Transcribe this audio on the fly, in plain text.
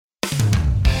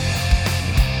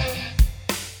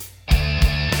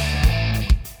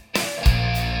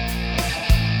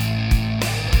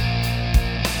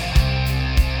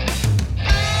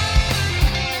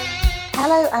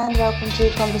and welcome to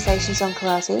Conversations on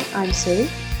Karate. I'm Sue.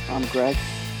 I'm Greg,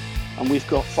 and we've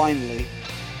got finally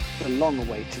the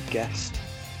long-awaited guest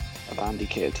of Andy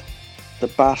Kidd, the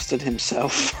bastard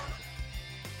himself,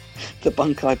 the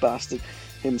Bunkai bastard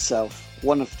himself,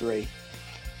 one of three,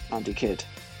 Andy Kidd.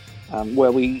 How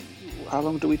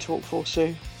long do we talk for,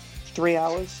 Sue? 3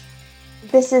 hours?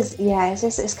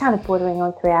 It's kind of bordering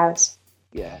on 3 hours.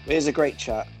 Yeah, it is a great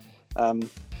chat.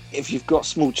 If you've got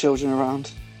small children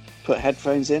around, put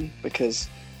headphones in, because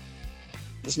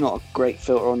there's not a great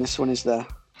filter on this one, is there?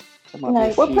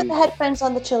 No, we'll put the headphones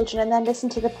on the children and then listen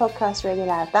to the podcast really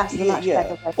loud. That's the much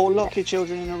better way. Or lock your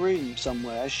children in a room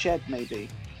somewhere, a shed maybe.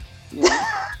 You know,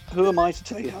 who am I to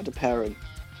tell you how to parent?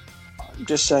 I'm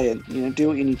just saying, do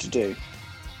what you need to do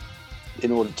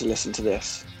in order to listen to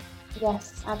this.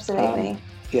 Yes, absolutely.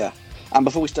 Yeah. And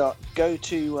before we start, go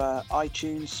to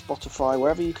iTunes, Spotify,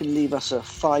 wherever you can leave us a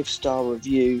 5-star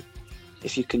review.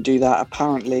 If you can do that,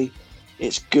 apparently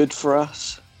it's good for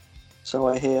us. So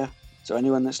I hear. So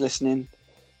anyone that's listening,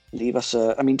 don't leave us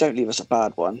a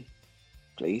bad one,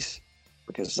 please,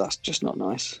 because that's just not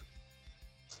nice.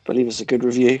 But leave us a good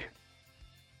review.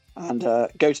 And go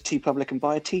to TeePublic and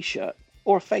buy a t-shirt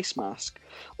or a face mask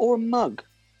or a mug.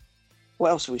 What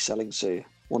else are we selling, Sue?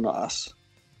 Well, not us.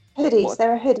 Hoodies.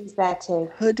 There are hoodies there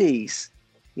too. Hoodies.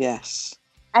 Yes.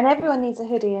 And everyone needs a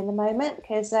hoodie in the moment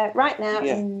because right now,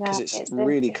 because it's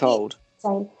really cold.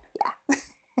 So, yeah.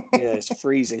 Yeah, it's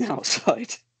freezing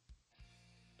outside.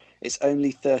 It's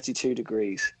only 32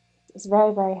 degrees. It's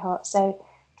very, very hot. So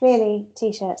clearly,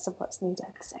 t-shirts are what's needed.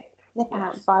 So nip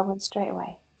out and buy one straight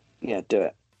away. Yeah, do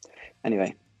it.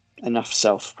 Anyway, enough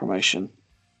self-promotion.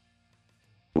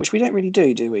 Which we don't really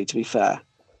do we, to be fair?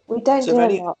 We don't do a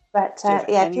lot, but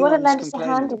if you want to lend us a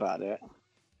hand about it,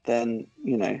 then,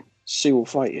 Sue will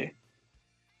fight you.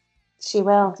 She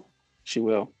will. She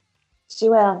will. She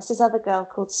will. It's this other girl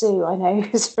called Sue, I know,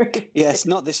 who's really Yeah, it's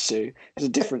not this Sue. It's a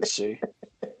different Sue.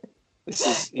 This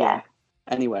is, yeah.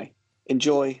 Anyway,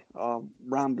 enjoy our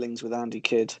ramblings with Andy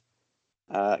Kidd.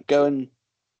 Go and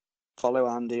follow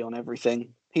Andy on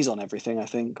everything. He's on everything, I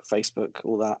think. Facebook,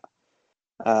 all that.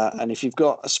 And if you've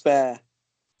got a spare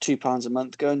 £2 a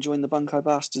month, go and join the Bunkai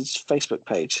Bastards Facebook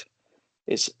page.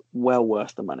 It's well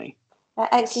worth the money.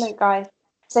 Excellent, guys.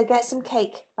 So get some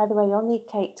cake. By the way, you'll need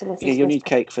cake to listen to this. Yeah, you'll need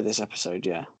cake for this episode,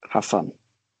 yeah. Have fun.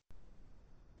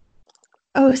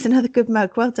 Oh, it's another good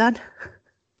mug. Well done.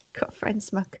 Got a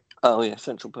friend's mug. Oh, yeah,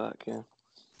 Central Perk, yeah.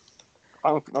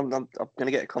 I'm going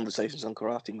to get a Conversations on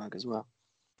Karate mug as well.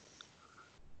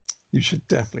 You should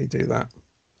definitely do that.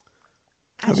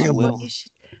 I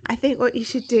think what you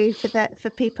should do for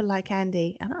people like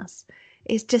Andy and us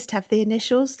is just have the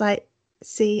initials like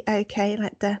COK,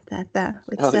 like da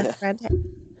with stuff around it.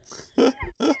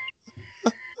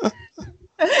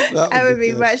 That would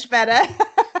be much better.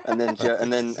 and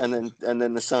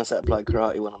then the Sunset Applied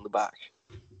Karate one on the back.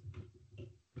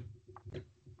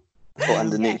 Or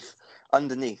underneath. Yes.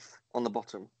 Underneath, on the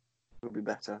bottom, would be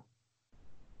better.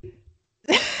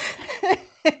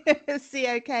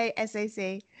 COK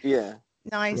SAC. Yeah.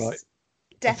 Nice. Right.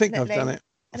 Definitely. I think I've done it.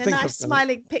 And a nice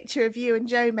smiling picture of you and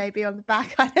Joe maybe on the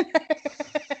back. I don't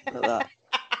know. Like that.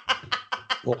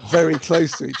 What, very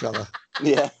close to each other?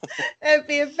 Yeah. It would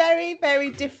be a very, very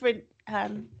different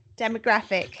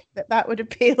demographic that would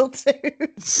appeal to.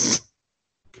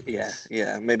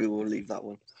 Yeah. Maybe we'll leave that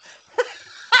one.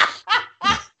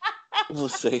 We'll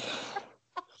see.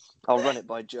 I'll run it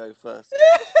by Joe first.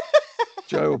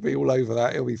 Joe will be all over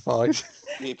that. He'll be fine.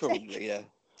 Yeah, probably, yeah.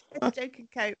 Joe can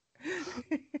cope.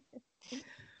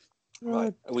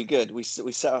 Right, are we good? We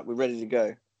set up. We're ready to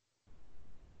go.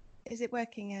 Is it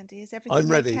working, Andy? Is everything I'm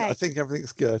ready. okay? I think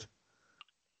everything's good.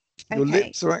 Okay. Your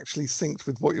lips are actually synced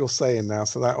with what you're saying now,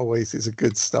 so that always is a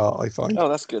good start, I find. Oh,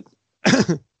 that's good.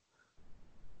 See,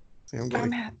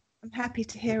 I'm happy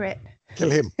to hear it. Kill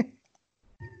him.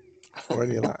 Or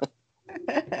any of that.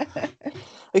 I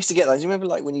used to get that. Do you remember,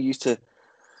 like, when you used to,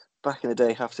 back in the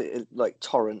day, have to, like,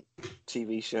 torrent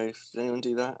TV shows? Did anyone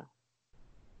do that?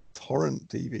 Torrent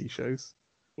TV shows?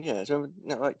 Yeah, do you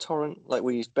remember, like, torrent? Like,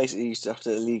 we basically used to have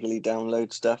to illegally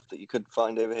download stuff that you couldn't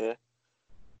find over here.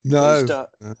 No.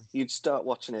 You'd start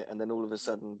watching it, and then all of a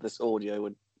sudden, this audio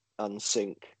would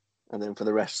unsync. And then for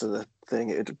the rest of the thing,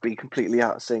 it would be completely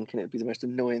out of sync, and it would be the most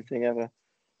annoying thing ever.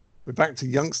 We're back to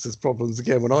youngsters' problems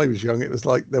again. When I was young, it was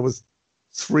like there was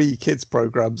 3 kids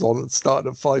programs on that started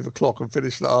at 5 o'clock and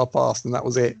finished at past, and that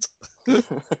was it.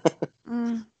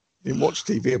 Didn't watch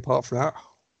TV apart from that.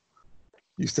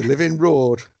 Used to live in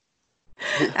Road.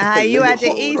 You had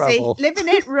it easy. Living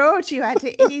in Road, you had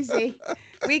it easy.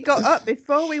 We got up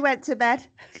before we went to bed.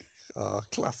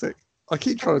 Classic. I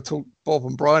keep trying to talk Bob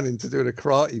and Brian into doing a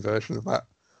karate version of that.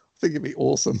 I think it'd be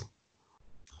awesome.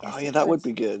 Oh yeah, that would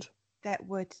be good. That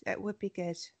would be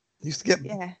good. Used to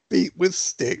get beat with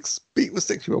sticks.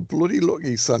 You were bloody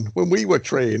lucky, son. When we were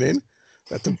training,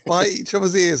 we had to bite each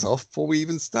other's ears off before we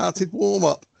even started warm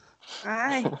up.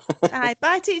 Aye,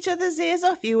 bite each other's ears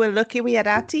off. You were lucky we had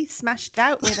our teeth smashed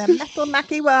out with a metal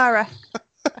makiwara.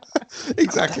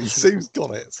 Exactly. Sue's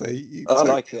got it. So I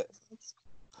like it.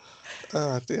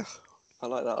 Oh dear. I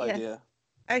like that idea.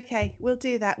 Okay, we'll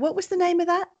do that. What was the name of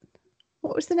that?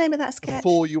 What was the name of that sketch?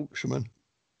 4 Yorkshiremen.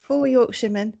 4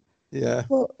 Yorkshiremen. Yeah.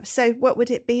 So what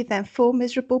would it be then? 4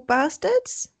 miserable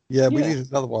bastards? Yeah, we need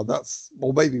another one.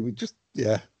 Or maybe we just,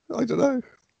 I don't know.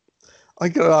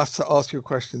 I'm going to have to ask you a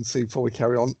question, Sue, before we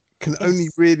carry on. Can only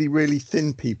really, really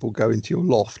thin people go into your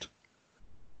loft?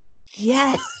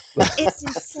 Yes. It's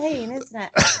insane, isn't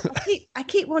it? I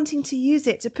keep wanting to use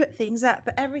it to put things up,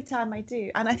 but every time I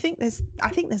do, and I think there's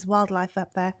wildlife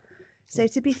up there. So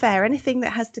to be fair, anything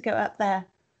that has to go up there,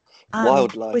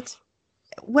 wildlife.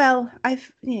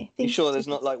 You sure there's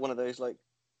not like one of those like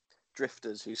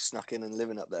drifters who snuck in and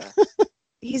living up there?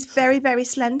 He's very, very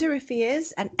slender if he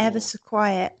is, and ever so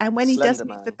quiet. And when he does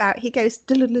move about, he goes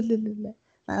like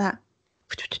that.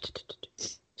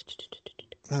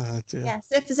 Oh, dear. Yeah,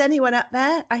 so if there's anyone up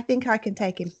there, I think I can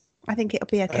take him. I think it'll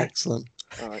be okay. Excellent.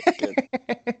 All right, good.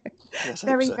 Yes,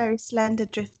 very, very slender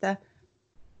drifter.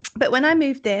 But when I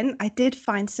moved in, I did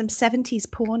find some 70s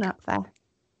porn up there.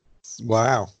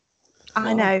 Wow.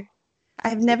 I know.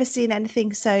 I've never seen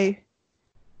anything so,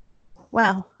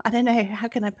 well, I don't know. How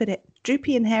can I put it?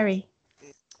 Droopy and hairy.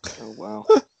 Oh, wow.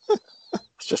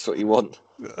 It's just what you want.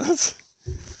 It's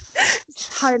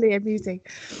highly amusing.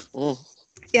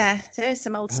 Yeah, there's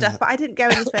some old stuff, but I didn't go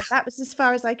any further. That was as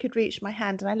far as I could reach my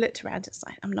hand, and I looked around. It's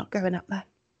like, I'm not going up there.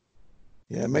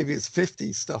 Yeah, maybe it's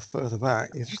 50s stuff further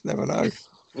back. You just never know.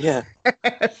 Yeah.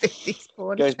 50s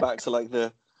porn. Goes back to like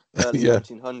the early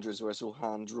 1900s where it's all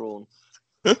hand drawn.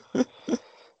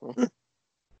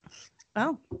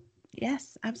 Oh,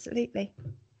 yes, absolutely.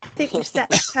 I think we've set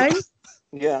the tone.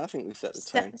 Yeah, I think we've set the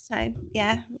tone. Set the tone.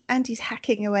 Yeah, Andy's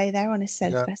hacking away there on his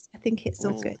sofa. Yeah. I think it's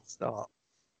all good. Start.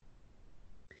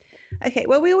 Okay,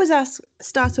 well, we always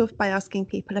start off by asking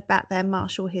people about their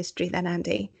martial history then,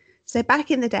 Andy. So back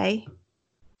in the day,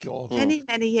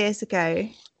 many years ago.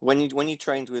 When you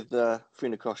trained with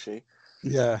Funakoshi.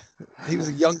 Yeah, he was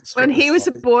a youngster. When he was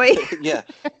a boy. Yeah.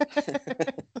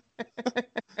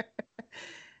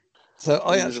 So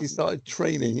I actually started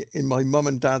training in my mum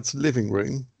and dad's living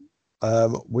room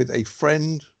with a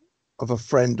friend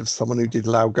of someone who did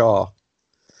Lao Gar.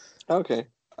 Okay.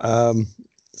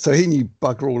 So he knew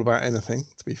bugger all about anything,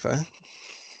 to be fair.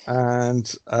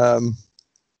 And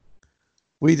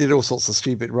we did all sorts of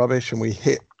stupid rubbish, and we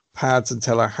hit pads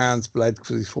until our hands bled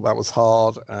because we thought that was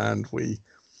hard. And we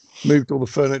moved all the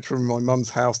furniture from my mum's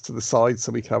house to the side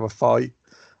so we could have a fight.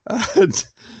 And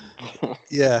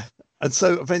yeah. And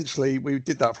so eventually we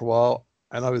did that for a while.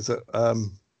 And I was at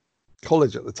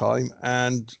college at the time.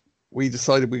 And we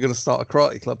decided we were going to start a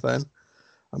karate club then.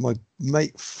 And my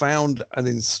mate found an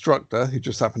instructor who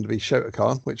just happened to be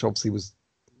Shotokan, which obviously was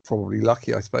probably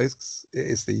lucky, I suppose, 'cause it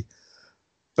is the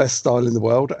best style in the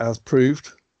world, as proved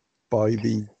by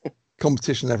the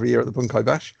competition every year at the Bunkai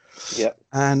Bash. Yeah.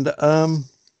 And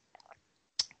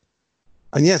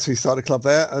yes, we started a club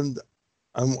there, and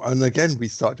again we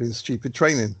started doing stupid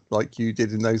training like you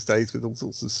did in those days with all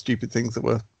sorts of stupid things that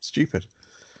were stupid.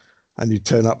 And you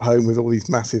turn up home with all these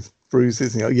massive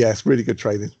bruises and you go, yeah, it's really good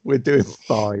training. We're doing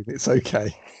fine. It's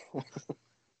okay.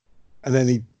 And then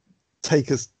he'd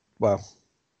take us, well,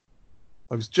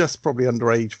 I was just probably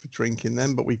underage for drinking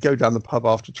then, but we'd go down the pub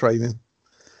after training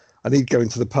and he'd go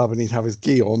into the pub and he'd have his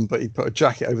gi on, but he'd put a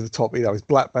jacket over the top. He'd have his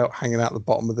black belt hanging out the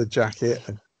bottom of the jacket.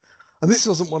 And this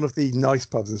wasn't one of the nice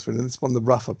pubs in Swindon. This is one of the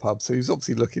rougher pubs. So he was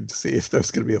obviously looking to see if there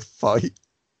was going to be a fight.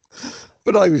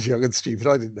 But I was young and stupid.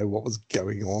 I didn't know what was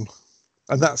going on.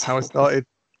 And that's how I started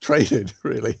training,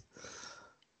 really.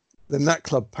 Then that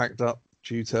club packed up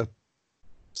due to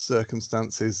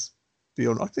circumstances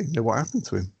beyond. I don't know what happened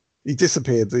to him. He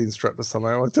disappeared, the instructor,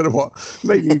 somehow. I don't know what.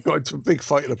 Maybe he got into a big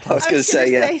fight in a pub. I was going to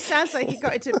say, yeah. Sounds like he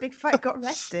got into a big fight, got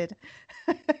arrested.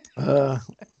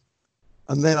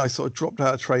 And then I sort of dropped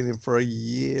out of training for a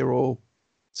year or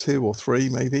 2 or 3,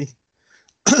 maybe.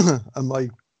 And my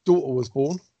daughter was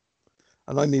born.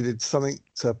 And I needed something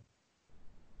to.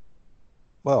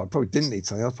 Well, I probably didn't need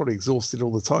something. I was probably exhausted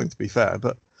all the time, to be fair,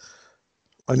 but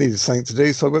I needed something to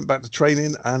do. So I went back to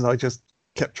training and I just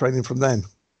kept training from then.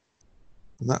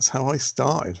 And that's how I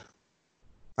started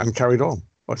and carried on,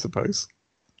 I suppose.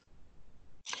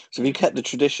 So have you kept the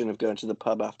tradition of going to the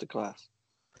pub after class?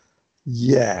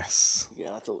 Yes.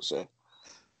 Yeah, I thought so.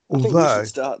 I think we Although should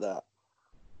start that.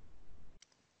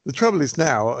 the trouble is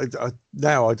now, I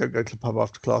don't go to the pub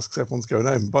after class because everyone's going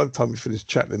home. By the time we finish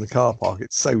chatting in the car park,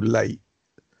 it's so late,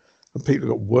 and people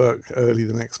have got work early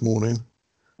the next morning.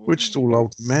 We're just all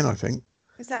old men, I think.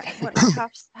 Is that what,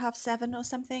 like half 7 or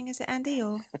something? Is it, Andy?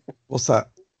 Or What's that?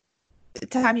 the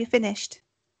time you finished?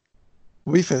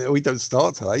 We don't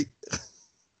start till 8.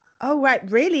 Oh, right,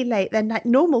 really late then, like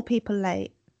normal people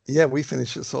late. Yeah, we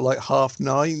finish at sort of like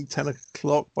 9:30, 10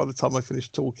 o'clock. By the time I finish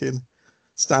talking,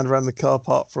 stand around the car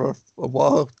park for a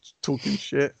while talking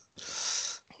shit.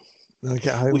 Then I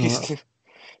get home.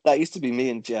 That used to be me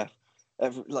and Jeff.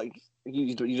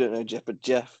 You don't know Jeff, but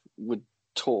Jeff would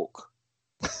talk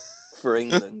for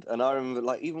England, and I remember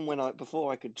like even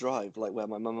before I could drive, like where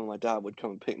my mum and my dad would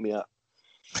come and pick me up.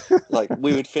 Like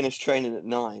we would finish training at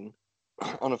 9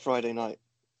 on a Friday night,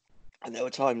 and there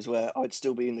were times where I'd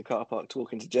still be in the car park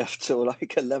talking to Jeff till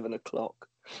like 11 o'clock.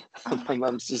 And my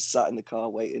mum's just sat in the car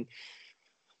waiting.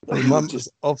 Like, Mum's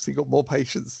obviously got more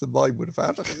patience than mine would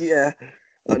have had. Yeah,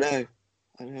 I know.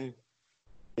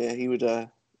 Yeah, he would.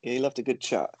 He loved a good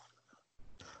chat.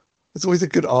 It's always a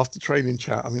good after training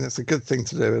chat. I mean, it's a good thing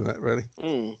to do, isn't it? Really.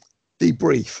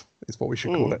 Debrief is what we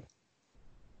should call it.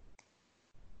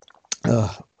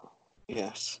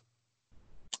 Yes.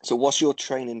 So what's your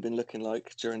training been looking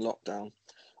like during lockdown?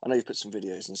 I know you've put some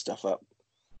videos and stuff up.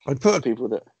 I put for people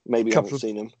that maybe haven't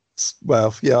seen them.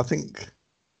 Well, yeah, I think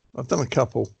I've done a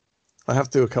couple. I have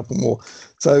to do a couple more.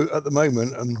 So at the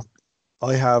moment,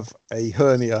 I have a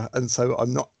hernia, and so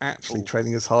I'm not actually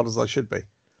training as hard as I should be.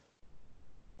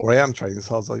 Or I am training as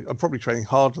hard as I'm probably training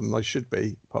harder than I should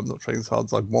be, but I'm not training as hard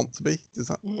as I want to be. Does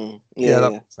that? Yeah,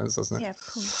 that makes sense, doesn't it? Yeah, of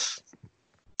course.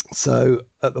 So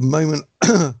at the moment,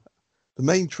 the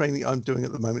main training I'm doing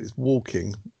at the moment is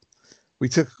walking.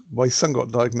 My son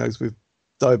got diagnosed with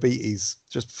diabetes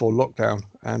just before lockdown,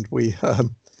 and we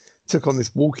took on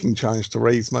this walking challenge to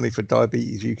raise money for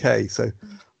Diabetes UK. So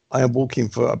I am walking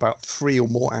for about 3 or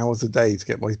more hours a day to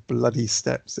get my bloody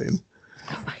steps in.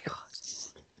 Oh my God.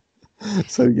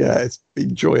 So yeah, it's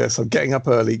been joyous. I'm getting up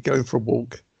early, going for a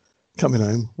walk, coming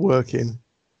home, working,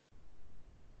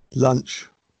 lunch,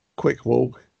 quick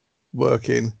walk,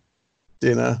 working,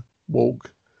 dinner,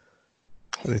 walk,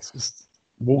 and it's just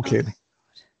walking. Oh,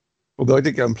 although I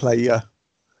did go and play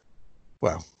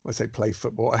I say play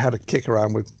football. I had a kick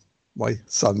around with my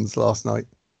sons last night,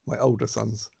 my older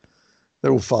sons.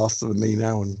 They're all faster than me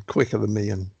now and quicker than me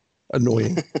and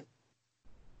annoying.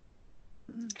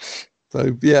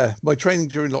 So yeah, my training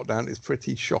during lockdown is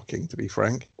pretty shocking, to be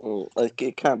frank.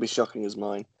 It can't be shocking as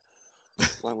mine.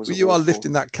 Mine was But you are awful.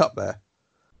 lifting that cup there.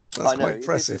 That's quite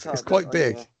impressive. It's quite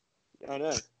big. I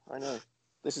know.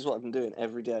 This is what I've been doing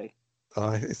every day.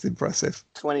 It's impressive.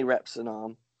 20 reps an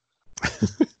arm.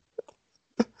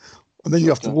 And then you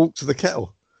have to walk to the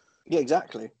kettle. Yeah,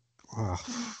 exactly. Oh,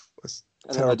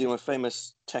 and then I do my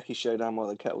famous techie showdown while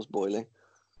the kettle's boiling.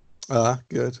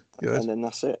 Good. And then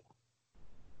that's it.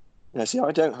 Yeah, see,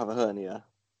 I don't have a hernia.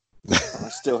 I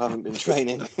still haven't been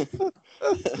training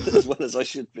as well as I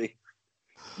should be.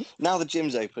 Now the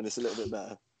gym's open, it's a little bit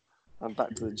better. I'm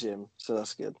back to the gym, so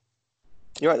that's good.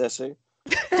 You right there, Sue?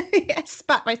 Yeah,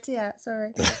 spat my tea out,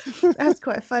 sorry. That's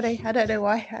quite funny. I don't know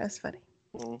why. That was funny.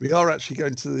 We are actually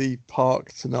going to the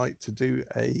park tonight to do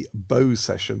a bow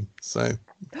session. So,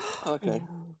 okay,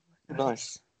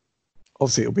 nice.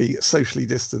 Obviously, it'll be socially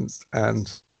distanced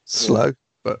and slow,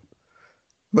 but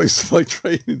most of my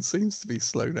training seems to be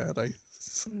slow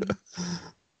nowadays.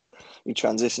 You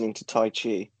transitioning to Tai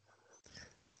Chi?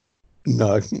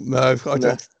 No, I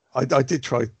don't. I did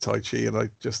try Tai Chi, and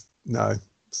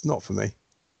it's not for me.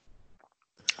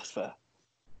 That's fair.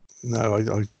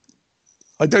 No,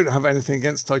 I don't have anything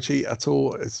against Tai Chi at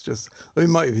all. It's just, it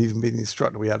might have even been the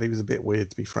instructor we had. He was a bit weird,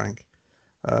 to be frank.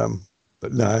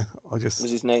 But no, Was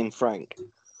his name Frank?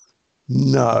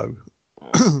 No.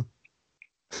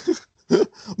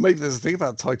 Maybe there's a thing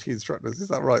about Tai Chi instructors. Is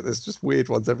that right? There's just weird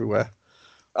ones everywhere.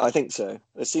 I think so.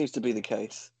 It seems to be the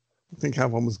case. I think our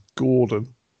one was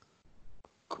Gordon.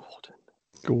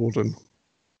 Gordon.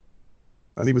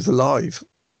 And he was alive.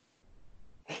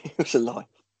 He was alive.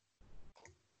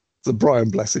 It's a Brian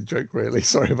Blessed joke, really.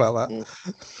 Sorry about that.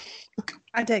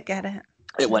 I don't get it.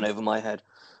 It went over my head.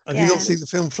 Have you not seen the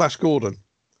film Flash Gordon?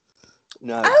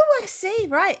 No. Oh, I see.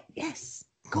 Right. Yes.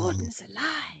 Gordon's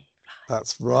alive.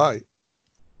 That's right.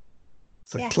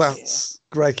 It's a class.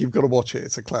 Greg, you've got to watch it.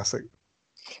 It's a classic.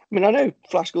 I mean, I know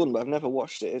Flash Gordon, but I've never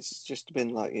watched it. It's just been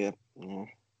like,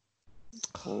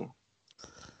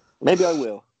 maybe I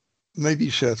will. Maybe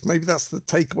you should. Maybe that's the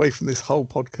takeaway from this whole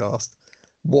podcast.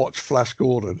 Watch Flash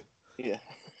Gordon. Yeah.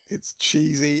 It's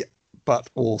cheesy, but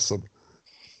awesome.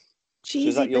 Cheesy, So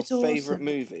is that your but favourite awesome.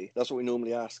 movie? That's what we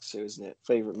normally ask, Sue, isn't it?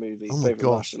 Favourite movie, Oh my favourite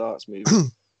God. martial arts movie.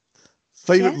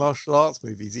 Favorite Yeah. martial arts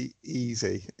movies?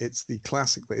 Easy. It's the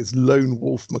classic, but it's Lone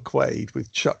Wolf McQuade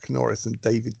with Chuck Norris and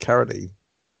David Carradine.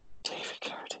 David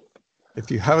Carradine. If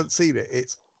you haven't seen it,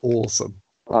 it's awesome.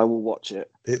 I will watch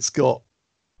it. It's got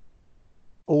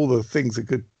all the things a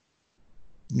good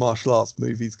martial arts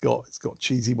movie's got. It's got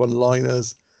cheesy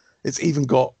one-liners. It's even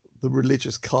got the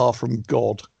religious car from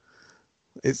God.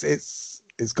 It's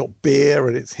got beer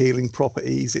and its healing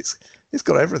properties. It's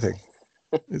got everything.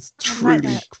 It's I like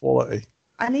truly that. quality.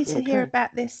 I need to hear Okay.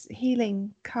 about this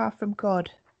healing car from God.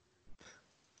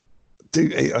 Do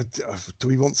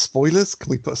we want spoilers? Can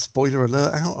we put a spoiler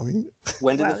alert out? I mean,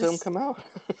 When did Well, the film it's- come out?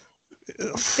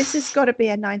 This has got to be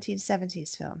a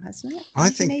 1970s film, hasn't it? I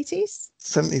think- 1980s.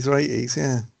 70s or 80s,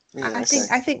 yeah. Yeah,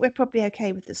 I think we're probably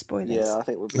okay with the spoilers. Yeah, I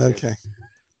think we'll be good. Okay.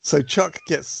 So Chuck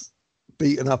gets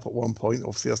beaten up at one point,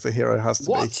 obviously, as the hero has to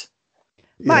What?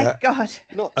 be. My Yeah. God.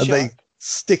 Not And Chuck. they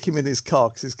stick him in his car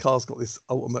because his car's got this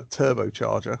ultimate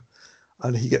turbocharger,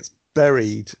 and he gets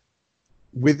buried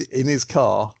in his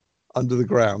car under the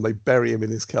ground. They bury him in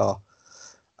his car,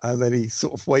 and then he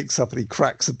sort of wakes up and he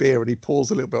cracks a beer and he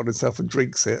pours a little bit on himself and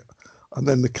drinks it, and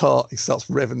then he starts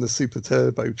revving the super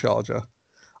turbocharger,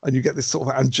 and you get this sort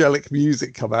of angelic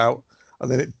music come out, and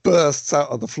then it bursts out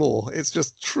of the floor. It's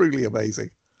just truly amazing.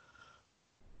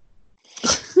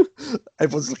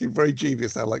 Everyone's looking very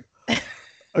genius now, like,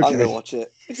 I'm okay. going to watch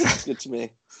it. It sounds good to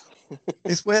me.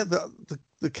 It's where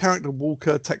the character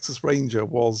Walker, Texas Ranger,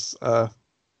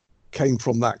 came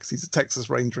from that, because he's a Texas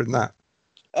Ranger in that.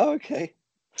 Oh, okay.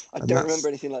 I And don't that's- remember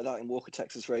anything like that in Walker,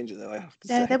 Texas Ranger, though, I have to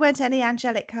No, say. there weren't any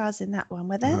angelic cars in that one,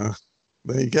 were there?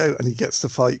 There you go. And he gets to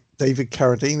fight David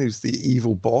Carradine, who's the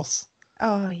evil boss.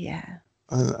 Oh, yeah.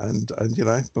 And you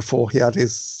know, before he had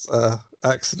his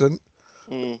accident,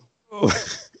 Mm.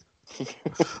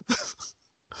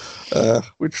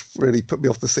 which really put me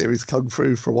off the series Kung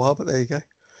Fu for a while, but there you go.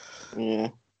 Yeah.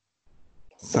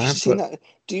 Sad, Have you seen but-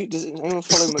 that? Does anyone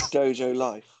follow McDojo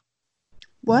Life?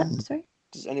 What? Mm. Sorry?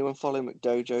 Does anyone follow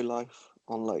McDojo Life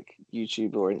on like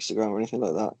YouTube or Instagram or anything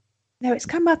like that? No, it's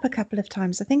come up a couple of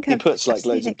times. I think He I've puts I've like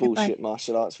seen loads of it go by. bullshit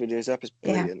martial arts videos up. It's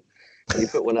Yeah. brilliant. He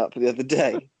put one up the other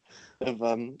day of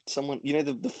someone, you know,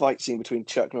 the fight scene between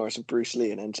Chuck Norris and Bruce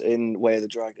Lee in Way of the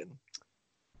Dragon,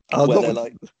 Oh, where not they're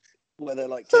with- where they're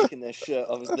like taking their shirt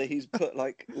off. He's put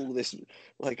like all this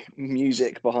like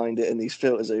music behind it and these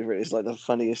filters over it. It's like the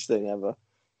funniest thing ever.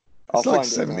 it's like find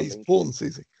it and I'll 70s link porn,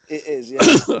 Susie. It is, yeah.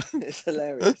 It's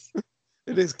hilarious.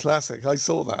 It is classic. I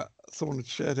saw that. Someone had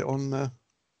shared it on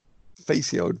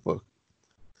Facey Old Book.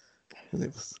 And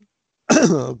it was,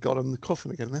 oh God, I'm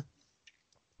coughing again now.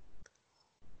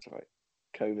 It's all right.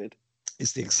 COVID.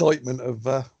 It's the excitement of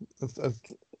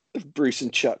Bruce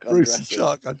and Chuck Bruce and undressing.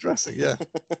 Chuck undressing, yeah.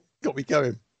 Got me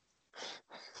going.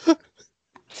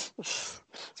 That's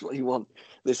what you want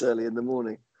this early in the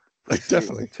morning.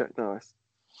 Definitely. Chuck Norris.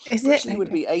 Is Bruce it? Lee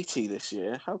would be 80 this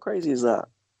year. How crazy is that?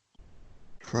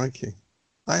 Crikey.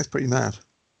 That is pretty mad.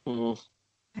 Mm.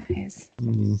 That is.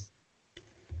 Mm.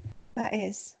 That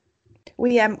is.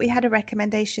 We had a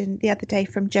recommendation the other day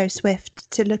from Joe Swift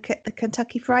to look at the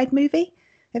Kentucky Fried Movie.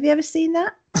 Have you ever seen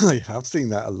that? I have seen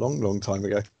that a long, long time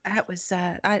ago. That was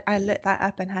I looked that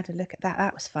up and had a look at that.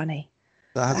 That was funny.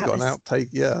 That has That got was- an outtake,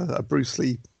 yeah, a Bruce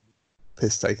Lee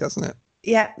piss take, hasn't it?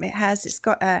 Yeah, it has. It's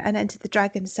got an Enter the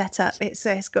Dragon setup.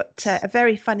 It's got a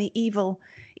very funny evil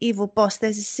boss.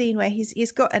 There's a scene where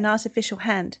he's got an artificial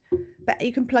hand, but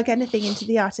you can plug anything into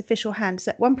the artificial hand.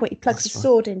 So at one point he plugs That's a right.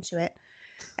 sword into it,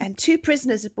 and two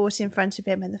prisoners are brought in front of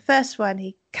him. And the first one,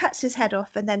 he cuts his head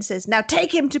off and then says, "Now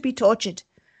take him to be tortured."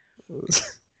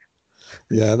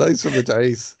 Yeah, those were the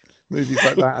days. Movies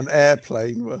like that and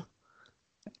Airplane were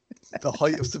the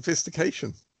height of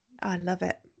sophistication. I love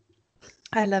it.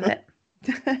 I love it.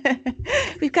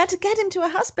 We've got to get him to a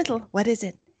hospital. What is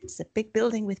it? It's a big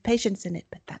building with patients in it,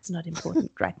 but that's not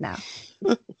important right now.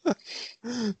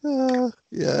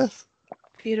 Yeah,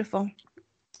 Beautiful.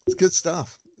 it's good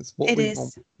stuff. It's what It we is.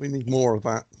 want. We need more of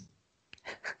that.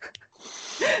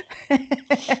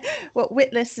 What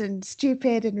witless and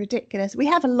stupid and ridiculous. We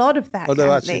have a lot of that. Oh, no,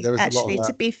 currently, there is a lot of to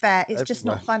that be fair, it's just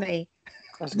not funny.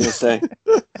 I was going to say,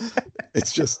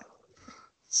 It's just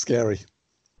scary.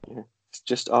 it's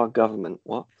just our government.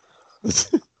 What?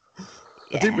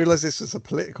 I didn't realise this was a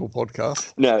political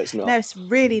podcast. No, it's not. No, it's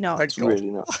really not. Thank It's God. really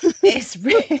not. It's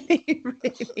really,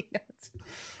 really not.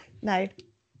 No.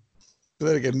 But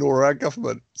then again, nor our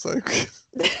government. So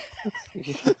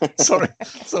sorry,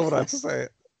 someone had to say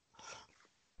it.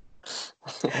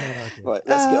 Oh, dear. Right,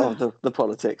 let's get on with the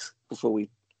politics before we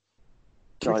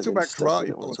We dive talk into about stuff we karate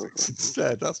don't want to talk politics about.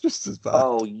 instead. That's just as bad.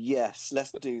 Oh yes,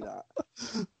 let's do that.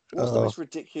 What's the most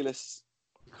ridiculous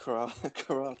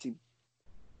karate?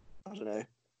 I don't know.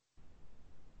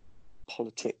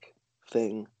 Politic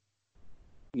thing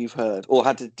you've heard or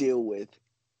had to deal with?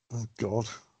 Oh God.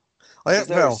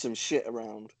 There's some shit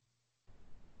around.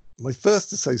 My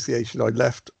first association I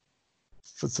left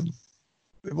for some.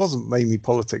 It wasn't mainly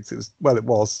politics. It was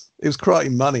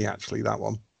Karate Money actually, that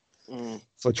one.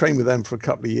 So I trained with them for a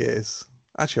couple of years.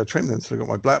 Actually, I trained with them until I got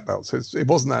my black belt. So it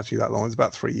wasn't actually that long. It was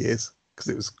about 3 years because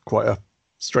it was quite a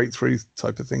straight through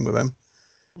type of thing with them.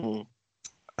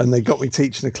 And they got me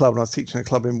teaching a club, and I was teaching a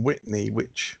club in Whitney,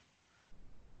 which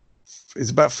is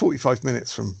about 45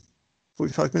 minutes from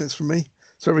me.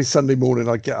 So every Sunday morning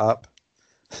I'd get up,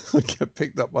 I'd get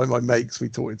picked up by my mate 'cause we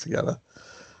taught it together.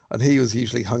 And he was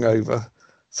usually hungover.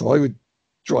 So I would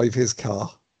drive his car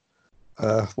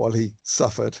while he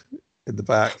suffered in the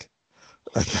back.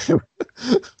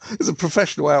 It's a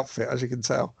professional outfit, as you can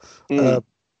tell. And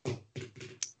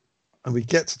we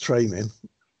get to training.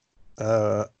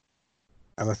 And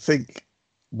I think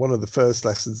one of the first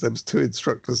lessons, there was 2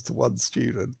 instructors to 1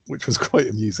 student, which was quite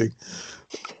amusing.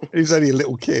 He was only a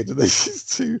little kid, and there's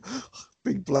just 2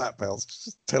 big black belts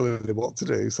just telling him what to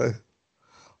do. So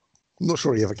I'm not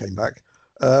sure he ever came back.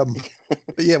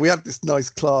 But yeah, we had this nice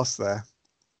class there,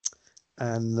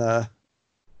 and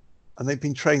they've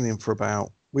been training for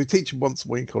we teach them once a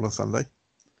week on a Sunday,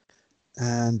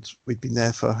 and we'd been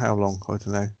there for how long? I don't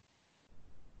know,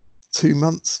 2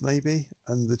 months maybe.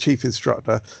 And the chief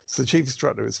instructor,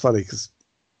 is funny because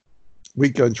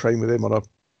we'd go and train with him on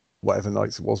whatever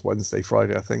nights it was, Wednesday,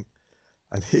 Friday, I think,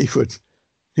 and he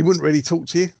wouldn't really talk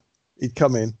to you. He'd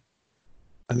come in,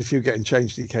 and if you were getting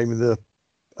changed, he came in the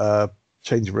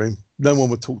changing room. No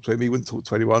one would talk to him. He wouldn't talk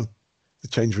to anyone. The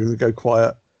changing room would go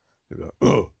quiet. He'd be like,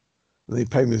 oh, and then he'd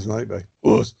pay me his money, go,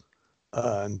 us,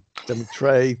 and then we'd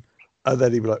train, and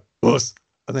then he'd be like, us,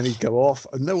 and then he'd go off,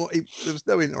 and there was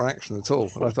no interaction at all.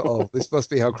 And I thought, oh, this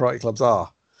must be how karate clubs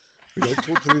are. We don't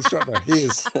talk to the instructor.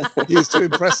 He is too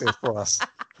impressive for us.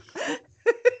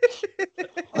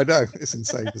 I know, it's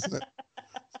insane, isn't it?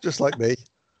 Just like me.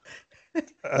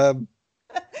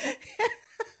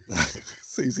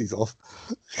 Susie's off.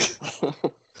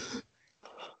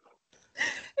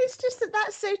 It's just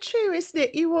that's so true, isn't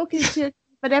it? You walk into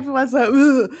but everyone's like,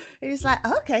 ooh. And it's like,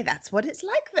 okay, that's what it's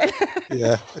like then.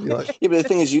 Yeah. And you're like, yeah, but the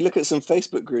thing is, you look at some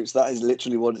Facebook groups, that is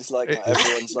literally what it's like.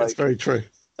 Everyone's like, it's very true.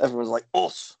 Everyone's like,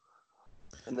 us.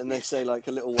 And then they say like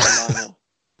a little one-liner.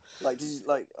 Like, did you,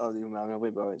 like, oh, I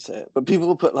won't say it. But people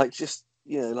will put like just,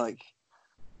 like,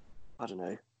 I don't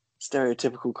know,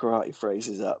 stereotypical karate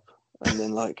phrases up. And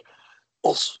then like,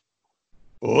 us.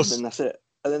 Us. And then that's it.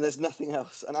 And then there's nothing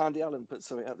else. And Andy Allen put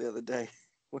something up the other day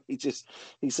where he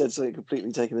said something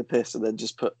completely taking the piss and then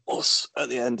just put us at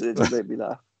the end, and it just made me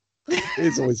laugh.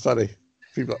 It's always funny.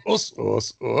 People are like,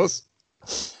 us.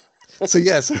 So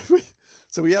yeah,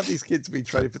 so we have these kids being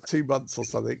trained for 2 months or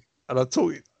something, and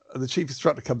the chief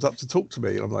instructor comes up to talk to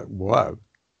me, and I'm like, wow,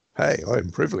 hey, I'm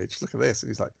privileged. Look at this. And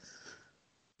he's like,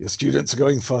 your students are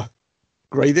going for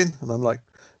grading? And I'm like,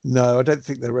 no, I don't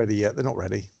think they're ready yet. They're not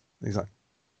ready. And he's like,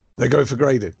 they're going for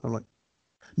grading. I'm like,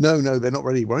 no, they're not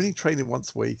ready. We're only training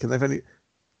once a week, and they're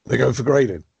going for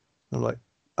grading. I'm like,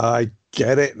 I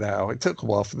get it now. It took a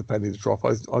while for the penny to drop.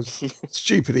 I was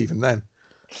stupid even then.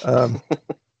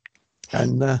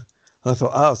 And I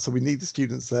thought, so we need the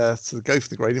students there to go for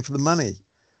the grading for the money.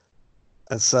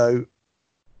 And so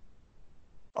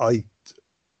I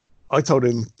told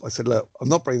him, I said, look, I'm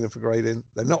not bringing them for grading.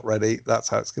 They're not ready. That's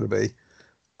how it's going to be.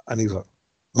 And he was like,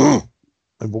 oh,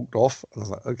 and walked off. And I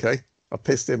was like, okay, I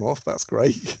pissed him off. That's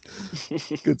great.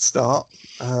 Good start.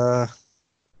 And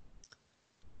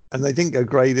they didn't go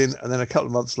grading. And then a couple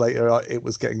of months later, it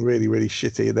was getting really, really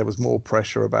shitty. And there was more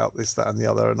pressure about this, that, and the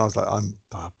other. And I was like, I'm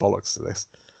bollocks to this.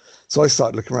 So I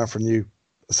started looking around for a new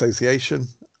association.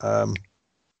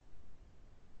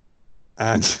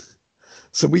 And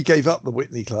so we gave up the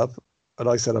Whitney Club. And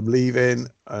I said, I'm leaving.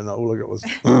 And all I got was,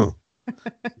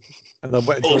 and I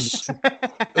went and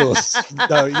joined us.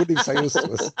 No, he wouldn't even say us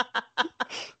to us.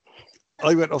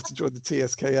 I went off to join the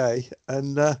TSKA,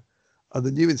 and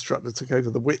the new instructor took over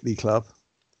the Whitney Club.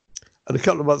 And a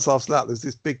couple of months after that, there's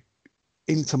this big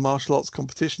inter-martial arts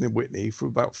competition in Whitney for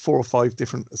about 4 or 5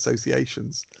 different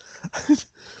associations.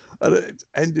 And it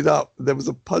ended up, there was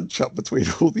a punch-up between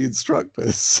all the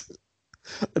instructors.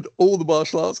 And all the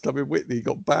martial arts club in Whitney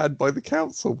got banned by the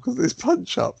council because of this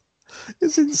punch-up.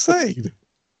 It's insane.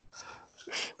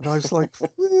 And I was like,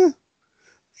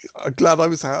 I'm glad I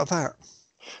was out of that.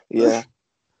 Yeah.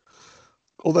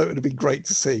 Although it would have been great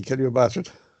to see. Can you imagine?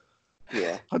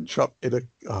 Yeah. punch up in a.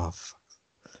 Oh,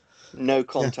 No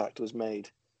contact was made.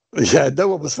 yeah, no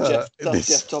one was hurt. That's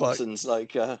Jeff Thompson's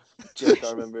joke. I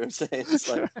remember him saying it's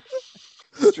like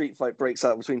street fight breaks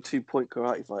out between 2-point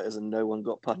karate fighters and no one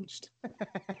got punched.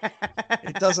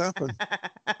 It does happen.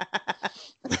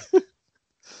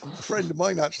 A friend of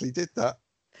mine actually did that.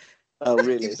 Oh,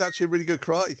 really? He was actually a really good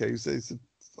karate.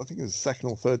 I think it was second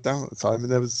or third down at the time,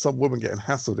 and there was some woman getting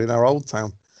hassled in our old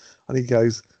town, and he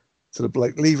goes to the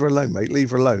bloke, "Leave her alone, mate. Leave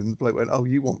her alone." The bloke went, "Oh,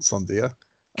 you want some, do you?"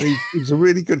 And he was a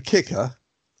really good kicker,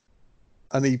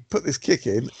 and he put this kick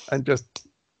in and just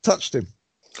touched him,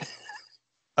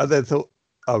 and then thought,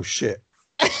 "Oh shit!"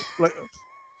 Like,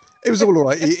 it was all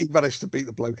right. He managed to beat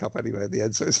the bloke up anyway in the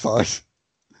end, so it's fine.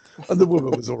 And the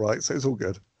woman was all right, so it's all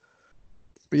good.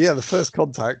 But yeah, the first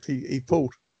contact he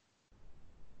pulled.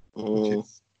 Oh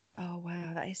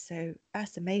wow,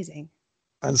 that's amazing.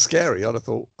 And scary, I'd have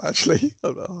thought, actually.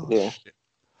 Oh, yeah. Shit.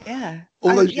 Yeah.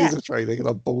 All those years of training and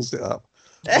I ballsed it up.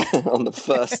 On the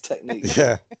first technique.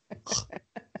 Yeah.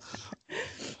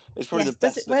 It's probably the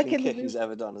best looking kick he's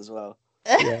ever done as well.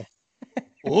 Yeah.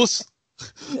 Us?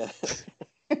 Yeah.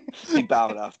 He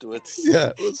bowed afterwards.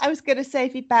 Yeah. I was going to say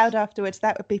if he bowed afterwards,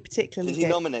 that would be particularly Did he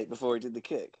good. nominate before he did the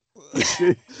kick?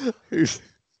 Who's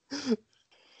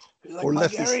Like, or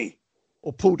left Gary.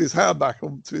 or pulled his hand back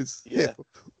onto his hip.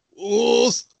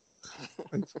 Us!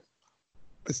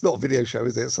 It's not a video show,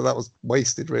 is it? So that was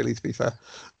wasted, really, to be fair.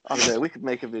 I don't know. We could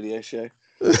make a video show.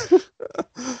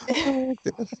 It'd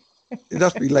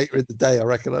have to be later in the day, I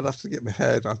reckon. I'd have to get my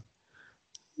hair done.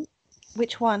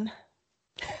 Which one?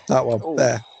 That one. Ooh.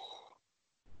 There.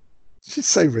 She's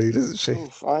so rude, isn't she?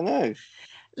 Oof, I know.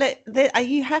 Look,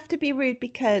 you have to be rude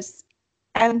because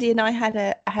Andy and I had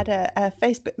a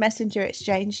Facebook Messenger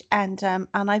exchange, and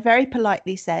I very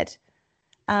politely said,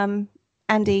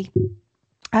 Andy,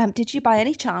 did you by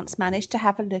any chance manage to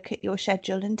have a look at your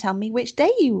schedule and tell me which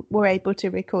day you were able to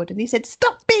record? And he said,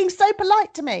 stop being so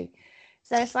polite to me.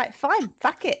 So it's like, fine,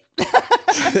 fuck it.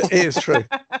 It is true.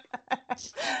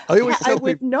 I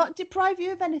would not deprive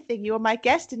you of anything. You're my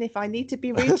guest, and if I need to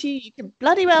be rude to you, you can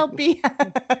bloody well be.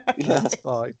 That's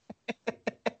fine.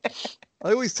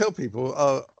 I always tell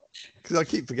people, because I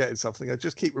keep forgetting something, I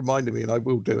just keep reminding me, and I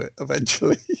will do it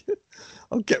eventually.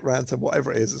 I'll get round to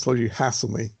whatever it is, as long as you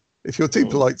hassle me. If you're too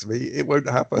polite to me, it won't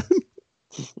happen.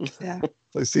 Yeah.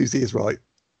 So Susie is right.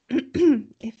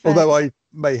 If, Although I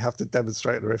may have to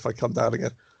demonstrate her if I come down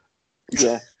again.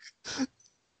 Yeah.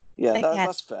 Yeah, Okay.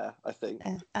 that's fair, I think.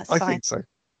 that's I fine. think so.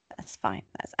 That's fine.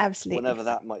 That's absolutely Whenever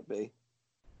that might be.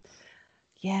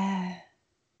 Yeah.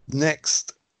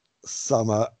 Next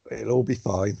summer, it'll all be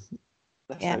fine.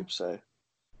 Let's Yeah. hope so.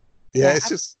 Yeah, it's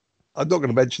just, I'm not going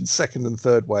to mention second and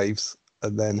third waves,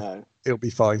 and then No. it'll be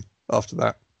fine after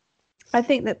that. I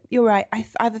think that you're right. I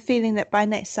have a feeling that by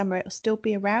next summer it'll still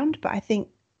be around, but I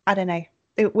don't know.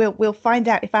 We'll find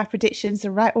out if our predictions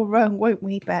are right or wrong, won't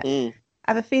we? But I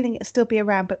have a feeling it'll still be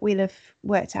around, but we'll have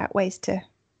worked out ways to.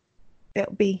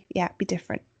 It'll be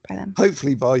different by then.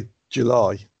 Hopefully by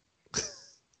July.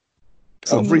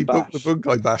 So I've rebooked the Bash.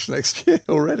 Bunkai Bash next year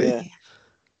already. Yeah.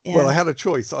 Yeah. Well, I had a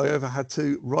choice. I either had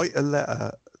to write a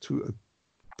letter to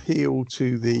appeal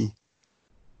to the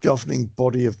governing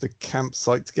body of the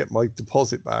campsite to get my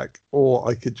deposit back, or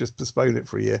I could just postpone it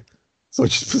for a year. So I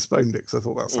just postponed it because I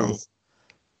thought that sounds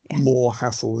more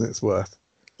hassle than it's worth.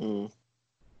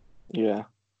 Yeah.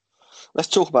 Let's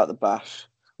talk about the bash.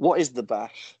 What is the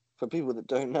bash for people that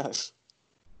don't know?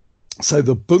 So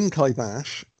the Bunkai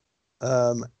Bash,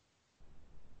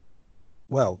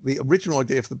 well, the original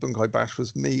idea for the Bunkai Bash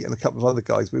was me and a couple of other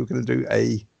guys. We were going to do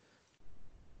a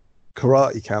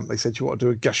karate camp. They said, you want to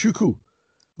do a gashuku?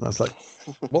 And I was like,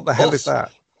 what the hell is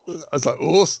that? I was like,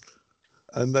 horse.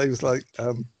 And they was like,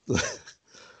 and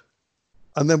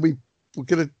then we were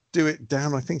going to do it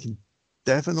down, I think, in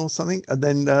Devon or something. And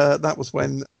then that was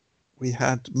when we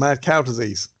had mad cow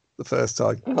disease the first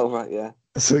time. Oh, right, yeah.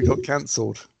 So it got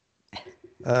cancelled.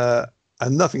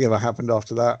 And nothing ever happened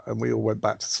after that. And we all went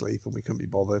back to sleep and we couldn't be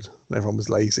bothered. And everyone was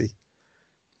lazy.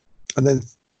 And then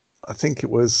I think it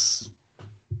was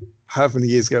however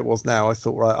many years ago it was now, I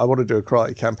thought, right, I want to do a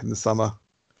karate camp in the summer.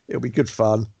 It'll be good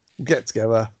fun. We'll get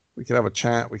together. We can have a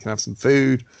chat. We can have some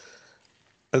food.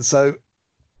 And so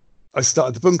I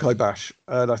started the Bunkai Bash.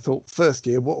 And I thought, first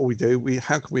year, what will we do?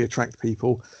 How can we attract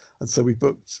people? And so we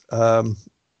booked Ian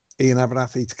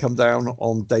Abernathy to come down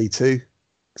on day 2.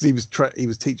 Because he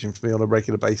was teaching for me on a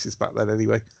regular basis back then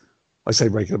anyway. I say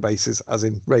regular basis, as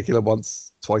in regular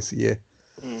once, twice a year.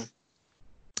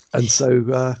 And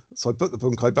so I booked the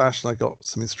Bunkai Bash and I got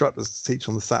some instructors to teach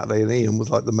on the Saturday, and Ian was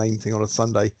like the main thing on a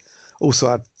Sunday. Also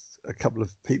had a couple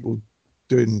of people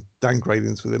doing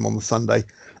downgradings with him on the Sunday.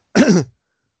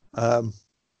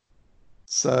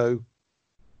 So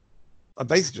I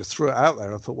basically just threw it out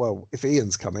there. I thought, well, if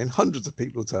Ian's come in, hundreds of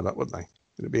people will turn up, wouldn't they?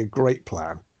 It'd be a great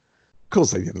plan. Of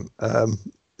course they didn't.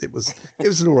 It was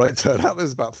an all right turnout. There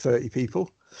was about 30 people.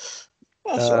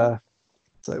 So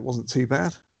it wasn't too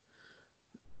bad.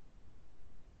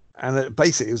 And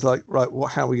basically it was like, right,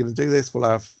 how are we going to do this? We'll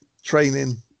have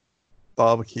training,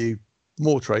 barbecue,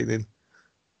 more training.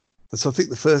 And so I think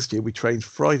the first year we trained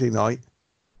Friday night,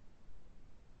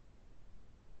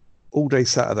 all day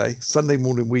Saturday. Sunday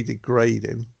morning we did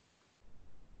grading.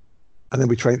 And then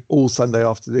we trained all Sunday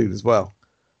afternoon as well.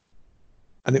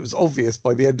 And it was obvious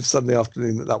by the end of Sunday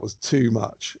afternoon that was too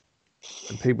much.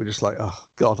 And people were just like, oh,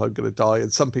 God, I'm going to die.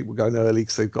 And some people were going early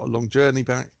because they've got a long journey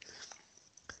back.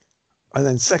 And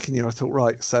then second year, I thought,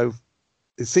 right, so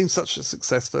it seems such a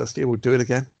success first year, we'll do it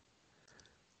again.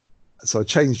 So I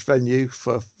changed venue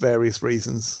for various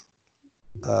reasons.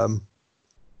 And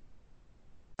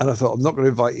I thought, I'm not going to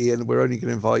invite Ian. We're only going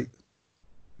to invite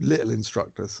little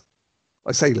instructors.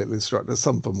 I say little instructors,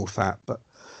 some of them were fat, but,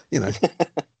 you know.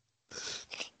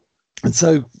 And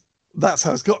so that's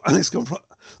how it's got. And it's gone from,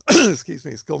 excuse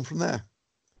me, it's gone from there.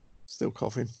 Still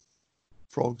coughing.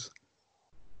 Frogs.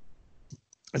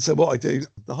 And so what I do,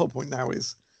 the whole point now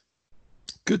is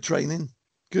good training,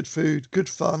 good food, good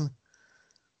fun.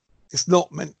 It's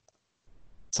not meant,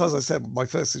 so as I said, my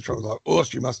first instructor was like,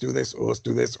 Urs, you must do this, Urs,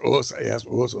 do this, Urs, yes,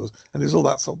 Urs, Urs. And it's all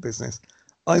that sort of business.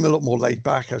 I'm a lot more laid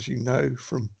back, as you know,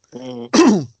 from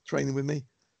training with me.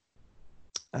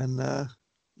 And, oh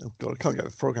God, I can't get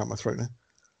the frog out of my throat now.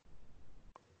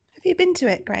 Have you been to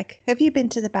it, Greg? Have you been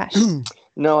to the bash?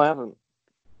 No, I haven't.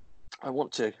 I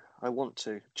want to.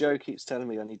 Joe keeps telling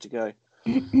me I need to go.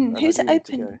 Who's it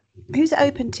open? Who's it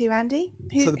open to, Andy?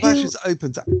 So the bash is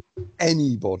open to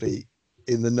anybody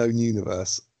in the known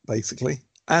universe, basically,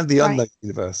 and the unknown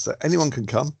universe. So anyone can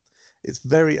come. It's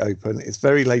very open. It's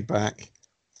very laid back.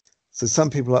 So some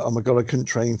people are like, oh my God, I couldn't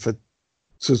train for.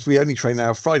 So we only train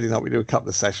now. Friday night we do a couple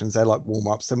of sessions. They're like warm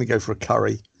ups. Then we go for a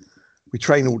curry. We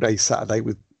train all day Saturday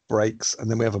with breaks,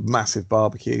 and then we have a massive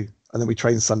barbecue, and then we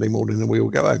train Sunday morning, and we all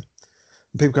go home.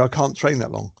 And people go, I can't train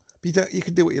that long. But you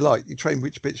can do what you like. You train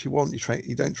which bits you want.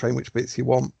 You don't train which bits you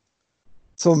want.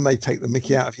 Someone may take the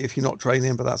mickey out of you if you're not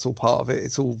training, but that's all part of it.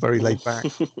 It's all very laid back.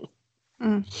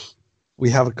 We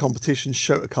have a competition,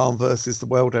 Shotokan versus the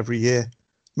world, every year,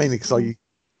 mainly because I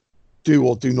do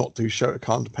or do not do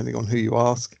Shotokan, depending on who you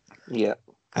ask. Yeah.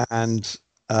 And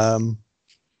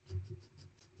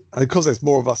because there's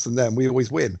more of us than them, we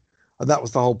always win. And that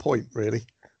was the whole point, really.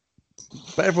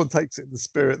 But everyone takes it in the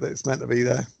spirit that it's meant to be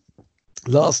there.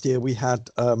 Last year we had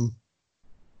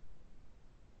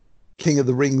King of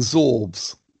the Ring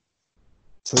Zorbs.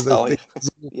 So the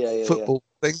football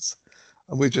things.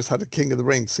 And we just had a King of the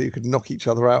Ring, so you could knock each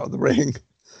other out of the ring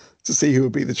to see who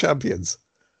would be the champions.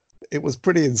 It was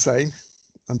pretty insane.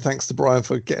 And thanks to Brian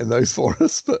for getting those for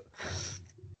us.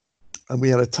 And we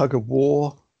had a tug of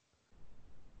war.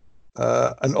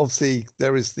 And obviously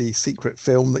there is the secret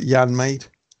film that Jan made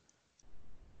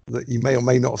that you may or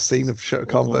may not have seen of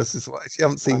Shotokan versus. If you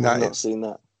haven't seen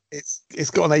that,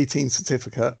 it's got an 18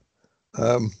 certificate.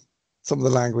 Some of the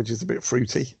language is a bit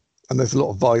fruity, and there's a lot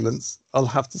of violence. I'll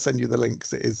have to send you the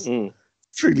links. It is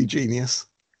truly genius.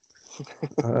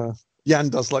 Jan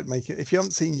does like make it. If you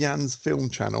haven't seen Jan's film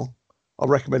channel, I'll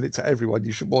recommend it to everyone.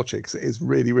 You should watch it because it is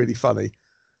really, really funny,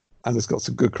 and it's got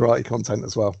some good karate content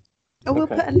as well. Oh, we'll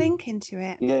put a link into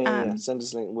it. Yeah. Send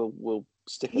us a link. We'll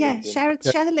stick. Share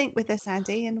the link with us,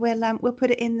 Andy, and we'll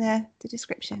put it in the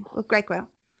description. Or Greg will.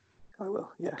 I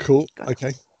will. Yeah. Cool.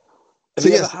 Okay. Have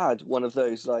you ever had one of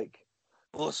those like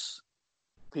us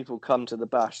people come to the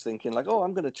bash thinking like, oh,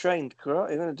 I'm going to train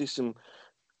karate. I'm going to do some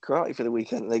karate for the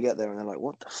weekend. And they get there and they're like,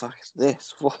 what the fuck is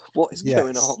this? What is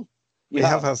going on? We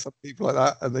have had some people like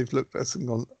that, and they've looked at us and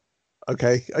gone,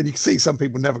 okay. And you can see some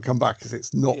people never come back because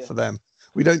it's not for them.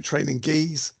 We don't train in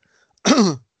gis.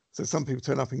 So some people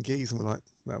turn up in gis and we're like,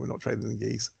 no, we're not training in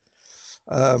gis.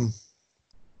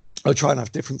 I try and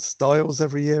have different styles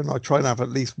every year, and I try and have at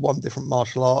least one different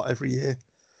martial art every year.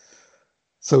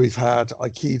 So we've had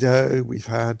Aikido, we've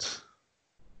had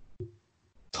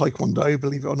Taekwondo,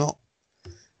 believe it or not.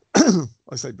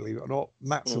 I say believe it or not.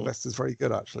 Matt Sylvester's very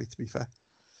good, actually, to be fair.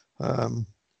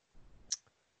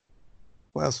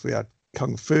 What else we had?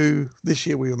 Kung Fu. This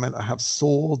year we were meant to have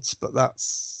swords, but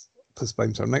that's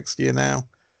postponed till next year now.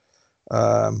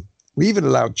 We even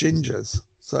allowed gingers.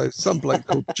 So some bloke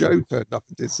called Joe turned up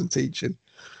and did some teaching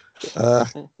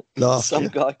last year.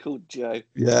 Guy called Joe.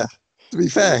 Yeah. To be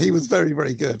fair, he was very,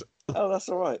 very good. Oh, that's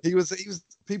all right. He was.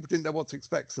 People didn't know what to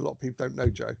expect, so a lot of people don't know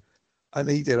Joe. and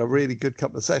he did a really good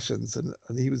couple of sessions, and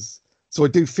he was. So I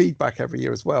do feedback every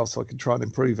year as well, so I can try and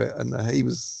improve it. And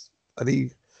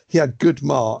he had good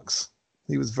marks.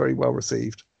 He was very well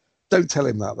received. Don't tell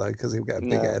him that though, because he'll get a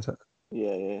big head.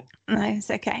 Yeah. No,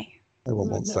 it's okay. No one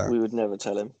wants that. We would never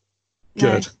tell him.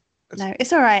 Good. No,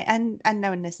 it's all right, and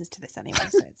no one listens to this anyway,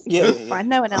 so it's fine.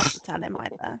 No one else will tell him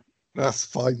either. That's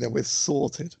fine. Then we're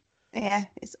sorted. Yeah,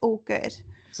 it's all good.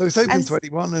 So it's open to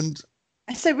anyone, and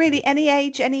so really any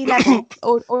age, any level,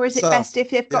 or is it best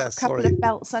if they've got a couple of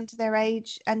belts under their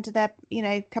age, under their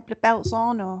couple of belts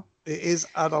on, or it is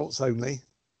adults only.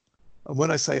 And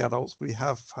when I say adults, we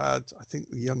have had, I think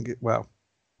the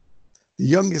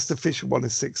youngest official one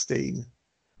is 16.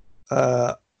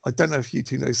 I don't know if you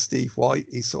two know Steve White.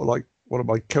 He's sort of like one of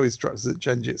my co-instructors at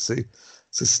Genjitsu.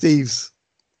 So Steve's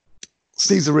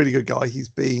a really good guy. He's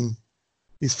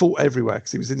fought everywhere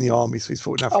because he was in the army. So he's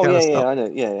fought in Afghanistan. Oh, I know.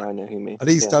 Yeah, I know who you mean. And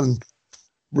he's done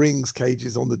rings,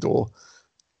 cages on the door.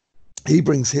 He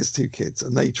brings his 2 kids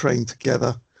and they train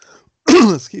together.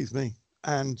 Excuse me.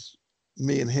 And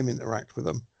me and him interact with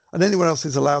them. And anyone else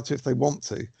is allowed to if they want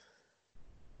to.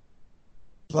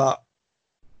 But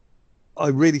I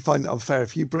really find it unfair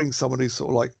if you bring someone who's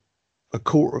sort of like a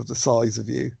quarter of the size of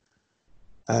you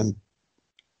and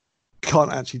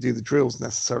can't actually do the drills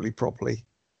necessarily properly.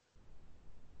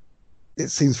 It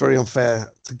seems very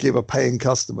unfair to give a paying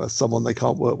customer someone they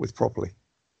can't work with properly.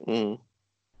 And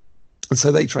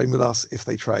so they train with us if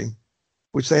they train,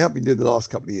 which they have been doing the last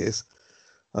couple of years.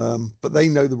 But they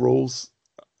know the rules,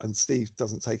 and Steve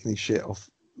doesn't take any shit off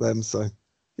them. So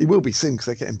he will be soon because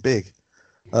they're getting big.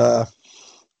 And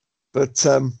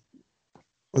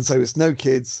so it's no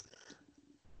kids.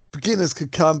 Beginners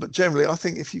could come, but generally I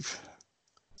think it's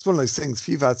one of those things, if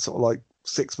you've had sort of like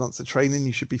 6 months of training,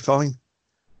 you should be fine.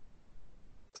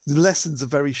 The lessons are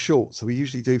very short, so we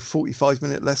usually do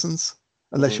 45-minute lessons,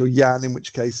 unless you're Jan, in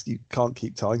which case you can't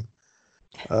keep time.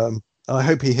 And I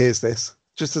hope he hears this.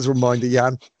 Just as a reminder,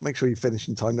 Jan, make sure you finish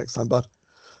in time next time, bud.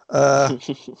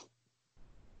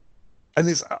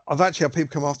 And I've actually had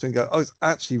people come after me and go, "Oh, it's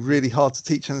actually really hard to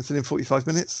teach anything in 45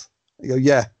 minutes." I go,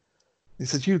 "Yeah." He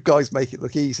said, "You guys make it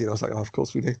look easy." And I was like, "Oh, of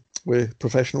course we do. We're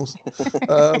professionals."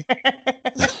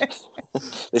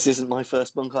 This isn't my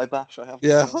first Bunkai Bash. I have.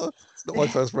 Yeah, it's not my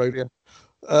first rodeo.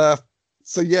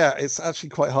 So yeah, it's actually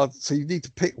quite hard. So you need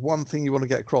to pick one thing you want to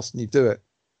get across, and you do it.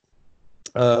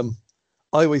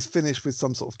 I always finish with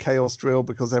some sort of chaos drill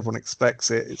because everyone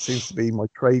expects it. It seems to be my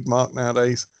trademark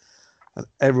nowadays, and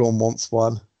everyone wants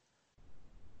one.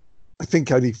 I think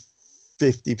only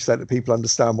 50% of people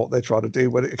understand what they're trying to do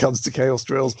when it comes to chaos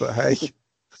drills, but hey,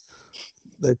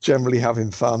 they're generally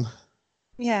having fun.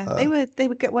 Yeah, they were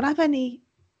good. Well, have I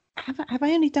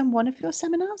only done one of your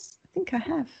seminars? I think I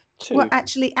have. 2. Well,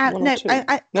 actually, I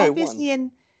obviously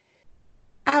one.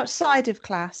 Outside of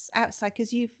class,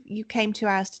 because you came to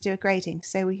ours to do a grading,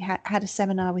 so we had a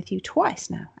seminar with you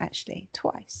twice now. Actually,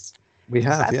 twice. We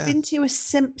have. I've been to a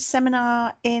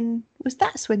seminar was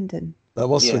that Swindon? That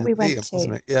was Swindon, we went to.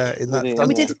 wasn't it? Yeah, in that. And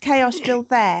we did a chaos drill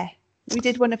there. We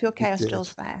did one of your chaos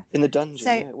drills there. In the dungeon.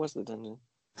 So, yeah, it was the dungeon.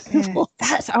 Yeah,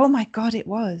 oh my god, it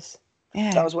was.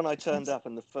 Yeah. That was when I turned up,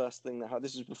 and the first thing that happened.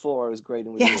 This was before I was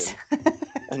grading with Yes. Ian.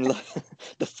 And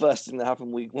the first thing that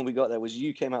happened when we got there was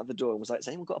you came out the door and was like, "Has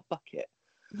anyone got a bucket?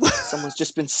 Someone's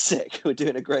just been sick. We're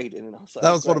doing a grading." And I was like,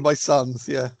 that was one of my sons.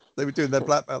 Yeah, they were doing their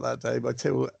black belt that day. My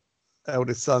 2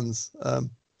 eldest sons, and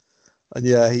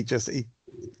yeah, he did.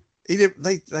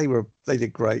 They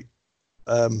did great.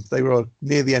 They were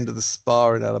near the end of the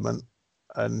sparring element,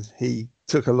 and he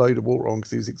took a load of water on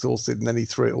because he was exhausted, and then he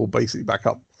threw it all basically back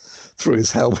up through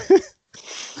his helmet.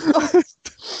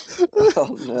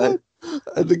 Oh no.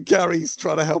 And then Gary's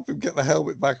trying to help him get the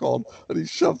helmet back on, and he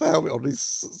shoved the helmet on. He's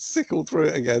sickled through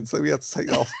it again, so we had to take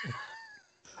it off.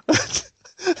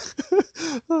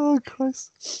 Oh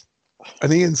Christ!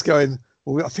 And Ian's going,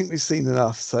 "Well, I think we've seen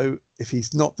enough. So if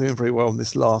he's not doing very well in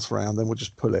this last round, then we'll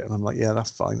just pull it." And I'm like, "Yeah, that's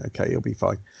fine. Okay, he'll be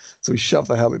fine." So we shoved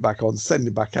the helmet back on, send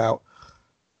him back out,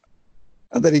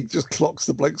 and then he just clocks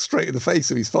the bloke straight in the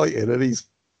face if he's fighting, and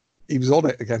he was on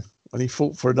it again, and he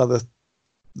fought for another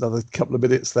couple of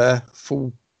minutes there,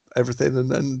 full everything, and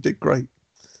then did great.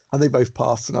 And they both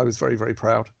passed, and I was very, very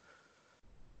proud.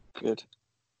 Good.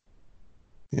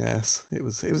 Yes, it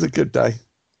was a good day.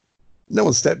 No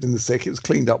one stepped in the sick. It was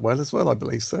cleaned up well as well, I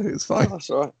believe, so it was fine. Oh, that's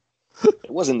all right.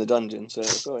 It was in the dungeon, so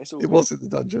it's all right. It's all It was in the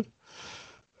dungeon.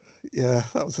 Yeah,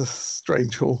 that was a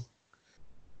strange haul.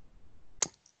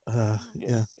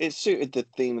 Yeah. It suited the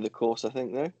theme of the course, I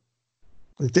think, though.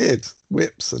 It did.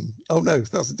 Whips and... Oh, no,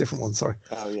 that was a different one, sorry.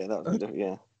 Oh, yeah, that was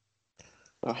yeah.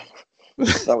 Oh,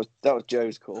 that was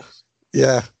Joe's course.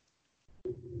 Yeah.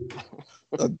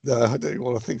 No, I don't even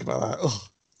want to think about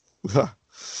that.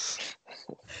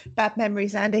 Bad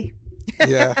memories, Andy.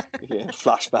 Yeah, Yeah,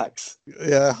 flashbacks.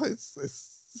 yeah,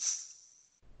 it's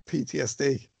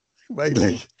PTSD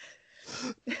mainly.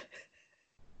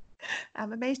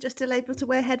 I'm amazed you're still able to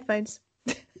wear headphones.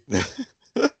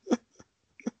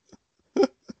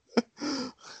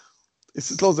 It's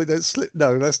as long as they don't slip.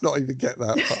 No, let's not even get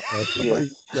that part. Yeah.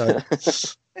 No.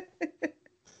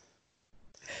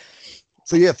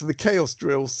 So yeah, for the chaos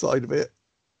drill side of it,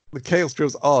 the chaos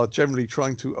drills are generally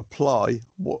trying to apply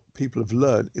what people have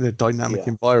learned in a dynamic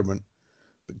environment.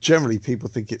 But generally, people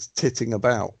think it's titting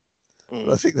about. But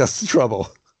I think that's the trouble.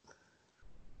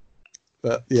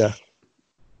 But yeah.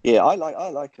 Yeah, I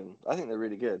like them. I think they're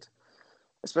really good.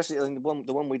 Especially I think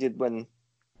the one we did when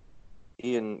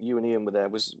you and Ian were there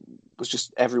was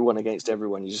just everyone against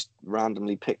everyone. You just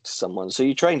randomly picked someone. So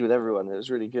you trained with everyone. It was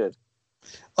really good.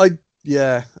 I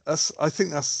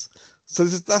think that's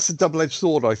a double-edged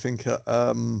sword, I think, at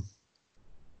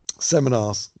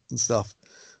seminars and stuff.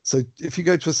 So if you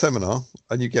go to a seminar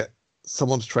and you get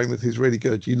someone to train with who's really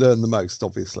good, you learn the most,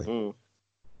 obviously.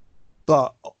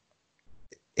 But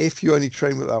if you only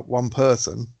train with that one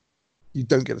person, you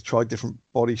don't get to try different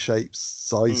body shapes,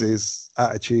 sizes,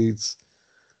 attitudes.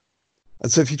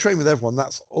 And so if you train with everyone,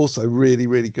 that's also really,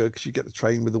 really good because you get to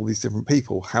train with all these different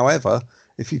people. However,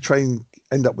 if you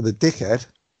end up with a dickhead,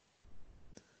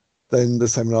 then the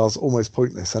seminar's almost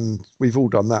pointless. And we've all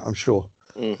done that, I'm sure.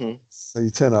 Mm-hmm. So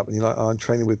you turn up and you're like, I'm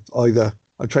training with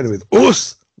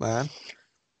Us man,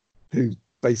 who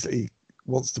basically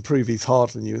wants to prove he's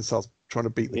harder than you and starts trying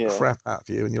to beat the crap out of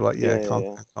you. And you're like, I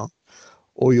can't.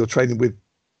 Or you're training with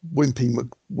Wimpy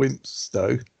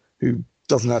McWimpsto, who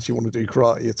doesn't actually want to do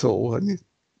karate at all. And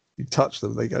you touch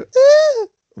them, they go,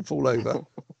 and fall over.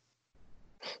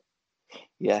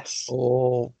 Yes.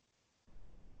 And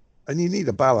you need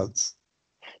a balance.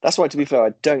 That's why, to be fair, I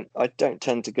don't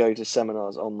tend to go to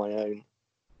seminars on my own,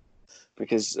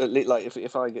 because like if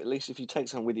if you take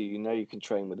someone with you, you know you can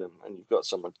train with them, and you've got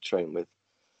someone to train with.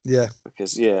 Yeah.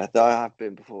 Because I have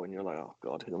been before, and you're like, oh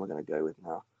God, who am I going to go with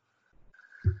now?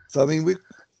 So I mean,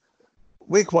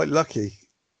 we're quite lucky.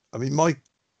 I mean, my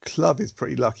club is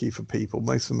pretty lucky for people.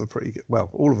 Most of them are pretty good. Well,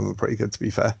 all of them are pretty good, to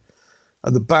be fair.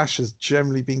 And the bash has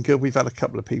generally been good. We've had a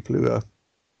couple of people who are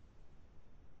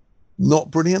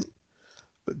not brilliant,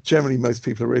 but generally most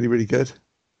people are really, really good.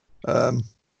 And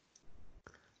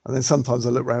then sometimes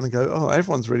I look around and go, oh,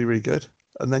 everyone's really, really good.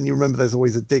 And then you remember there's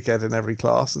always a dickhead in every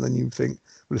class. And then you think,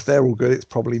 well, if they're all good, it's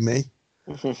probably me.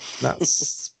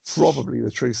 That's probably the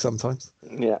truth sometimes.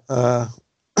 Yeah.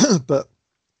 But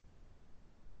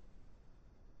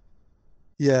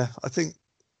yeah, I think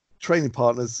having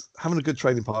a good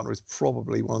training partner is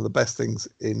probably one of the best things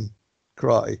in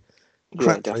karate.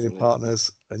 Crap training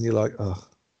partners, and you're like, oh,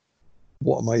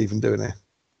 what am I even doing here?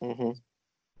 Mm-hmm.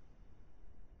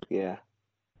 Yeah.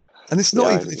 And it's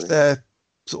not even if they're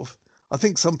sort of, I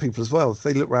think some people as well, if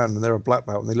they look around and they're a black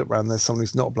belt and they look around and there's someone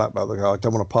who's not a black belt, they go, I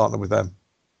don't want to partner with them.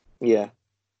 Yeah.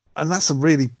 And that's a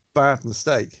really bad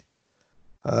mistake.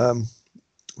 I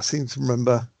seem to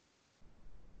remember.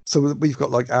 So we've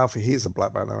got like Alfie, he's a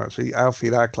black belt now actually. Alfie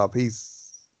in our club,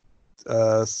 he's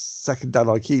second dan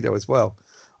Aikido as well.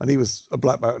 And he was a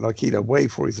black belt in Aikido way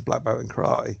before he's a black belt in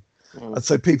karate. And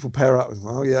so people pair up and,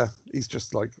 oh yeah, he's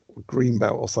just like a green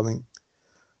belt or something.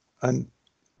 And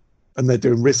they're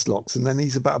doing wrist locks, and then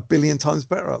he's about 1 billion times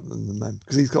better than them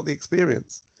because he's got the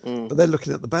experience. But they're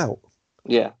looking at the belt.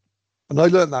 Yeah. And I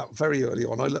learned that very early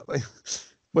on.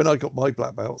 When I got my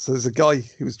black belt, so there's a guy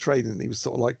who was training, and he was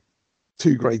sort of like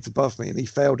 2 grades above me, and he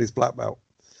failed his black belt.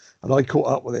 And I caught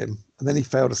up with him, and then he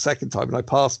failed a second time, and I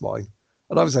passed mine.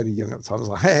 And I was only young at the time. I was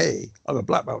like, hey, I'm a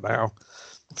black belt now.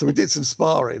 So we did some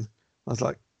sparring. I was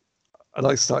like, and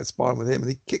I started sparring with him, and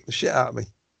he kicked the shit out of me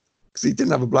because he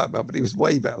didn't have a black belt, but he was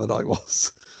way better than I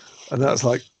was. And I was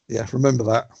like, yeah, remember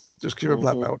that. Just because you're a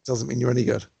black belt doesn't mean you're any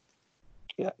good.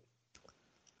 Yeah,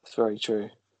 it's very true.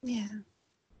 Yeah.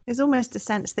 There's almost a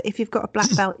sense that if you've got a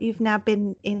black belt, you've now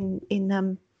been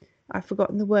in I've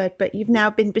forgotten the word, but you've now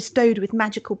been bestowed with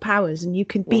magical powers, and you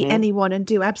can beat anyone and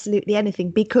do absolutely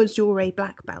anything because you're a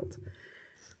black belt.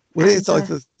 Well, it's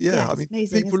either, I mean,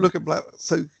 amazing, people look at black,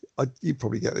 so you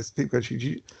probably get this. People go,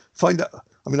 you find out,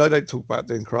 I mean, I don't talk about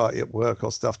doing karate at work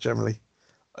or stuff generally.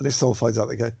 And if someone finds out,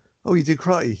 they go, oh, you do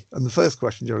karate? And the first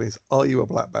question generally is, are you a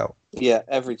black belt? Yeah,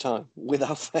 every time,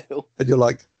 without fail. And you're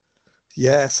like,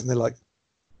 yes. And they're like,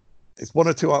 it's one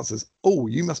or two answers. Oh,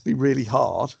 you must be really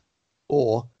hard.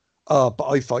 Or, but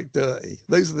I fight dirty.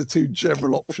 Those are the two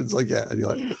general options I get. And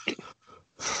you're like,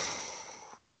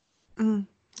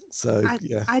 So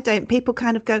yeah. I don't. People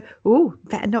kind of go, "Oh,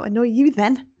 better not annoy you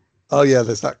then." Oh yeah,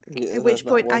 there's that. Yeah, At which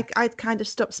point, one. I kind of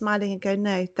stop smiling and go,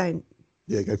 "No, don't.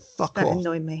 Yeah, go fuck Don't off.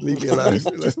 annoy me. Leave me alone.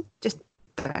 just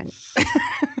don't."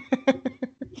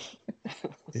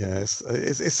 Yeah, it's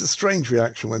a strange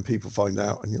reaction when people find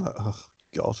out, and you're like, oh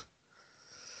god.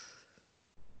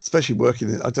 Especially working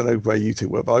in, I don't know where you two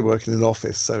work, but I work in an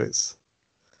office, so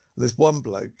there's one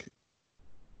bloke,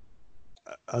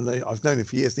 and I've known him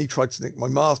for years, and he tried to nick my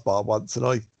Mars bar once, and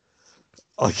I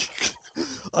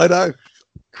know.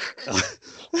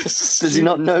 Does he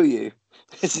not know you?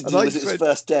 Was it his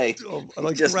first day? And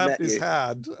I grabbed his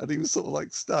hand, and he was sort of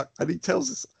like stuck, and he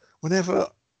tells us whenever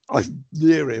I'm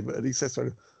near him, and he says to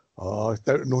him, "Oh,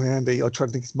 don't annoy Andy. I tried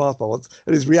to nick his Mars bar once."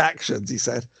 And his reactions, he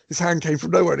said, his hand came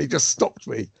from nowhere and he just stopped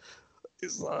me.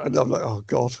 And I'm like, oh,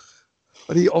 God.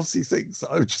 And he obviously thinks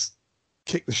that I would just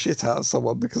kick the shit out of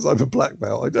someone because I'm a black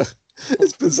belt. I know.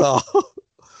 It's bizarre.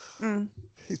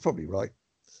 He's probably right.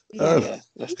 Yeah,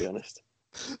 let's be honest.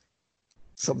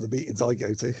 Some of the meetings I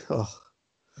go to.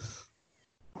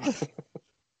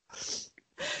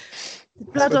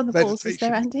 Blood on the balls, is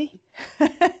there, Andy?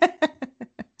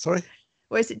 Sorry?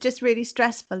 Or is it just really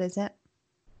stressful, is it?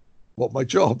 What, my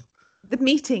job? The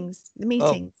meetings.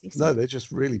 Oh, no, they're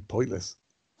just really pointless.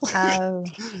 Oh.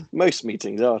 Most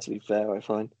meetings are, to be fair, I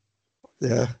find.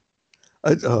 Yeah.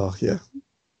 Yeah.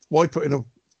 Why put in a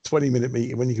 20-minute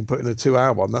meeting when you can put in a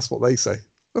 2-hour one? That's what they say.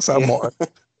 That's our motto.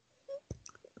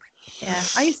 Yeah.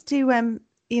 I used to, when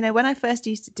I first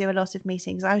used to do a lot of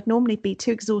meetings, I would normally be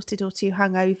too exhausted or too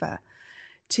hungover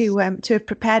to have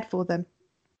prepared for them.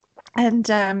 And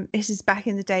this is back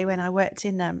in the day when I worked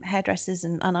in hairdressers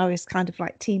and I was kind of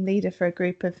like team leader for a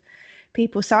group of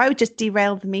people. So I would just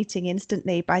derail the meeting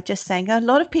instantly by just saying a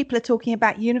lot of people are talking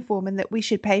about uniform and that we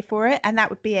should pay for it. And that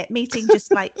would be it. Meeting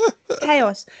just like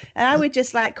chaos. And I would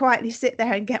just like quietly sit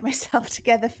there and get myself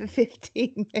together for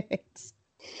 15 minutes.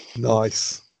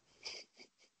 Nice.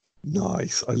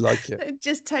 I like it.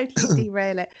 Just totally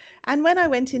derail it. And when I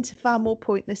went into far more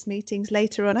pointless meetings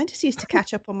later on, I just used to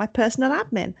catch up on my personal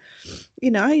admin.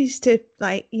 I used to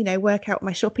work out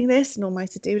my shopping list and all my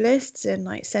to-do lists and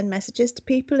like send messages to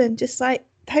people and just like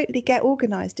totally get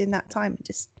organized in that time and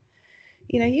just,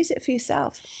 use it for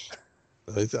yourself.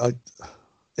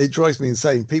 It drives me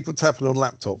insane. People tapping on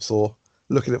laptops or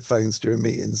looking at phones during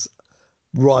meetings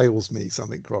riles me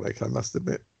something chronic, I must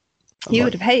admit. You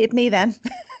would have hated me then.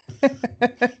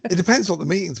 It depends what the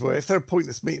meetings were. If they're a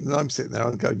pointless meeting and I'm sitting there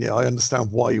and going, yeah, I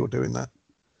understand why you're doing that.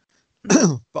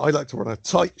 But I like to run a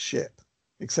tight ship,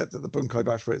 except that the Bunkai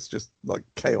Bash where it's just like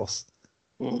chaos.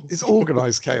 It's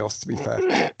organised chaos, to be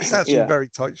fair. It's actually a very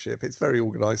tight ship. It's very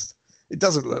organised. It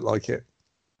doesn't look like it.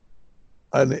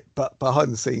 But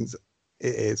behind the scenes,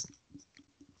 it is.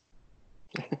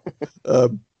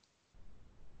 And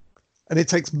it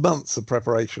takes months of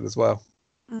preparation as well.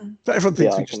 But everyone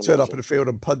thinks we just turn up in a field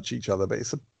and punch each other, but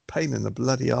it's a pain in the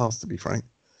bloody arse, to be frank.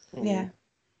 Yeah.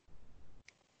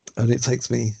 And it takes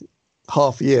me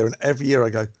half a year, and every year I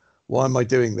go, why am I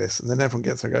doing this? And then everyone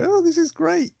gets there and go, oh, this is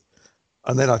great.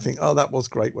 And then I think, oh, that was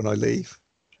great when I leave.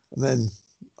 And then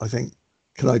I think,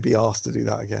 can I be asked to do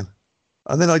that again?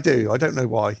 And then I do. I don't know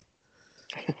why.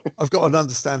 I've got an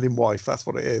understanding wife. That's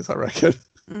what it is, I reckon.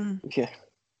 Yeah.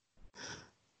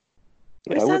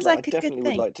 It sounds like a good definitely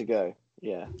thing. Would like to go.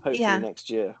 Yeah, hopefully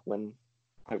next year when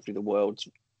hopefully the world's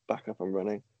back up and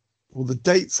running. Well, the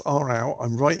dates are out.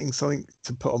 I'm writing something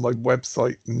to put on my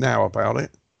website now about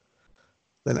it.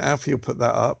 Then Alfie will put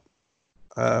that up.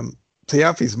 See,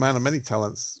 Alfie's a man of many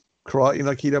talents. Karate,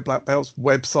 Aikido, black belts,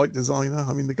 website designer.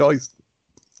 I mean, the guy's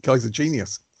a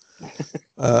genius.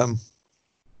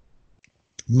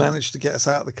 Managed to get us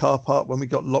out of the car park when we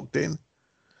got locked in.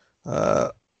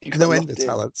 No end of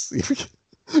talents.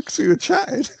 Because we were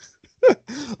chatting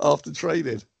after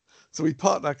training. So we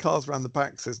parked our cars around the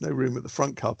back, so there's no room at the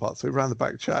front car park. So we ran the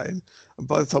back chatting. And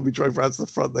by the time we drove around to the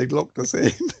front, they locked us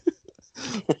in.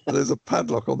 And there's a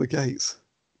padlock on the gates.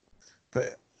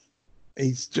 But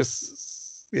he's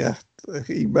just,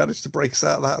 he managed to break us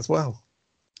out of that as well.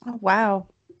 Oh, wow.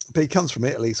 But he comes from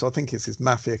Italy, so I think it's his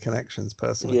mafia connections,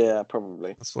 personally. Yeah,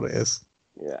 probably. That's what it is.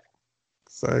 Yeah.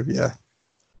 So, yeah.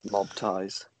 Mob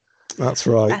ties. That's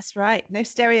right. That's right. No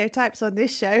stereotypes on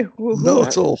this show. Not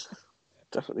at all.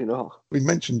 Definitely not. We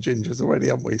mentioned gingers already,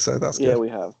 haven't we? So that's good. Yeah, we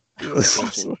have.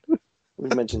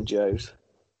 We've mentioned Joe's.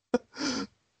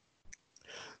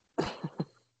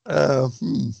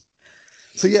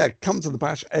 So yeah, come to the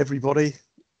bash, everybody.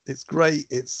 It's great.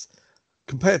 It's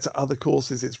compared to other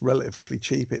courses, it's relatively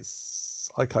cheap.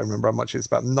 I can't remember how much it's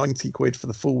about 90 quid for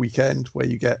the full weekend, where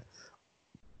you get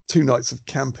 2 nights of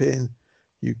camping.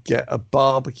 You get a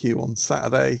barbecue on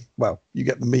Saturday. Well, you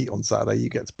get the meat on Saturday. You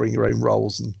get to bring your own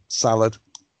rolls and salad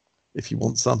if you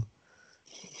want some.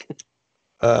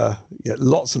 You get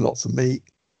lots and lots of meat.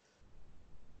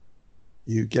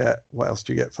 You get, what else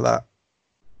do you get for that?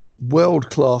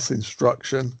 World-class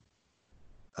instruction.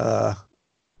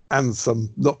 And some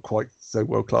not quite so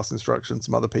world-class instruction,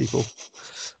 some other people.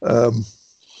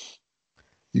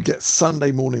 You get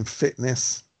Sunday morning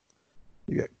fitness.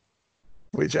 You get,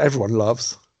 which everyone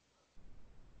loves.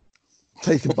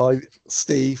 Taken by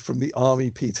Steve from the Army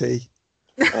PT.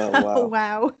 Oh, wow. Oh,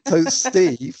 wow. So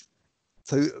Steve,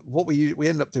 what we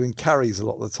end up doing carries a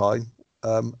lot of the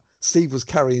time. Steve was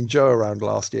carrying Joe around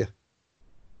last year.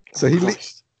 So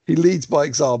he leads by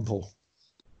example.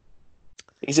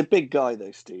 He's a big guy,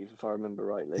 though, Steve, if I remember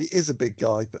rightly. He is a big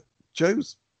guy, but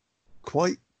Joe's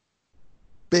quite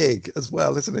big as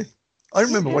well, isn't he? I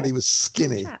remember when he was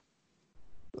skinny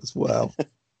as well.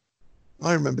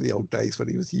 I remember the old days when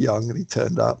he was young and he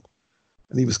turned up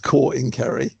and he was courting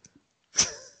Kerry.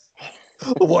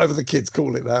 Or whatever the kids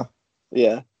call it now.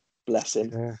 Yeah, bless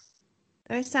him. Yeah.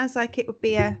 It sounds like it would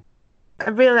be a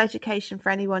real education for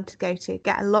anyone to go to.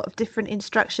 Get a lot of different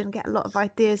instruction, get a lot of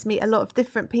ideas, meet a lot of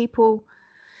different people.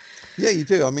 Yeah, you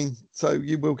do. I mean, so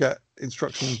you will get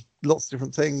instruction, lots of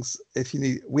different things. If you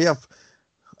need, we have,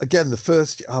 again, the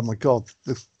first, oh my God,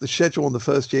 the schedule on the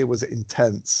first year was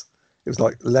intense. It was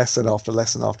like lesson after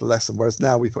lesson after lesson. Whereas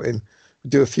now we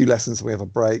do a few lessons and we have a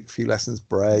break, a few lessons,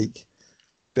 break,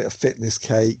 bit of fitness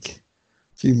cake,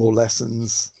 a few more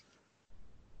lessons,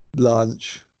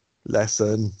 lunch,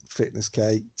 lesson, fitness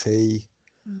cake, tea.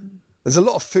 There's a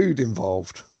lot of food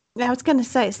involved. I was going to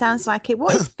say, it sounds like it.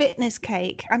 What is fitness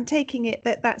cake? I'm taking it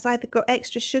that's either got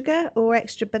extra sugar or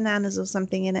extra bananas or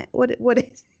something in it. What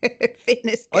is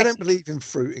fitness cake? I don't believe in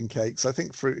fruit in cakes. I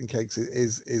think fruit in cakes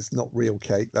is not real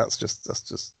cake. That's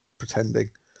just pretending.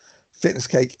 Fitness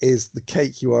cake is the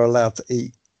cake you are allowed to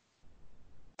eat.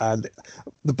 And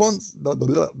the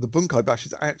Bunkai Bash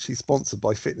is actually sponsored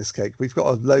by Fitness Cake. We've got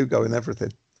a logo and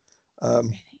everything.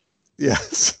 Really?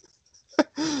 Yes.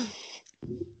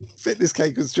 Fitness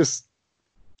Cake was just,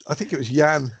 I think it was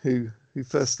Jan who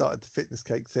first started the Fitness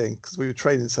Cake thing because we were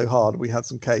training so hard. We had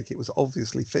some cake. It was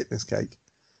obviously Fitness Cake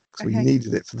because we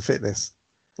needed it for the fitness.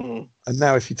 And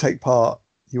now if you take part,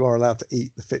 you are allowed to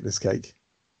eat the Fitness Cake.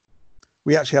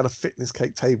 We actually had a Fitness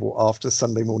Cake table after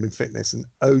Sunday morning fitness, and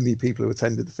only people who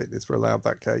attended the fitness were allowed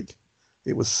that cake.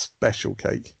 It was special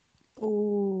cake.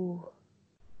 Ooh.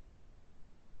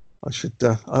 I should.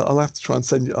 I'll have to try and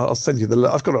send you. I'll send you the.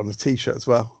 I've got it on a T-shirt as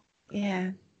well.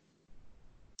 Yeah.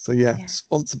 So yeah,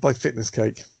 sponsored by Fitness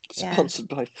Cake. Yeah. Sponsored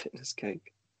by Fitness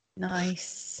Cake.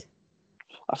 Nice.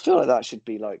 I feel like that should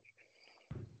be like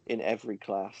in every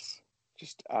class.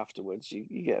 Just afterwards, you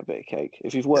get a bit of cake.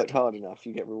 If you've worked hard enough,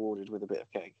 you get rewarded with a bit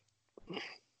of cake.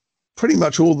 Pretty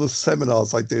much all the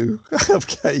seminars I do have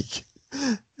cake.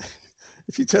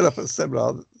 If you turn up at a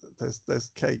seminar, there's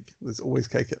cake. There's always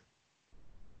cake at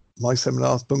my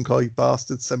seminars, Bunkai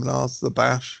Bastard seminars, the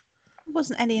Bash. There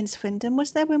wasn't any in Swindon,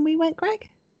 was there, when we went, Greg?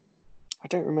 I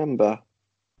don't remember.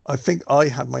 I think I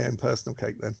had my own personal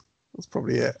cake then. That's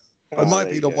probably it. I might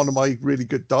be on one of my really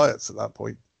good diets at that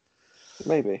point.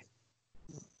 Maybe.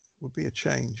 Would be a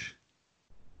change.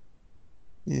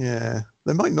 Yeah,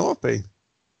 there might not have been.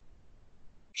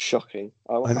 Shocking.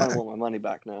 I want my money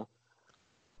back now.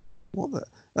 What the?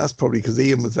 That's probably because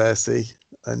Ian was there, see,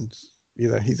 and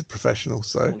he's a professional,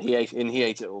 so And he ate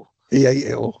it all. he ate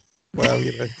it all. Well,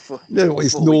 you know what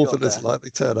his northerners like, they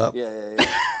turn up. Yeah.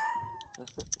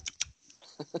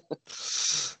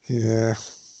 Yeah.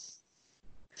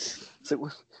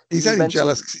 So he's only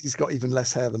jealous because he's got even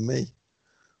less hair than me.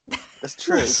 That's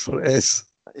true. That's what it is.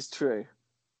 That is true.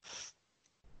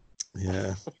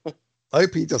 Yeah. I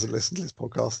hope he doesn't listen to this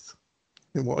podcast.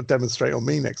 He'll want to demonstrate on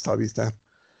me next time he's down.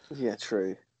 Yeah,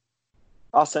 true.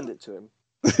 I'll send it to him.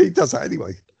 He does that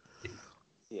anyway.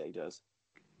 Yeah, he does.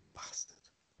 Bastard.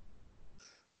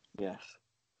 Yes.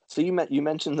 So you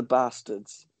mentioned the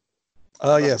bastards.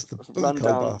 Oh, yes, the Run Bunkai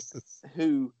down Bastards.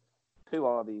 Who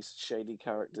are these shady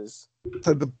characters?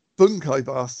 So the Bunkai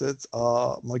Bastards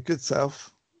are my good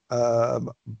self,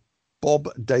 Bob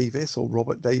Davis or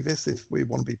Robert Davis, if we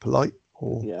want to be polite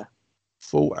or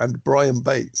full, and Brian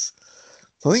Bates.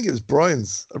 So I think it was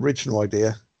Brian's original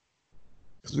idea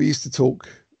because we used to talk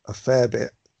a fair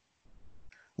bit.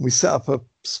 And we set up a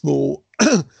small.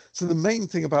 So the main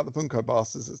thing about the Bunkai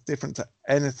Bastards that's different to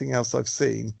anything else I've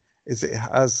seen is it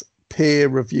has peer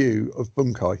review of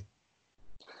Bunkai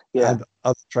and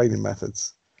other training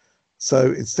methods.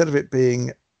 So instead of it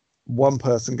being one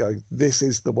person going, this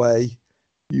is the way,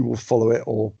 you will follow it,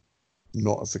 or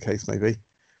not, as the case may be,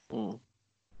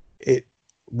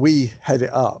 we head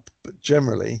it up, but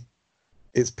generally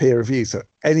it's peer review. So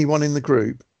anyone in the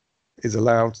group is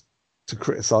allowed to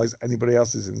criticize anybody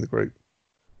else is in the group.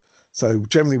 So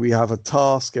generally we have a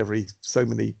task every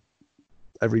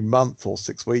month or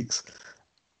 6 weeks.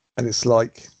 And it's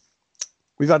like,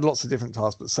 we've had lots of different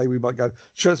tasks, but say we might go,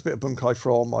 show us a bit of Bunkai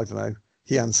from, I don't know,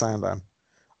 Heian Sandan.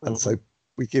 And so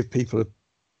we give people a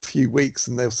few weeks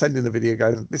and they'll send in a video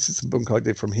going, this is some Bunkai I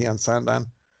did from Heian Sandan.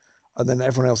 And then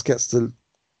everyone else gets to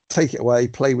take it away,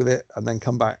 play with it, and then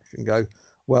come back and go,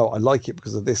 well, I like it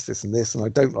because of this, this, and this, and I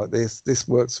don't like this. This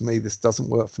works for me. This doesn't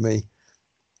work for me.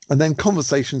 And then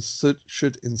conversations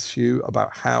should ensue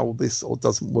about how this or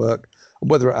doesn't work, and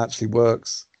whether it actually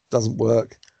works, doesn't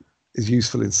work, is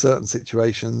useful in certain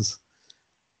situations,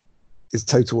 is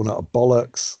total or not a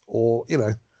bollocks, or, you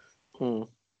know,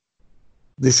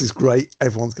 this is great.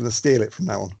 Everyone's going to steal it from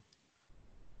now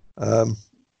on.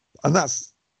 And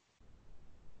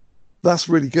that's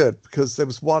really good, because there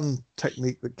was one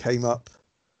technique that came up,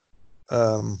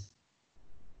 and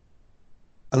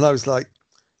I was like,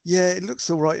 yeah, it looks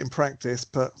all right in practice,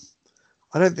 but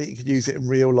I don't think you could use it in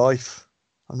real life.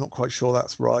 I'm not quite sure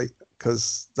that's right,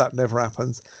 because that never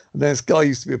happens. And then this guy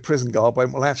used to be a prison guard,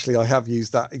 went, well, actually, I have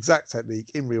used that exact technique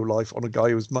in real life on a guy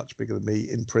who was much bigger than me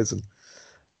in prison.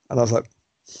 And I was like,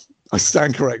 I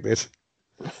stand corrected.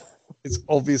 It's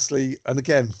obviously, and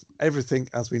again, everything,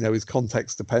 as we know, is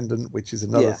context dependent, which is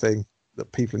another thing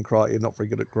that people in karate are not very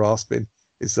good at grasping,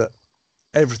 is that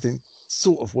everything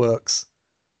sort of works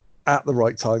at the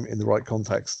right time in the right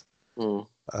context.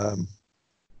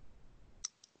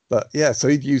 But yeah, so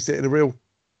he'd used it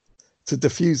to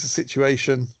diffuse a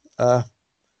situation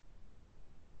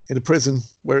in a prison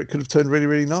where it could have turned really,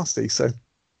 really nasty. So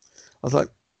I was like,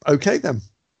 okay, then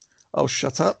I'll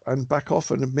shut up and back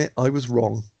off and admit I was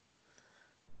wrong.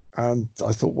 And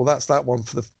I thought, well, that's that one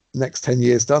for the next 10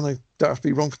 years done. I don't have to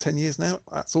be wrong for 10 years now.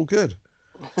 That's all good.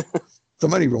 So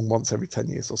I'm only wrong once every 10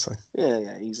 years or so.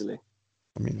 Yeah, easily.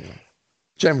 I mean,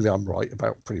 generally I'm right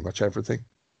about pretty much everything.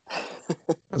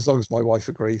 As long as my wife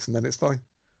agrees, and then it's fine.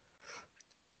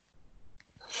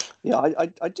 Yeah,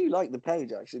 I do like the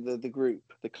page, actually, the group,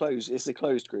 it's the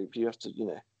closed group. You have to,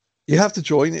 You have to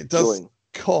join. It does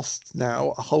cost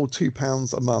now a whole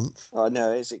 £2 a month. Oh,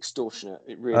 no, it's extortionate.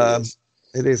 It really is.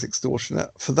 It is extortionate.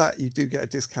 For that, you do get a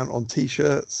discount on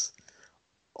T-shirts,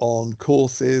 on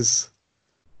courses.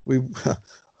 We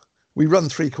run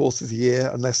 3 courses a year,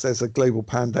 unless there's a global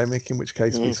pandemic, in which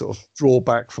case we sort of draw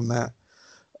back from that.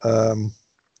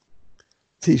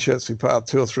 T-shirts we put out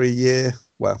 2 or 3 a year.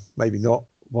 Well, maybe not,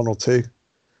 1 or 2.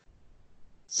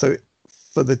 So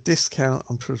for the discount,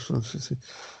 I'm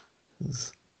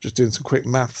just doing some quick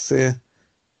maths here.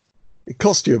 It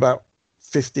costs you about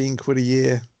 15 quid a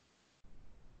year.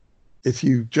 If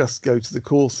you just go to the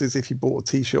courses, if you bought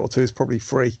a T-shirt or 2, it's probably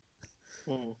free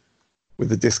with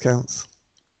the discounts.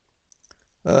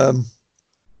 And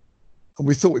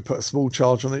we thought we'd put a small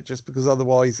charge on it, just because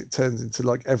otherwise it turns into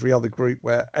like every other group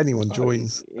where anyone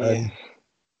joins. The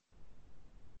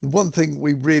one thing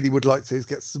we really would like to is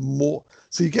get some more.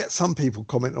 So you get some people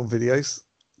comment on videos,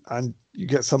 and you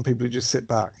get some people who just sit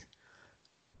back.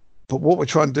 But what we're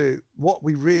trying to do, what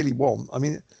we really want, I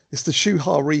mean, it's the Shu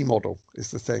Ha Ri model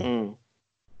is the thing.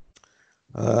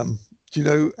 Do you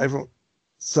know everyone?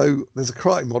 So there's a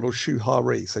karate model, Shu Ha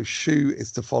Ri. So Shu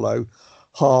is to follow,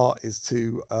 Ha is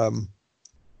to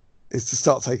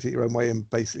start taking it your own way, and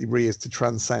basically Ri is to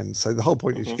transcend. So the whole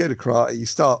point is you go to karate, you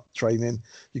start training,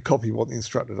 you copy what the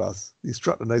instructor does. The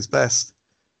instructor knows best.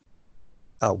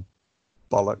 Oh,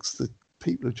 bollocks. The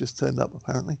people have just turned up,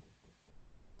 apparently.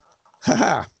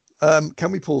 Haha.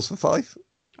 Can we pause for 5?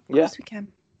 Of course we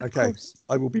can. Okay,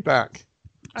 I will be back.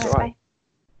 All right.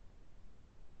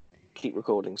 Keep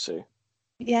recording, Sue.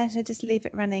 Yeah, so just leave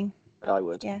it running. I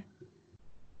would. Yeah.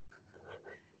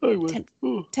 I would.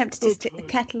 Tempted to stick the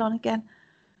kettle on again.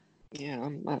 Yeah,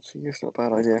 actually, it's not a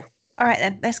bad idea. All right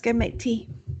then, let's go make tea.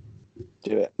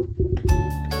 Do it.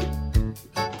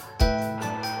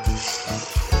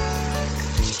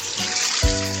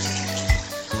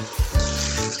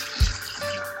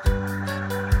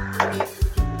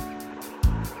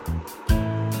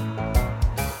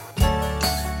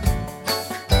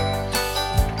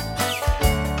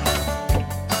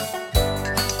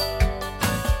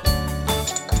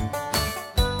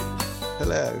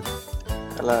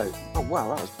 Hello. Oh,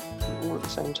 wow, that was all at the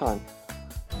same time.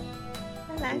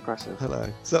 Hello. Impressive.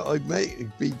 Hello. So I may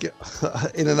be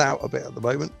in and out a bit at the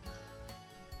moment,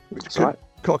 which could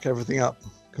cock everything up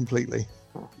completely.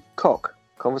 Cock.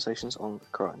 Conversations on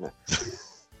karate. No.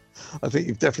 I think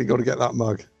you've definitely got to get that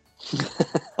mug. I'd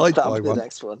buy That'll be one. The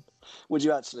next one. Would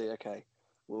you actually? Okay.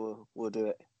 We'll do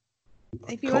it.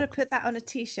 If you want to put that on a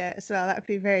T-shirt as well, that would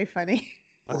be very funny.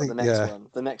 I think the next one,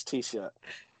 the next T-shirt.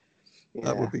 Yeah.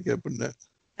 That would be good, wouldn't it?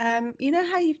 You know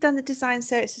how you've done the design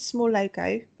so it's a small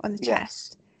logo on the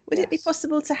chest? Would it be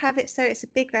possible to have it so it's a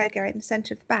big logo in the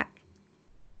centre of the back?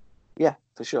 Yeah,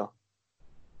 for sure.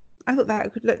 I thought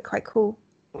that would look quite cool.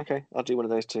 Okay, I'll do one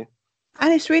of those too.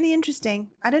 And it's really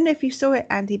interesting. I don't know if you saw it,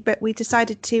 Andy, but we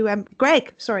decided to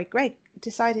Greg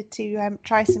decided to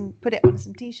put it on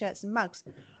some T-shirts and mugs.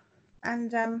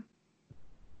 And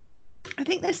I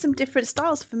think there's some different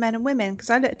styles for men and women, because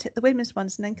I looked at the women's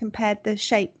ones and then compared the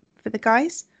shape for the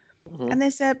guys. Mm-hmm. And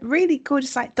there's a really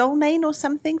gorgeous like doll mane or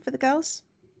something for the girls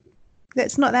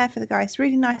that's not there for the guys.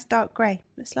 Really nice dark grey.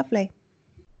 It's lovely.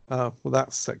 Well,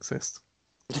 that's sexist.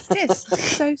 It is.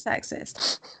 So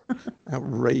sexist.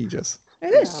 Outrageous.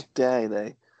 It is. How dare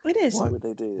they? It is. Why would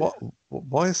they do that?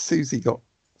 Why has Susie got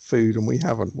food and we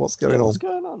haven't? What's going on? What's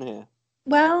going on here?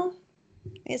 Well,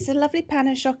 it's a lovely pan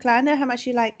of chocolate. I know how much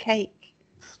you like cake.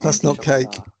 That's not cake.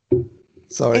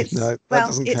 Sorry, no, that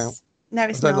doesn't count. No,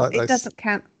 it's not. It doesn't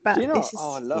count. But do you not? This is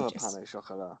I love gorgeous. a pan au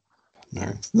chocolat. No,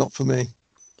 it's not for me.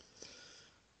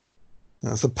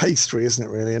 That's a pastry, isn't it,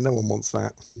 really? And no one wants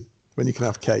that when you can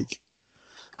have cake.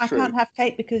 I can't have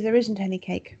cake because there isn't any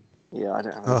cake. Yeah, I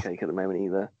don't have any cake at the moment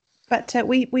either. But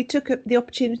we took the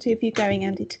opportunity of you going,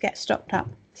 Andy, to get stocked up.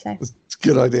 So it's a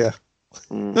good idea.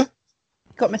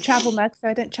 Got my travel mug, so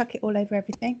I don't chuck it all over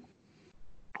everything.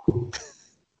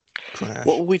 Crash.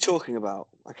 What were we talking about?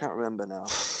 I can't remember now.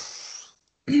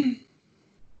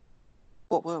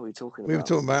 What were we talking about? We were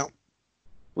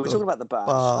talking about the bash.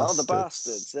 Oh, the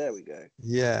bastards. There we go.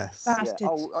 Yes.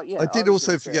 Bastards. I did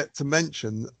also forget to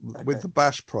mention with the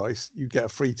bash price, you get a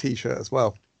free T-shirt as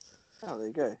well. Oh, there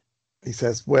you go. He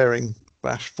says wearing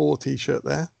Bash 4 T-shirt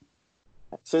there.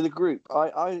 So the group,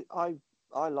 I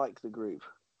like the group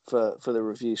for the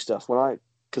review stuff. We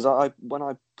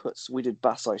did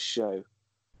Bass Ice Show.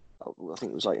 I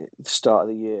think it was like the start of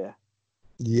the year.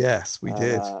 Yes, we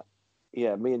did.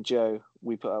 Yeah, me and Joe,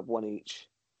 we put up one each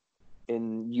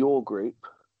in your group,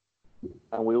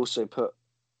 and we also put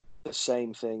the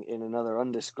same thing in another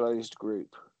undisclosed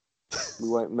group. We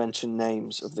won't mention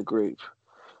names of the group,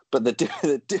 but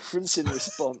the difference in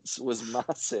response was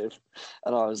massive,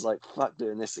 and I was like, "Fuck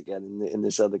doing this again in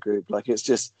this other group." Like it's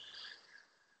just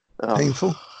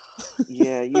painful.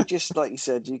 Yeah, you just like you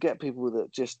said, you get people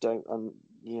that just don't.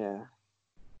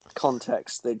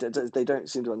 Context. They don't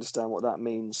seem to understand what that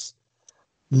means.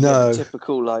 No,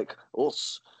 typical like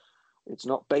us. It's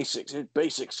not basics. It's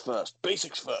basics first.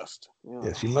 Basics first. Yeah.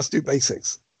 Yes, you must do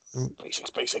basics.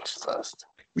 Basics first.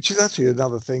 Which is actually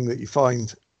another thing that you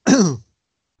find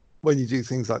when you do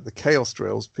things like the chaos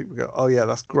drills. People go, "Oh yeah,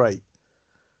 that's great,"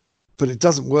 but it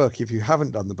doesn't work if you haven't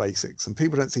done the basics, and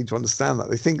people don't seem to understand that.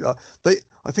 They think that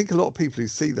I think a lot of people who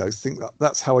see those think that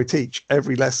that's how I teach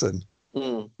every lesson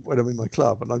when I'm in my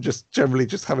club, and I'm just generally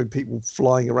just having people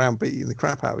flying around beating the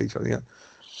crap out of each other. Yeah.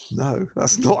 No,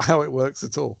 that's not how it works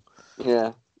at all.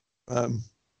 Yeah.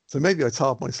 So maybe I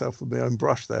tarred myself with my own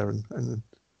brush there and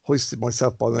hoisted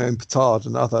myself by my own petard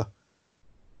and other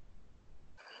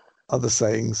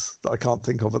sayings that I can't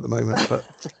think of at the moment. But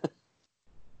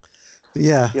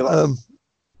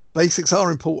basics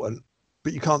are important,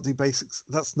 but you can't do basics.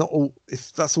 That's not all.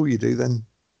 If that's all you do, then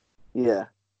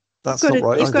that's not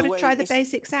right. You've got to try the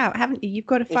basics out, haven't you? You've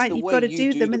got to find. You've got to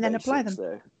do them and then apply them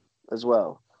though, as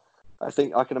well. I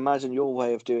think I can imagine your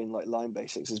way of doing like line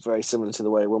basics is very similar to the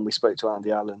way when we spoke to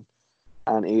Andy Allen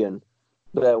and Ian,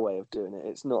 their way of doing it.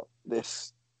 It's not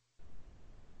this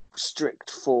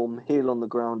strict form, heel on the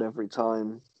ground every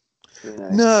time. You know.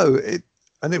 No, it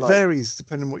varies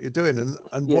depending on what you're doing and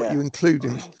what you include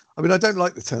in. I mean, I don't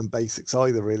like the term basics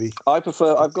either, really. I've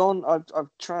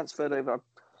transferred over.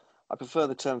 I prefer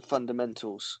the term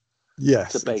fundamentals.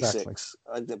 Yes, to basics.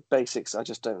 Exactly. The basics, I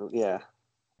just don't. Yeah.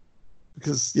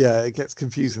 Because it gets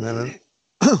confusing then.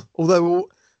 Although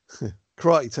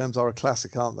karate terms are a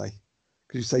classic, aren't they?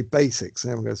 Because you say basics,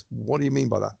 and everyone goes, "What do you mean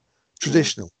by that?"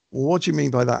 Traditional. Well, what do you mean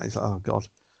by that? And it's like, oh god,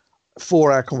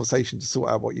 4-hour conversation to sort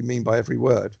out what you mean by every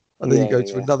word, and then you go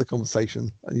to another conversation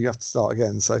and you have to start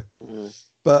again. So,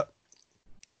 but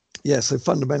so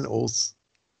fundamentals.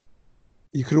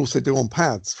 You could also do on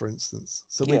pads, for instance.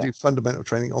 So we do fundamental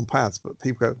training on pads, but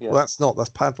people go, "Well, that's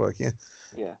pad work."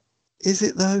 Yeah. Is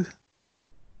it though?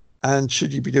 And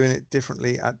should you be doing it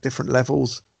differently at different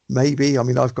levels? Maybe. I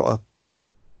mean, I've got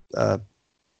a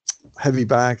heavy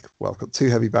bag. Well, I've got 2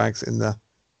 heavy bags in the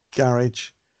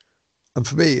garage. And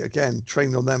for me, again,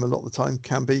 training on them a lot of the time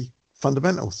can be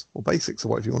fundamentals or basics or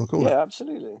whatever you want to call it. Yeah,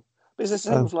 absolutely. But it's the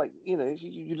same with like,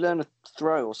 you learn a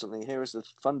throw or something. Here is the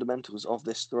fundamentals of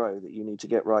this throw that you need to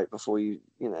get right before you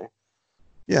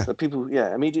Yeah. But people,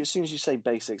 immediately as soon as you say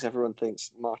basics, everyone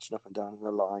thinks marching up and down in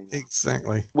a line.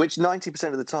 Exactly. Which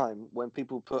 90% of the time, when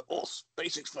people put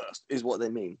basics first, is what they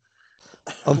mean.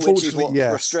 Unfortunately, which is what yes.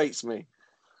 frustrates me.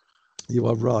 You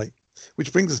are right.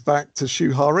 Which brings us back to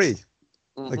Shu Hari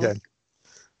again.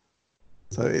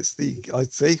 So it's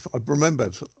I've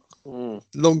remembered.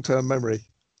 Long-term memory,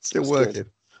 still working.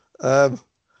 So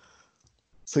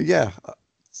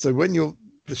when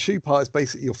the Shu part is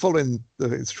basically you're following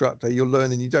the instructor, you're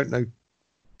learning, you don't know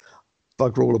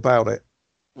bugger all about it.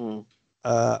 And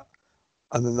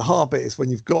then the hard bit is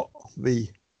when you've got the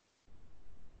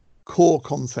core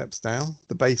concepts down,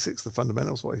 the basics, the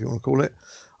fundamentals, whatever you want to call it,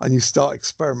 and you start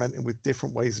experimenting with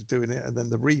different ways of doing it. And then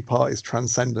the re part is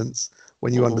transcendence,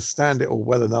 when you understand it all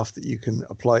well enough that you can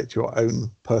apply it to your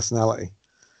own personality.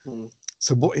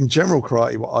 So what in general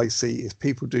karate, what I see is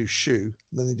people do Shu,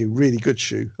 and then they do really good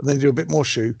Shu, and then they do a bit more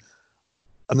Shu,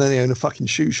 and then they own a fucking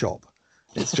shoe shop.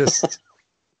 It's just,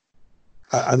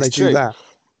 and they do that.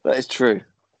 That is true.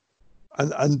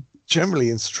 And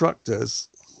generally instructors,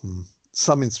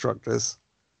 some instructors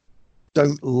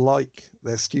don't like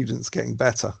their students getting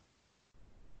better.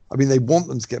 I mean, they want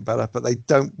them to get better, but they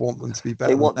don't want them to be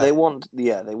better. They want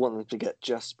them to get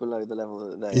just below the level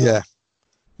that they are. Yeah.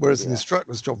 Whereas an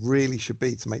instructor's job really should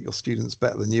be to make your students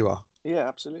better than you are. Yeah,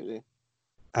 absolutely.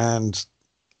 And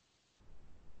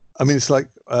I mean, it's like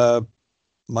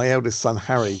my eldest son,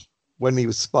 Harry, when he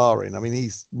was sparring, I mean,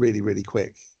 he's really, really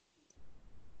quick.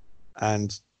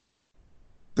 But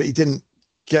he didn't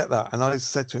get that. And I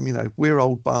said to him, we're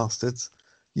old bastards.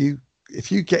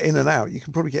 If you get in and out, you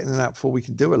can probably get in and out before we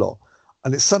can do a lot.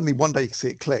 And it's suddenly one day you can see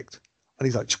it clicked. And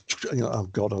he's like, and you're like, oh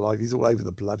God alive, he's all over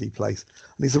the bloody place.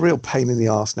 And he's a real pain in the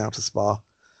arse now to spar.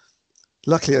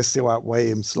 Luckily, I still outweigh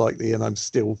him slightly, and I'm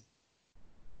still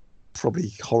probably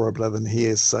horribler than he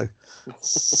is. So,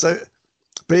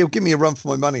 but he'll give me a run for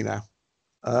my money now.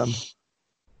 But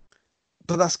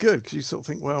that's good, because you sort of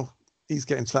think, well, he's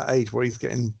getting to that age where he's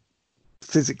getting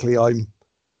physically, I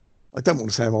don't want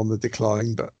to say I'm on the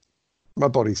decline, but my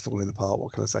body's falling apart.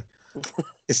 What can I say?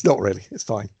 It's not really, it's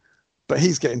fine. But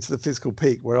he's getting to the physical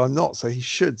peak where I'm not. So he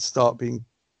should start being,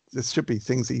 there should be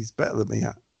things he's better than me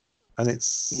at. And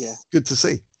it's good to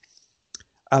see.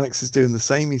 Alex is doing the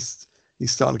same. He's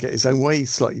starting to get his own way.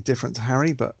 He's slightly different to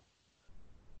Harry, but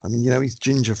I mean, he's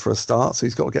ginger for a start, so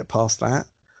he's got to get past that.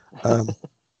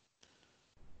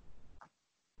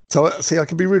 So see, I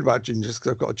can be rude about gingers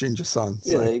because I've got a ginger son.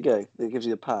 So. Yeah, there you go. It gives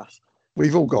you a pass.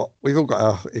 We've all got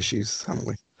our issues, haven't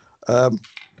we?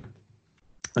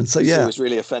 And so she was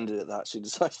really offended at that. She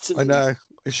decided to leave. I know.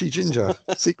 Is she ginger?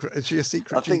 Secret? Is she a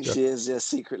secret? I think she is. Yeah,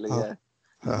 secretly. Yeah.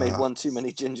 Made one too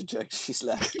many ginger jokes. She's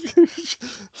left.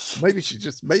 maybe she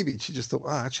just thought,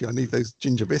 actually, I need those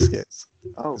ginger biscuits.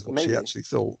 Oh, is what maybe she actually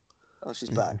thought. Oh, she's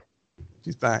back.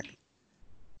 She's back.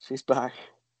 She's back.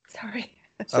 Sorry.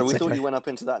 So we thought you went up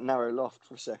into that narrow loft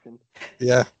for a second.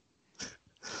 Yeah.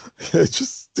 It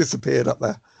just disappeared up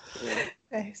there. Yeah.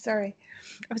 Oh, sorry.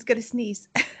 I was going to sneeze.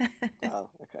 Oh,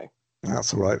 okay.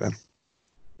 That's all right then.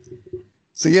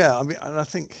 So yeah, I mean, and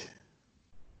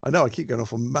I know I keep going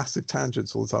off on massive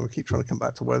tangents all the time. I keep trying to come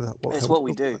back to what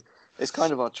we do. It's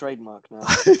kind of our trademark now.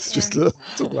 It's just talk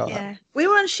about that. We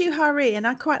were on Shu Hari, and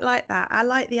I quite like that. I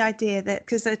like the idea that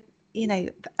because a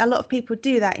lot of people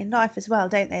do that in life as well,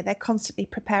 don't they? They're constantly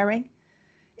preparing.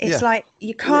 It's like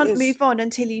you can't move on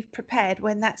until you've prepared,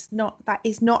 when that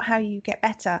is not how you get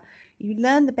better. You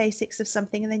learn the basics of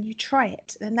something and then you try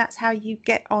it. And that's how you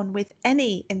get on with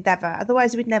any endeavor.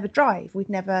 Otherwise, we'd never drive. We'd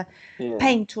never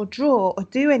paint or draw or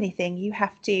do anything. You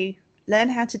have to learn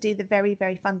how to do the very,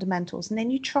 very fundamentals, and then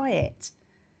you try it.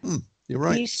 You're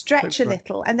right. You stretch a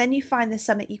little, and then you find there's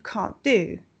something you can't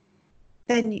do.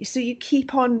 So you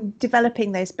keep on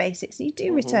developing those basics. And you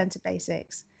do return to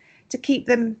basics to keep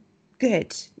them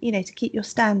good, to keep your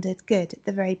standard good at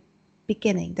the very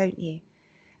beginning, don't you?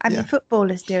 I mean,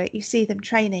 footballers do it. You see them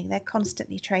training. They're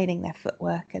constantly training their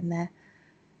footwork and their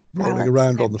rolling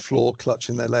around on the floor,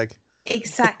 clutching their leg.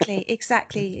 Exactly.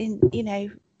 And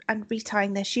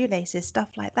retying their shoelaces,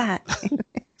 stuff like that.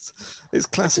 It's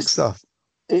classic stuff.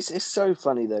 It's so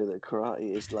funny though that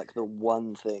karate is like the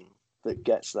one thing that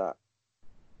gets that.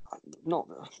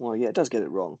 It does get it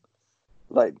wrong.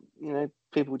 Like,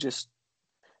 people just,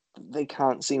 they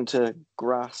can't seem to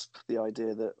grasp the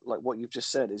idea that, like what you've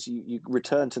just said, is you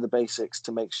return to the basics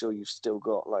to make sure you've still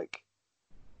got like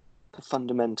the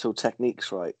fundamental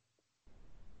techniques right.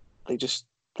 They just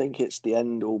think it's the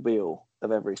end all be all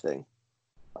of everything.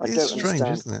 It's strange,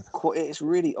 isn't it? It's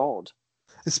really odd.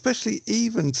 Especially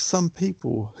even some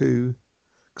people who,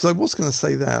 because I was going to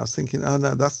say that, I was thinking, oh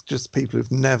no, that's just people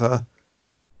who've never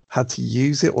had to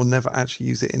use it or never actually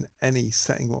use it in any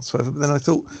setting whatsoever. But then I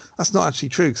thought that's not actually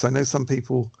true, because I know some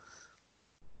people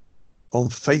on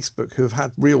Facebook who have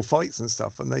had real fights and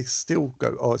stuff, and they still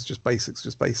go, "Oh, it's just basics,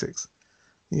 just basics."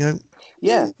 You know?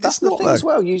 Yeah, that's the thing as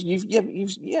well.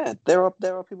 There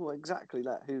are people exactly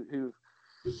that who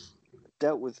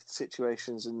dealt with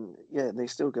situations, and they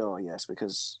still go, "Oh, yes,"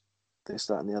 because this,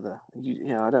 that, and the other.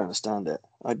 I don't understand it.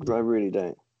 I really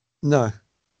don't. No,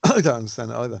 I don't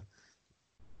understand it either.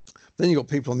 Then you've got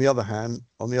people on the other hand,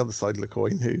 on the other side of the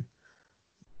coin, who,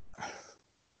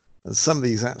 and some of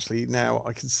these actually now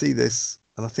I can see this,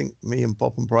 and I think me and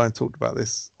Bob and Brian talked about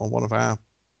this on one of our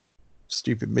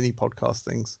stupid mini podcast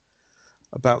things,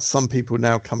 about some people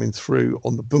now coming through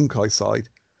on the bunkai side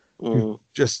who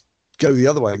just go the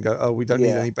other way and go, "Oh, we don't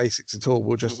need any basics at all.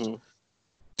 We'll just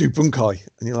do bunkai."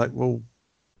 And you're like, well,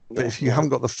 but if you haven't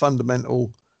got the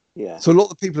fundamental, so a lot of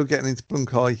the people who are getting into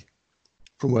bunkai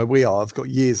from where we are have got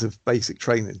years of basic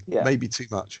training, maybe too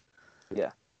much.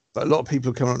 Yeah. But a lot of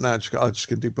people coming up now just go, "I'm just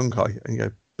going to do bunkai," and you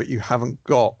go, but you haven't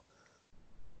got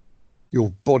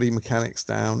your body mechanics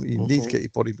down. You need to get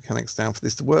your body mechanics down for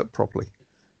this to work properly,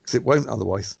 because it won't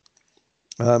otherwise.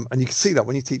 And you can see that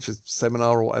when you teach a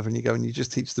seminar or whatever, and you go and you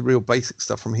just teach the real basic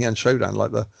stuff from Heian Shodan,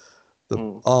 like the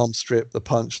arm strip, the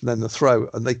punch, and then the throw,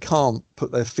 and they can't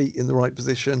put their feet in the right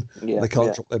position. They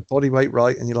can't drop their body weight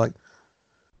right. And you're like,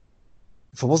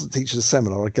 if I wasn't teaching a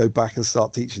seminar, I'd go back and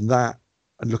start teaching that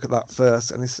and look at that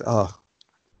first. And it's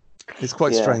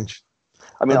quite strange.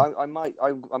 I mean, I might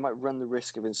run the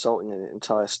risk of insulting an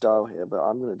entire style here, but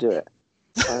I'm going to do it.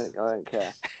 I don't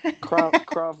care.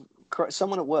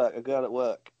 Someone at work, a girl at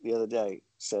work the other day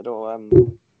said,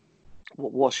 "Oh,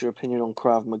 what's your opinion on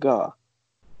Krav Maga?"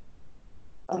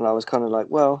 And I was kind of like,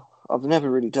 well, I've never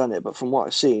really done it, but from what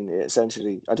I've seen, it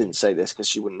essentially, I didn't say this because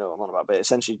she wouldn't know what I'm on about, but it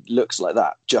essentially looks like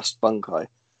that, just bunkai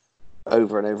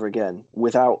over and over again,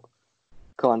 without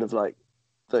kind of like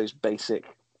those basic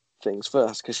things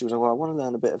first. Because she was like, well, I want to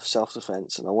learn a bit of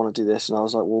self-defense and I want to do this. And I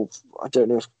was like, well, I don't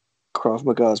know if Krav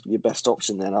Maga is your best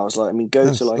option then. I was like, I mean,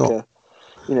 go to like I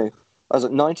was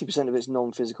like, 90% of it's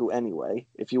non-physical anyway.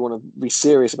 If you want to be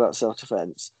serious about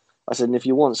self-defense, I said, and if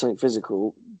you want something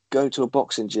physical, go to a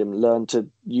boxing gym, learn to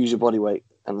use your body weight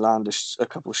and land a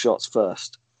couple shots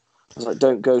first. I was like,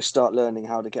 don't go start learning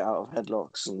how to get out of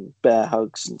headlocks and bear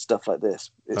hugs and stuff like this.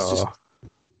 It's just,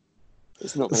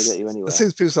 it's not going to get you anywhere. As soon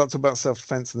as people start talking about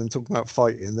self-defense and then talking about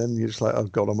fighting, then you're just like, oh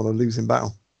God, I'm on a losing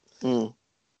battle.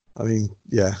 I mean,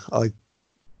 I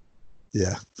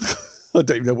don't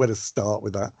even know where to start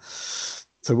with that.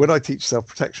 So when I teach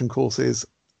self-protection courses,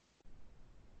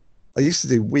 I used to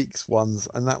do weeks ones,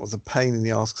 and that was a pain in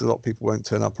the ass because a lot of people won't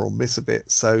turn up or miss a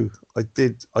bit. So I've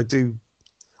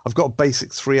got a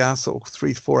basic 3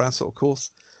 to 4 hour sort of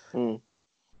course. And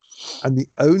the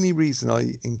only reason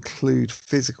I include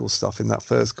physical stuff in that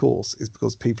first course is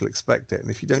because people expect it.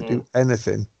 And if you don't do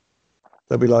anything,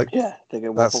 they'll be like, they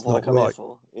go, that's not right.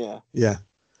 For? Yeah.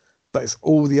 But it's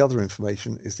all the other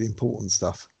information is the important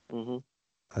stuff. And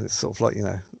it's sort of like,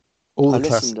 all the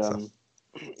classic stuff.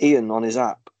 Ian on his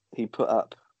app, he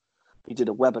did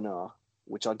a webinar,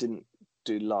 which I didn't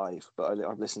do live, but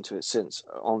I've listened to it since,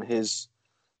 on his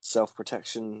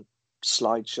self-protection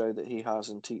slideshow that he has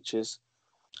and teaches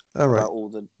about all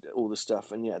the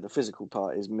stuff. And the physical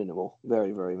part is minimal,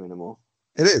 very, very minimal.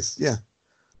 It is, yeah.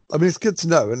 I mean, it's good to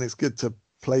know and it's good to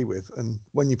play with. And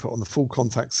when you put on the full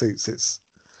contact suits, it's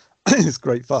it's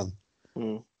great fun.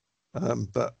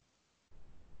 But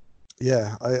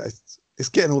it's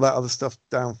getting all that other stuff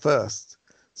down first.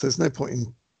 So there's no point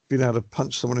in being able to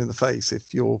punch someone in the face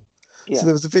if you're. So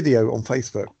there was a video on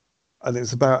Facebook, and it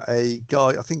was about a guy,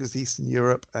 I think it was Eastern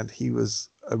Europe, and he was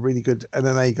a really good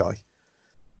MMA guy.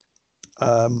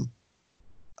 And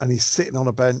he's sitting on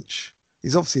a bench.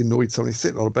 He's obviously annoyed someone. He's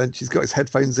sitting on a bench. He's got his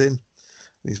headphones in, and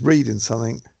he's reading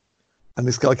something. And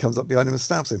this guy comes up behind him and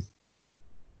stabs him.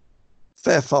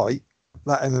 Fair fight.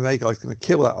 That MMA guy's going to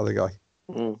kill that other guy.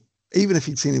 Even if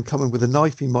he'd seen him coming with a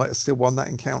knife, he might have still won that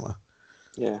encounter.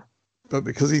 Yeah. But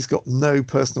because he's got no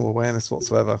personal awareness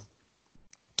whatsoever,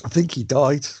 I think he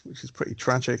died, which is pretty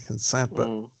tragic and sad.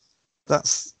 But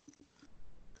that's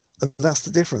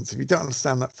the difference. If you don't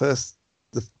understand that first,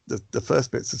 the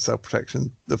first bits of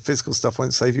self-protection, the physical stuff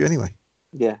won't save you anyway.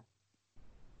 Yeah.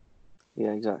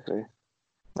 Yeah, exactly.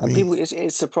 And people,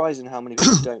 it's surprising how many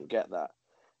people don't get that.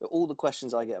 All the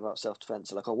questions I get about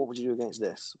self-defense are like, oh, what would you do against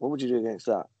this? What would you do against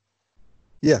that?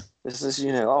 Yeah. This is,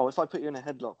 if I put you in a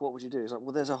headlock, what would you do? It's like,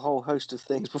 well, there's a whole host of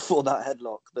things before that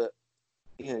headlock that,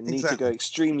 need to go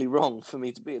extremely wrong for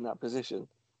me to be in that position.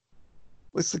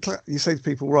 Well, you say to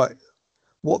people, right,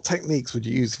 what techniques would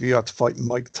you use if you had to fight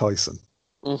Mike Tyson?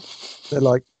 They're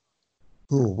like,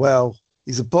 Oh, well,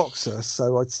 he's a boxer,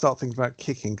 so I'd start thinking about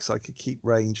kicking because I could keep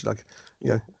range. Like,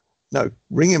 no,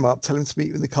 ring him up, tell him to meet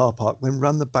you in the car park, then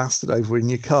run the bastard over in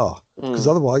your car because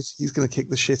otherwise he's going to kick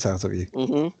the shit out of you.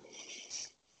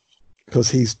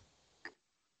 Because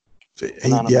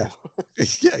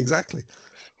yeah, exactly.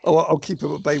 Oh, I'll keep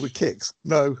him at bay with kicks.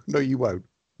 No, you won't.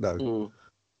 No,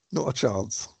 not a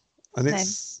chance. And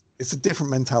it's a different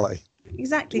mentality.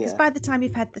 Exactly, because by the time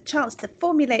you've had the chance to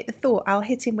formulate the thought, I'll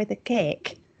hit him with a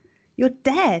kick, you're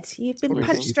dead. You've been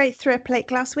punched straight through a plate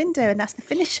glass window, and that's the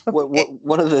finish of it.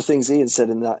 One of the things Ian said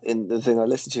in the thing I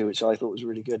listened to, which I thought was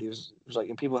really good, he was like,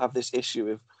 and people have this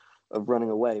issue of running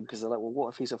away because they're like, well, what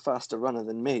if he's a faster runner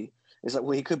than me? It's like,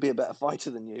 well, he could be a better fighter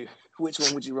than you. Which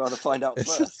one would you rather find out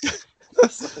first?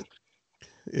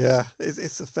 Yeah,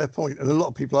 it's a fair point, and a lot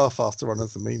of people are faster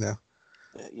runners than me now.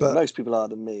 But most people are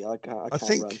than me. I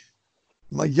think run.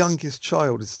 My youngest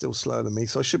child is still slower than me,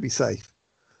 so I should be safe.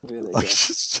 Really?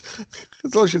 As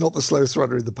long as you're not the slowest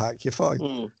runner in the pack, you're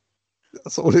fine.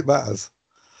 That's all it matters.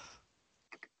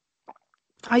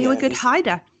 Are you a good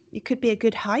hider? You could be a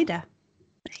good hider.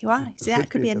 You are. See, that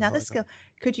could be another skill.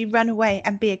 Could you run away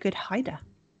and be a good hider?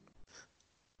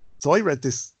 So I read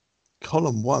this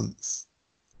column once.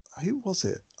 Who was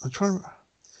it? I'm trying to remember.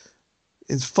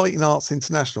 It's Fighting Arts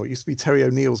International. It used to be Terry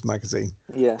O'Neill's magazine.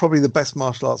 Yeah. Probably the best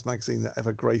martial arts magazine that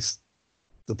ever graced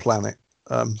the planet.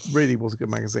 Really was a good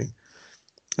magazine.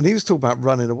 And he was talking about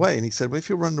running away. And he said, well, if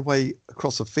you're running away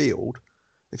across a field,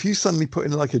 if you suddenly put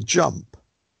in like a jump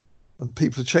and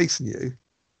people are chasing you,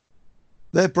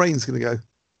 their brain's going to go,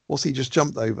 what's he just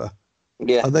jumped over?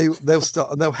 Yeah. And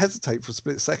they'll hesitate for a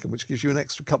split second, which gives you an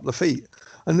extra couple of feet.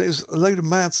 And it was a load of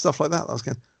mad stuff like that. I was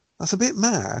going, that's a bit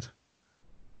mad.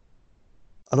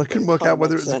 And I couldn't work out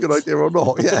whether it was a good idea or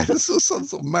not. Yeah, it's some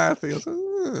sort of mad thing. I was like,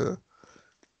 ugh.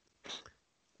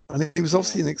 And he was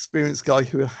obviously an experienced guy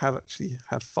who had actually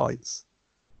had fights.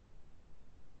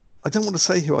 I don't want to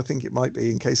say who I think it might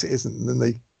be in case it isn't. And then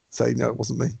they say, no, it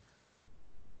wasn't me.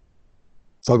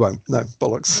 So I won't. No,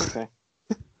 bollocks. Okay.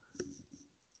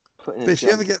 But if you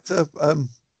ever get to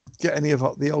get any of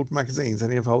the old magazines,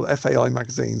 any of the old FAI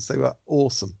magazines, they were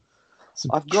awesome.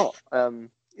 I've got in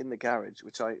the garage,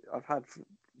 which I've had.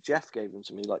 Jeff gave them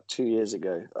to me like 2 years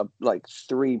ago, like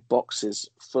 3 boxes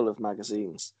full of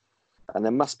magazines, and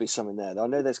there must be some in there. I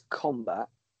know there's Combat,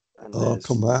 and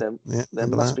Combat. There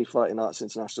must be Fighting Arts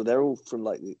International. They're all from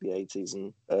like the 80s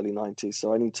and early 90s,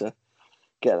 so I need to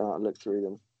get them out and look through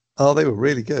them. Oh, they were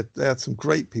really good. They had some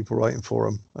great people writing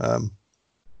for them.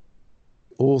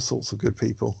 All sorts of good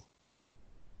people.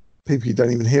 People you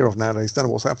don't even hear of nowadays. Don't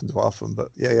know what's happened to half of them, but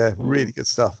yeah, really good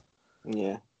stuff.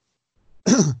 Yeah.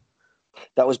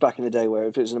 That was back in the day where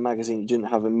if it was in a magazine, you didn't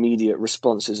have immediate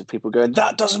responses of people going,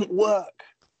 that doesn't work.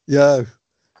 No.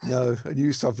 And you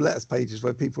used to have letters pages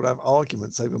where people would have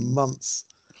arguments over months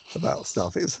about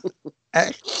stuff. It was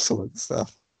excellent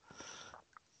stuff.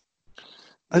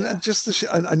 And just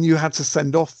and you had to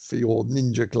send off for your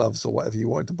ninja gloves or whatever you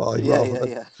wanted to buy.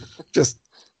 Yeah. Just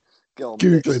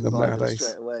Googling them nowadays.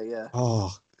 Straight away, yeah.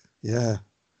 Oh, yeah.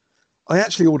 I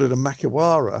actually ordered a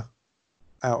Makiwara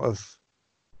out of,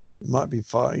 it might be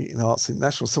Fighting Arts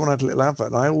International. Someone had a little advert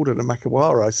and I ordered a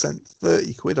Makiwara. I sent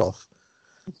 30 quid off.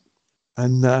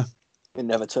 And it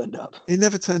never turned up. And it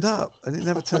never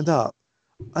turned up.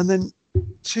 And then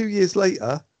 2 years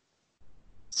later,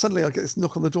 suddenly I get this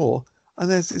knock on the door and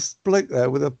there's this bloke there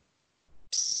with a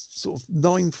sort of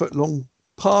 9 foot long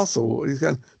parcel. He's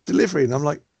going, delivery. And I'm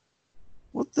like,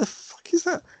 what the fuck is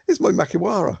that? It's my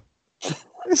Makiwara.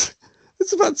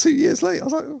 It's about 2 years later. I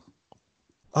was like, oh.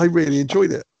 I really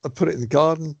enjoyed it. I put it in the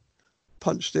garden,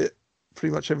 punched it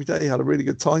pretty much every day, had a really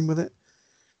good time with it.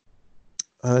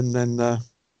 And then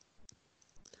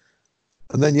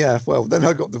then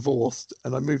I got divorced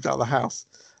and I moved out of the house.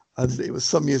 And it was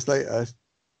some years later,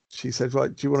 she said,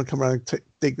 right, do you want to come around and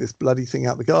dig this bloody thing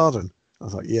out the garden? I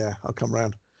was like, yeah, I'll come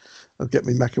around. I'll get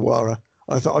me Makiwara.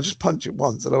 And I thought, I'll just punch it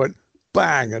once. And I went,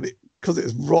 bang. And because it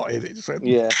was rotted, it just went,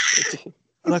 yeah.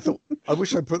 And I thought, I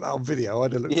wish I'd put that on video.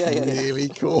 I'd have looked really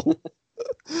cool.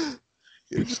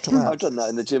 I've done that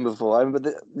in the gym before. I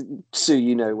remember Sue,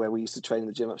 you know, where we used to train in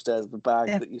the gym upstairs, the bag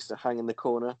that used to hang in the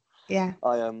corner. Yeah.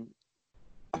 I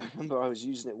remember I was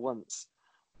using it once,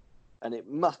 and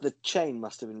the chain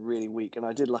must have been really weak. And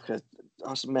I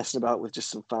was messing about with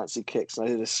just some fancy kicks, and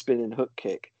I did a spinning hook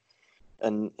kick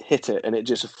and hit it, and it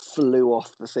just flew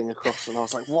off the thing across. And I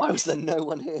was like, why was there no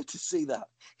one here to see that?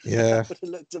 Yeah. It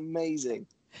looked amazing.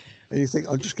 And you think,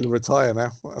 I'm just going to retire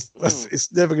now.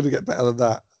 It's never going to get better than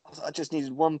that. I just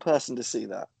needed one person to see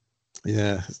that.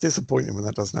 Yeah, it's disappointing when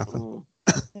that doesn't happen.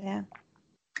 Yeah.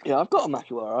 Yeah, I've got a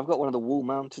Makiwara. I've got one of the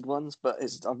wall-mounted ones, but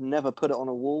I've never put it on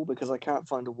a wall because I can't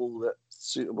find a wall that's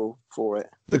suitable for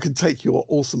it. That can take your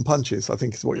awesome punches, I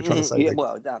think is what you're trying to say. Yeah,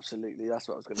 well, absolutely. That's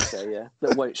what I was going to say, yeah.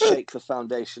 That won't shake the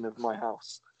foundation of my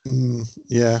house.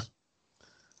 Yeah.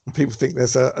 And people think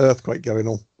there's an earthquake going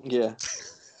on. Yeah.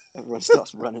 Everyone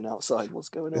starts running outside. What's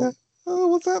going on? Yeah. Oh,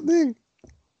 what's happening?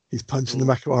 He's punching the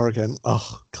Makiwara again.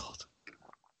 Oh, God.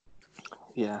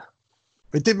 Yeah.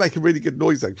 It did make a really good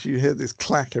noise, though, because you hear this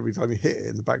clack every time you hit it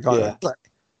in the back garden. Yeah. Clack,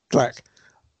 clack.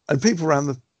 And people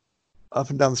around up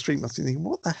and down the street must be thinking,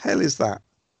 what the hell is that?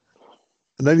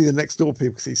 And only the next door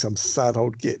people see some sad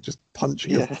old git just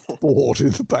punching a board in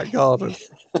the back garden.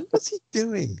 What's he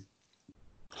doing?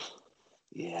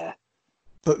 Yeah.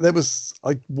 But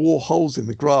I wore holes in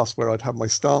the grass where I'd have my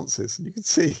stances, and you could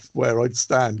see where I'd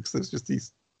stand because there's just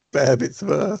these bare bits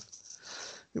of earth.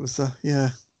 It was, yeah.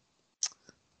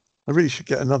 I really should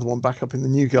get another one back up in the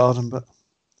new garden, but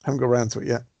haven't got around to it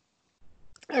yet.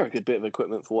 They're a good bit of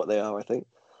equipment for what they are, I think.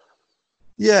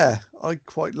 Yeah, I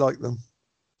quite like them.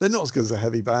 They're not as good as a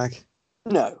heavy bag.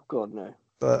 No. God, no.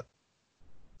 But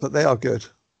they are good.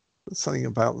 There's something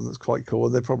about them that's quite cool.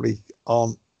 And they probably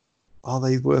aren't. Are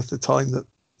they worth the time that?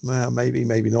 Well, maybe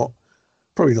not.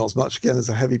 Probably not as much again as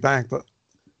a heavy bag, but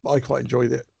I quite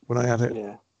enjoyed it when I had it.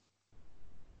 Yeah.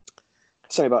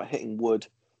 Something about hitting wood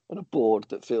on a board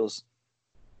that feels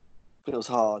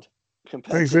hard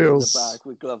compared to the bag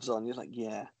with gloves on. You're like,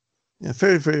 yeah. Yeah,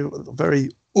 very, very,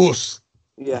 very us.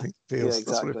 Yeah. I think it feels. Yeah,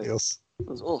 exactly. That's what it feels. It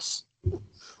was us.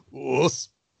 Us.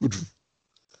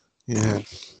 Yeah.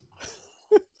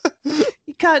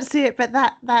 You can't see it, but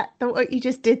what you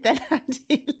just did then,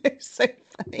 Andy, looks so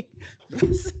funny.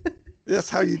 That's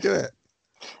how you do it.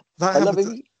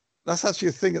 That's actually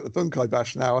a thing at the Bunkai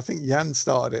Bash now. I think Jan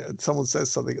started it, and someone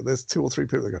says something, and there's 2 or 3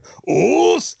 people that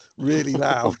go, "Us!" really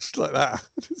loud, like that.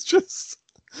 It's just,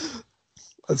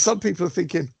 and some people are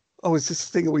thinking, "Oh, is this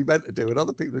a thing that we meant to do?" And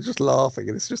other people are just laughing,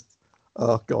 and it's just,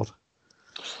 oh God.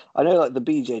 I know, like the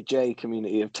BJJ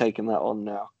community have taken that on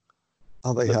now.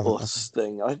 Oh, they have us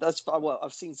thing.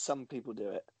 I've seen some people do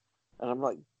it, and I'm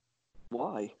like,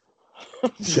 why?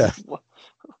 Yeah.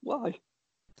 Why?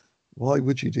 Why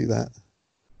would you do that?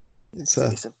 It's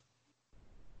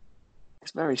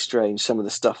very strange, some of the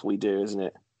stuff we do, isn't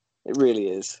it? It really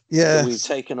is. Yeah. That we've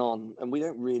taken on, and we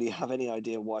don't really have any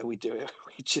idea why we do it.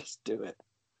 We just do it.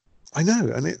 I know,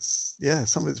 and it's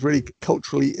some of it's really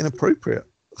culturally inappropriate,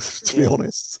 to be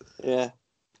honest. Yeah.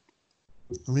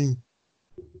 I mean,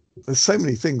 there's so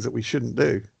many things that we shouldn't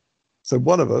do. So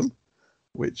one of them,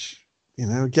 which,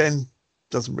 again,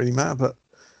 doesn't really matter, but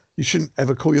you shouldn't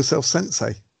ever call yourself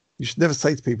sensei. You should never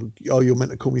say to people, "Oh, you're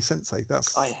meant to call me sensei."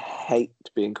 I hate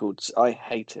being called. I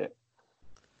hate it.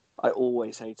 I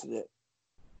always hated it.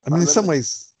 I mean, in some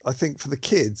ways, I think for the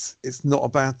kids, it's not a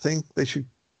bad thing. They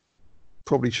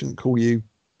shouldn't call you.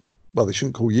 Well, they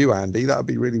shouldn't call you Andy. That would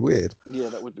be really weird. Yeah,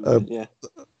 that would be weird. Yeah.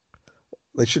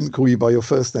 They shouldn't call you by your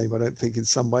first name, I don't think, in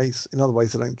some ways. In other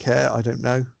ways, I don't care. I don't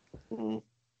know. Mm.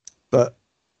 But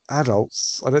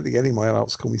adults, I don't think any of my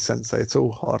adults call me sensei at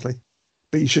all, hardly.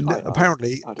 But you should,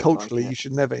 apparently, culturally, you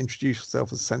should never introduce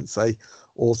yourself as sensei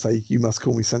or say, "You must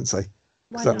call me sensei."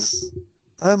 Why that's,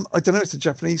 I don't know, it's a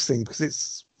Japanese thing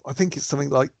because I think it's something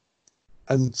like,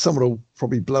 and someone will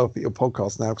probably blow up at your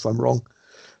podcast now because I'm wrong.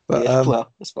 But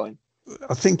well, that's fine.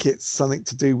 I think it's something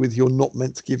to do with you're not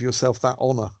meant to give yourself that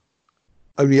honor.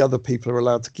 Only other people are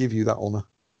allowed to give you that honor.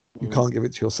 You can't give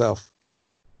it to yourself.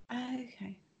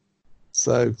 Okay.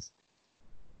 So,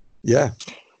 yeah.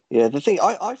 Yeah, the thing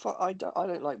I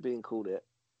don't like being called it,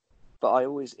 but I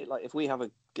always if we have a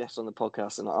guest on the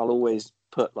podcast, and I'll always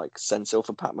put like sensei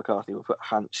for Pat McCarthy or put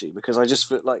Hanshi because I just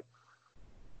feel like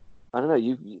I don't know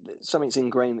you something's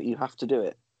ingrained that you have to do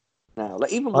it now.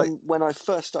 Like even when I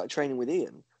first started training with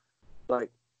Ian,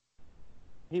 like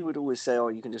he would always say, "Oh,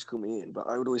 you can just call me Ian," but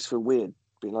I would always feel weird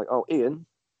being like, "Oh, Ian,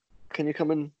 can you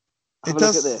come and have a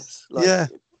look at this?" Like, yeah,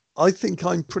 I think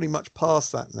I'm pretty much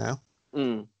past that now.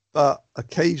 Mm. But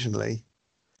occasionally,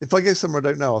 if I go somewhere I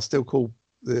don't know, I'll still call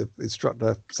the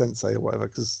instructor sensei or whatever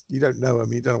because you don't know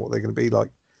them, you don't know what they're going to be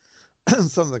like.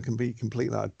 Some of them can be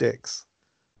completely out of dicks,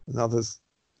 and others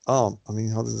aren't. I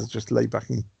mean, others are just laid back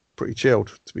and pretty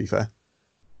chilled, to be fair.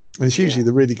 And it's usually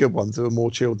the really good ones who are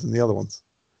more chilled than the other ones.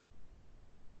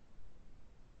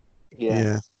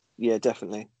 Yeah,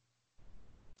 definitely.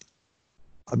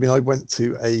 I mean, I went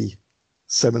to a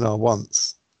seminar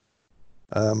once.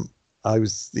 I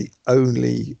was the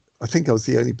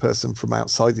only person from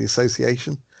outside the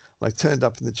association. And I turned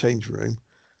up in the changing room.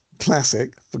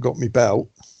 Classic, forgot my belt.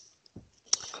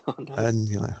 Oh, no.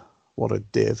 And, what a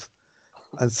div.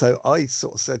 And so I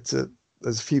sort of said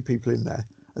there's a few people in there.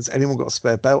 has anyone got a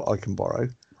spare belt I can borrow?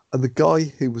 And the guy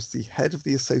who was the head of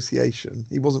the association,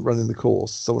 he wasn't running the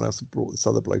course. Someone else had brought this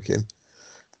other bloke in.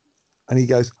 And he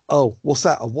goes, oh, what's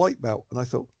that? A white belt? And I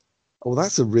thought, oh,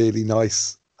 that's a really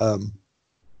nice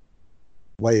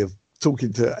way of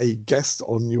talking to a guest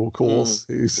on your course.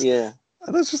 Who's Yeah.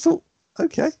 And I just thought,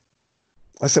 okay.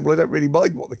 I said, well, I don't really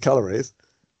mind what the colour is.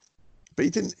 But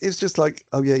he didn't. It's just like,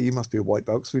 oh, yeah, you must be a white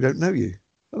belt because we don't know you.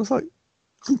 And I was like,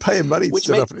 I'm paying money to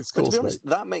turn up at this But course, to be honest,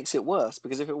 mate. that makes it worse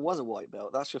because if it was a white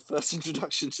belt, that's your first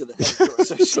introduction to the Healthcare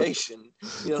Association.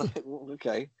 You're like, well,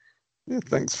 okay. Yeah,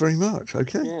 thanks very much.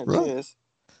 Okay, Yeah, right. cheers.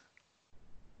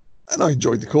 And I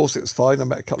enjoyed the course. It was fine. I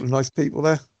met a couple of nice people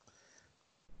there.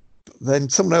 But then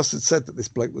someone else had said that this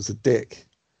bloke was a dick.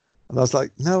 And I was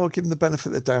like, no, I'll give him the benefit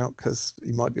of the doubt because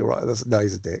he might be all right. No,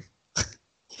 he's a dick.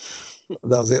 That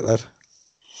was it then.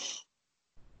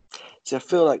 See,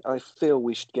 I feel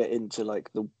we should get into like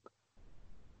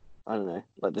I don't know,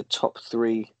 like the top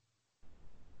 3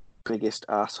 biggest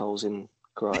assholes in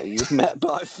karate you've met,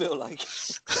 but I feel like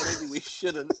maybe we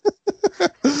shouldn't.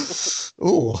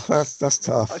 Oh, that's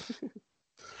tough.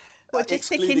 What, just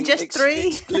picking just 3?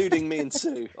 Excluding me and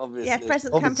Sue, obviously. Yeah,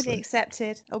 present company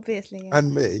accepted, obviously. Yeah.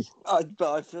 And me.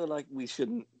 But I feel like we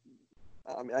shouldn't.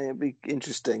 I mean, it'd be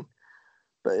interesting,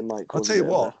 but it might I'll cause tell you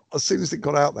what, as soon as it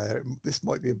got out there, this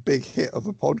might be a big hit of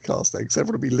a podcast because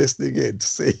everyone will be listening in to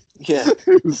see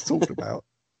who it was talking about.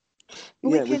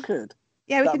 Well, we could.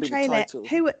 Yeah, we can trail it.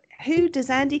 Who does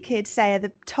Andy Kidd say are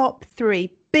the top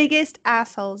 3 biggest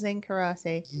assholes in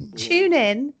karate? Yeah. Tune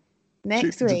in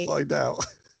next week to find out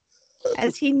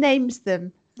as he names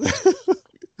them. And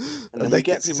then you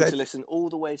get people to listen all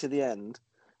the way to the end,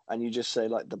 and you just say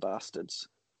like the bastards.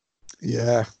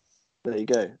 Yeah. There you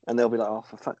go, and they'll be like, "Oh,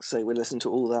 for fuck's sake, we listened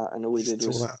to all that, and all we did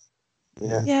was that."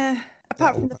 Yeah.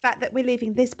 Apart from the fact that we're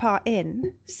leaving this part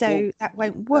in, so that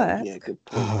won't work. Yeah, good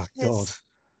point. Oh God.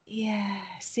 Yeah.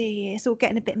 See, it's all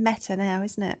getting a bit meta now,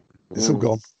 isn't it? It's all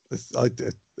gone.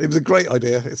 It was a great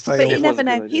idea. It's failed. But you never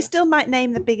know. He still might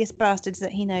name the biggest bastards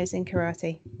that he knows in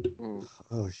karate.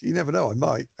 Oh, you never know. I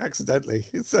might accidentally.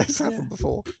 It's happened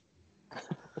before.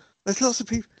 There's lots of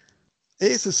people.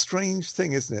 It is a strange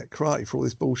thing, isn't it? Karate for all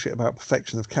this bullshit about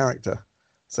perfection of character.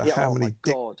 So how many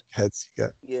dickheads you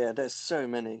get? Yeah, there's so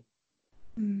many.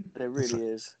 There really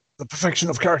is. The perfection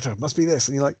of character must be this,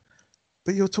 and you're like,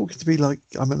 but you're talking to me like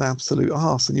I'm an absolute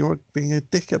arse, and you're being a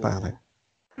dick about it.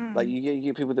 Like you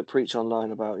get people that preach online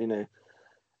about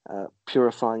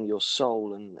purifying your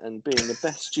soul and being the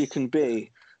best you can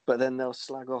be, but then they'll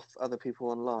slag off other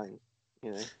people online.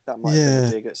 That might be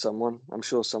a dig at someone. I'm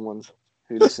sure someone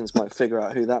who listens might figure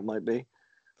out who that might be.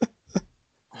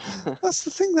 That's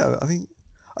the thing, though. I mean,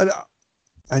 I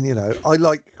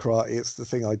like karate. It's the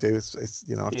thing I do. It's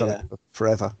I've done it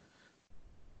forever.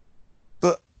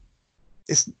 But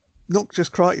it's not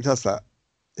just karate does that.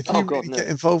 If you get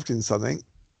involved in something,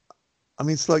 I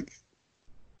mean, it's like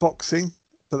boxing,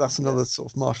 but that's another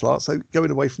sort of martial art. So going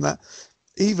away from that,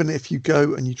 even if you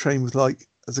go and you train with, like,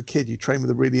 as a kid, you train with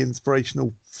a really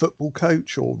inspirational football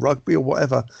coach or rugby or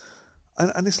whatever.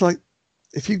 And it's like,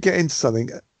 if you get into something,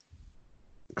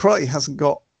 karate hasn't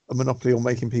got a monopoly on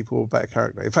making people a better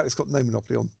character. In fact, it's got no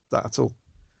monopoly on that at all.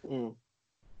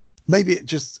 Maybe it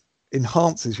just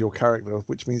enhances your character,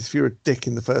 which means if you're a dick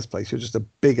in the first place, you're just a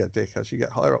bigger dick as you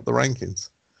get higher up the rankings.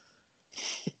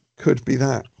 Could be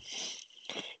that.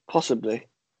 Possibly.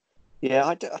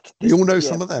 Yeah, we all know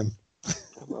some of them.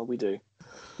 Well, we do.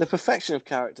 The perfection of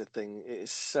character thing is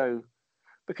so...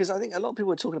 Because I think a lot of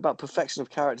people are talking about perfection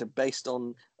of character based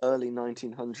on early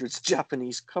 1900s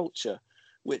Japanese culture,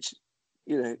 which,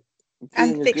 and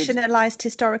fictionalized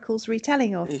historicals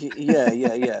retelling of.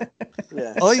 Yeah.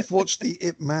 I've watched the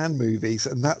Ip Man movies,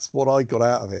 and that's what I got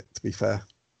out of it, to be fair.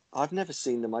 I've never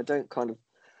seen them. I don't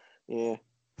They're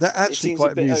actually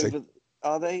quite amusing.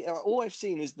 Are they? All I've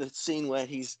seen is the scene where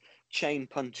he's chain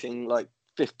punching like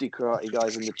 50 karate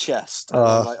guys in the chest. And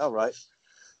I'm like, all right.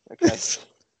 Okay.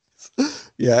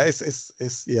 Yeah, it's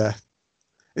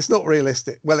not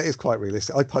realistic. Well, it is quite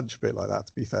realistic. I punch a bit like that,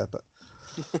 to be fair, but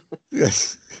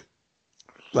yes,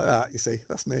 like that. You see,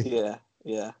 that's me.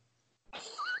 Yeah.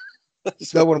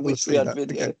 No one will see that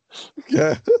video.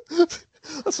 Yeah,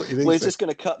 that's what you need. We're just going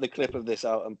to cut the clip of this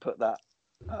out and put that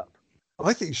up.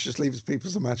 I think you should just leave it to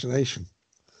people's imagination.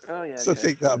 Oh yeah. So I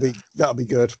think that'll be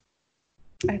good.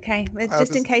 Okay, well,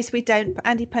 just in case we don't,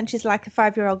 Andy punches like a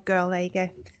 5-year-old girl. There you go.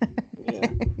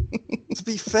 Yeah. To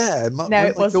be fair, my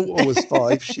daughter was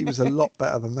 5. She was a lot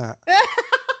better than that.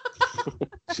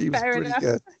 She was Fair pretty enough.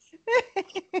 good.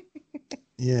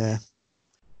 Yeah.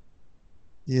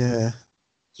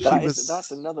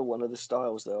 That's another one of the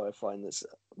styles, though, I find that's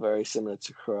very similar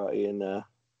to karate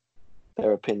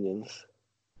their opinions.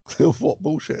 What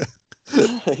bullshit?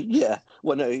 Yeah.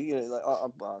 Well, no, like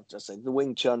I'll just say the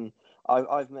Wing Chun.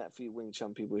 I've met a few Wing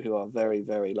Chun people who are very,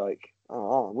 very like,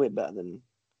 oh, we're better than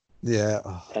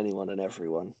anyone and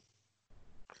everyone.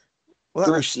 Well,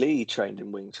 Bruce Lee trained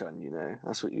in Wing Chun,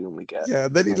 that's what you normally get. Yeah,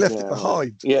 and then he left it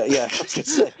behind. Yeah. I was gonna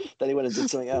say, then he went and did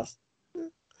something else.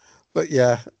 But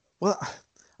yeah, well, I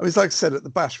mean, it's like I said, at the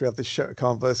Bash, we have this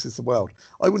Shotokan versus the world.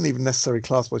 I wouldn't even necessarily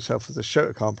class myself as a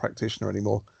Shotokan practitioner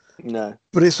anymore. No.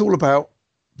 But it's all about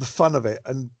the fun of it.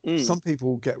 And some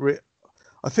people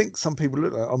I think some people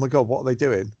look like, oh my God, what are they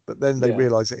doing? But then they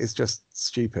realise it is just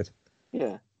stupid.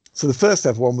 Yeah. So the first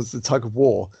ever one was the tug of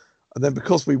war. And then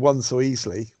because we won so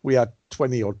easily, we had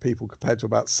 20 odd people compared to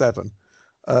about 7.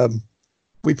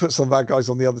 We put some of our guys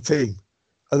on the other team.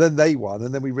 And then they won.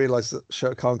 And then we realised that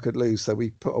Shotokan could lose. So we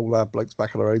put all our blokes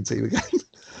back on our own team again.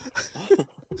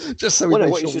 Just so we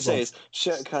what sure you should say is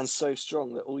Shotokan's so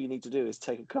strong that all you need to do is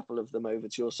take a couple of them over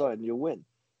to your side and you'll win.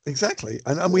 Exactly.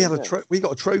 And we had we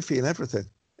got a trophy and everything.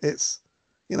 It's,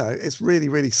 it's really,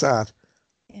 really sad.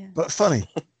 Yeah. But funny.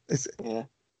 It's, yeah.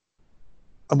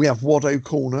 And we have Wado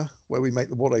Corner, where we make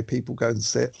the Wado people go and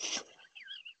sit.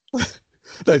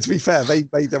 No, to be fair, they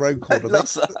made their own corner.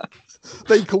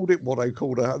 They called it Wado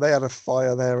Corner. They had a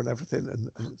fire there and everything,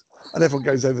 and everyone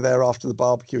goes over there after the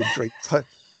barbecue and drinks.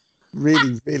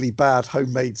 Really, really bad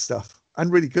homemade stuff,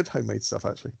 and really good homemade stuff,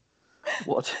 actually.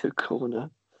 Wado Corner.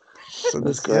 So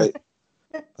that's great.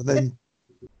 Yeah. And then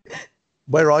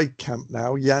where I camp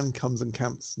now, Jan comes and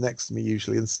camps next to me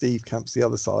usually, and Steve camps the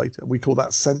other side, and we call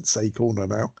that Sensei Corner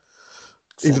now.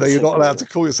 Even though you're not allowed to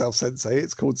call yourself Sensei,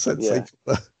 it's called Sensei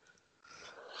Corner.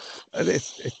 And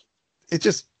it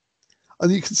just,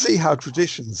 and you can see how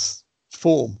traditions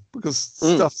form because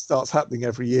stuff starts happening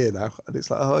every year now, and it's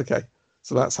like, oh, okay,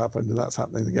 so that's happened and that's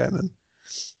happening again,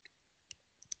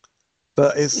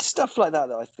 but it's stuff like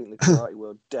that I think the karate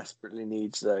world desperately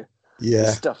needs, though. Yeah,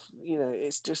 it's stuff,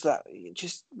 it's just that we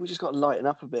just got to lighten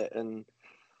up a bit and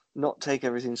not take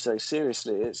everything so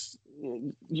seriously. It's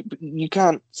you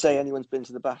can't say anyone's been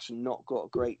to the Bash and not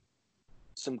got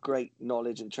some great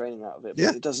knowledge and training out of it.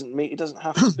 But it doesn't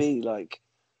have to be like.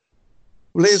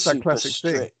 Well, it is that classic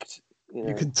strict, thing.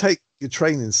 You can take your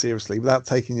training seriously without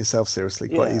taking yourself seriously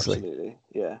quite easily. Absolutely,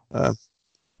 yeah.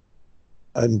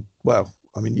 And well,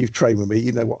 I mean, you've trained with me.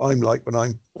 You know what I'm like when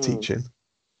I'm teaching.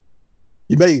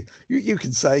 You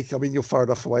can say, I mean, you're far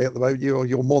enough away at the moment.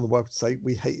 You're more than welcome to say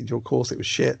we hated your course. It was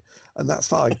shit, and that's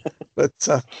fine. But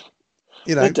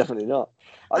definitely not.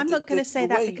 I'm not going to say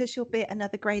that because you'll be at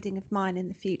another grading of mine in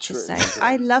the future. So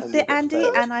I loved it, Andy,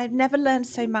 and I've never learned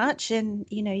so much. And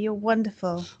you're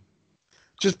wonderful.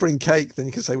 Just bring cake, then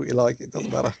you can say what you like. It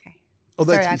doesn't matter. Okay.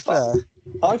 Although to be fair,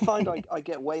 I find I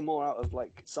get way more out of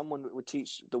like someone that would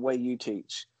teach the way you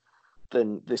teach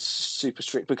than this super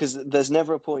strict, because there's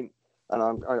never a point, and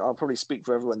I'll probably speak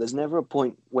for everyone. There's never a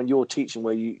point when you're teaching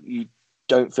where you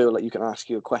don't feel like you can ask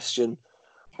you a question,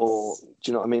 or do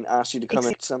you know what I mean? Ask you to come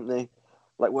into something.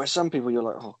 Like where some people you're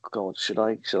like, oh God, should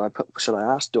I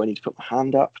ask? Do I need to put my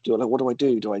hand up? What do I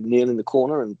do? Do I kneel in the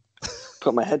corner and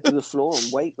put my head to the floor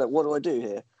and wait? Like what do I do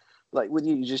here? Like with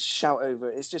you just shout over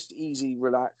it. It's just easy,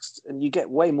 relaxed, and you get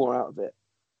way more out of it.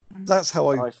 That's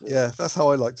how that's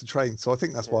how I like to train. So I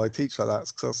think that's why I teach like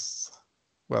that. Because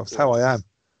it's how I am.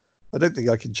 I don't think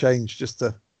I can change just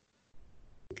to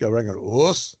go around and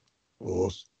horse. It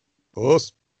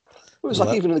was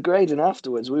like even in the grading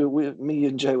afterwards, me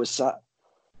and Joe were sat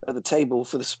at the table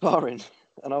for the sparring,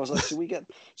 and I was like, should we get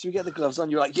the gloves on?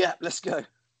 You're like, yeah, let's go.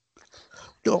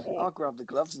 I'll grab the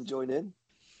gloves and join in.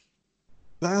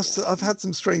 I've had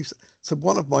some strange. So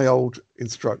one of my old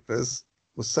instructors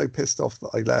was so pissed off that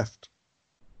I left.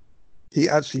 He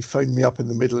actually phoned me up in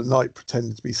the middle of the night,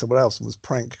 pretending to be someone else, and was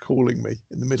prank calling me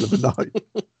in the middle of the night.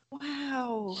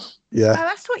 Wow. Yeah. Well,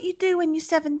 that's what you do when you're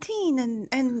 17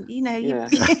 and your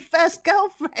first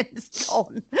girlfriend's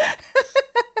gone.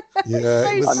 Yeah.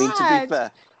 I mean, to be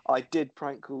fair, I did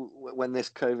prank call when this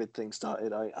COVID thing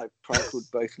started. I prank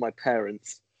called both my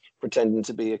parents, pretending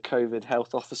to be a COVID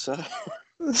health officer,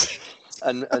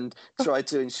 and tried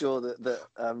to ensure that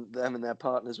them and their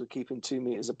partners were keeping 2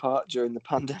 meters apart during the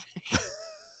pandemic.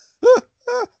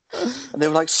 And they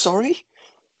were like, "Sorry,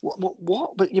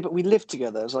 what? But we live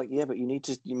together." I was like, "Yeah, but you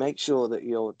make sure that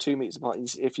you're 2 meters apart.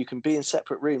 If you can be in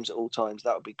separate rooms at all times,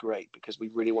 that would be great because we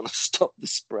really want to stop the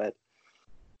spread."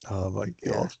 Oh my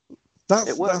God,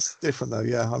 that's different though.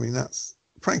 Yeah, I mean that's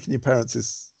pranking your parents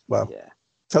is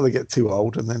till they get too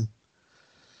old, and then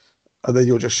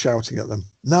you're just shouting at them.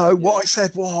 No, what I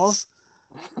said was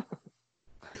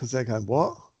because they're going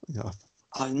what?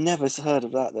 I've never heard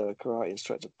of that though. A karate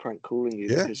instructor prank calling you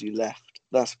because you left.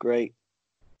 That's great.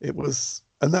 It was,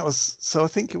 and that was, so I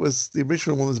think it was, the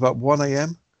original one was about 1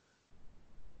 a.m.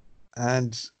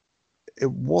 And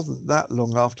it wasn't that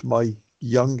long after my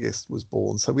youngest was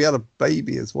born. So we had a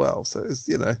baby as well. So it was,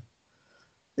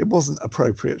 it wasn't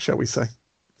appropriate, shall we say.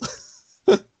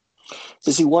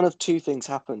 So see, one of two things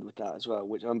happened with that as well,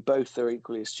 which both are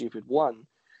equally as stupid. One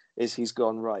is he's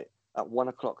gone, right, at 1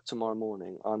 o'clock tomorrow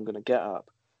morning, I'm going to get up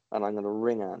and I'm going to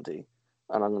ring Andy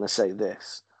and I'm going to say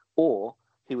this. Or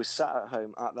he was sat at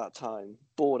home at that time,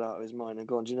 bored out of his mind and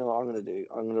gone, do you know what I'm going to do?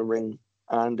 I'm going to ring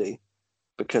Andy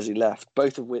because he left,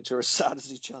 both of which are as sad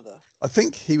as each other. I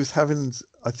think he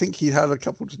had a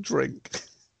couple to drink.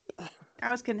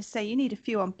 I was going to say, you need a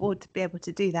few on board to be able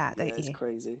to do that, don't you? It's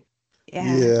crazy.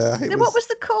 Yeah. So what was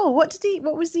the call? What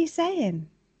was he saying?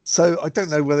 So I don't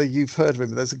know whether you've heard of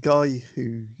him. There's a guy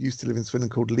who used to live in Swindon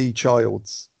called Lee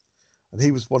Childs, and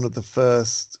he was one of the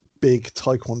first big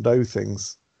Taekwondo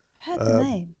things. Heard the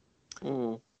name.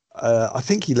 I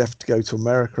think he left to go to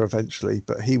America eventually,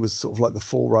 but he was sort of like the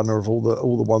forerunner of all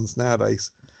the ones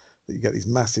nowadays that you get these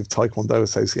massive Taekwondo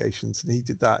associations, and he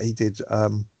did that. He did.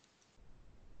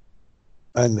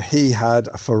 And he had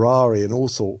a Ferrari and all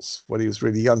sorts when he was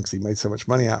really young because he made so much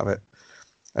money out of it.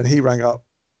 And he rang up,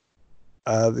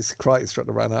 this karate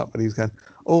instructor ran up and he was going,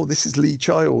 oh, this is Lee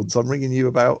Childs. I'm ringing you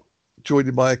about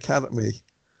joining my academy.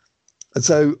 And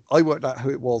so I worked out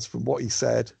who it was from what he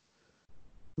said.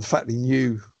 The fact he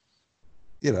knew,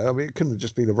 I mean, it couldn't have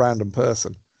just been a random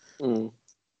person. And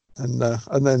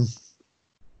then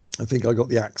I think I got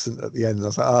the accent at the end and I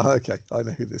was like, okay, I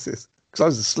know who this is. Because I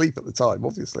was asleep at the time,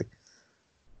 obviously.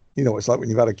 You know what it's like when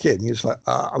you've had a kid and you're just like,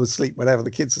 I'm asleep whenever the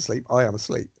kid's asleep. I am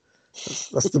asleep.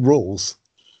 That's the rules.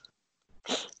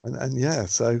 And yeah,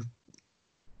 so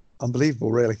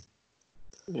unbelievable, really.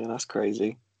 Yeah, that's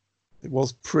crazy. It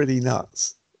was pretty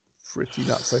nuts. So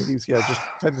he was, just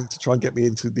tending to try and get me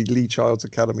into the Lee Childs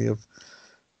Academy of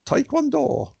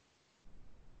Taekwondo.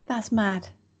 That's mad.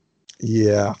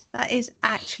 Yeah. That is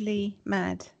actually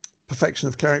mad. Perfection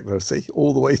of character, see,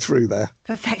 all the way through there.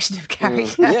 Perfection of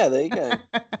character. Yeah, there you go.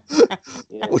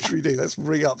 Yeah. What should we do? Let's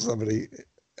ring up somebody.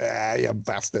 You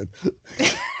bastard.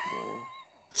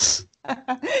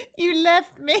 You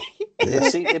left me. Yeah,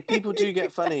 see, people do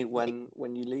get funny when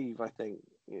you leave, I think.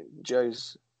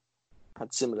 Joe's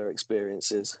had similar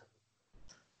experiences.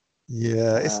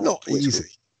 Yeah, it's not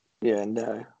easy. Yeah,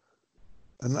 no.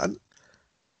 And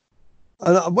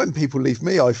when people leave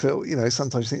me, I feel,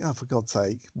 sometimes you think, oh, for God's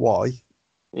sake, why?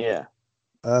 Yeah.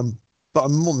 But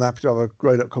I'm more than happy to have a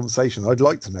grown-up conversation. I'd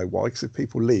like to know why, because if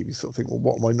people leave, you sort of think, well,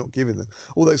 what am I not giving them?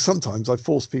 Although sometimes I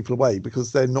force people away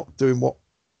because they're not doing what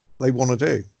they want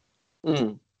to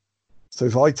do. So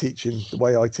if I teach in the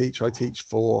way I teach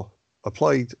for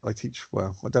applied, I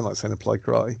don't like saying applied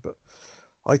karate, but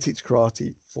I teach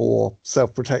karate for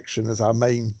self-protection as our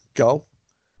main goal.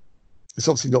 It's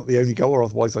obviously not the only goal, or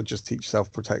otherwise I'd just teach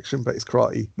self-protection, but it's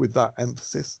karate with that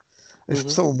emphasis.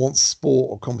 If someone wants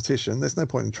sport or competition, there's no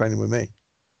point in training with me.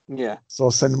 Yeah. So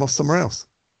I'll send them off somewhere else.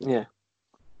 Yeah.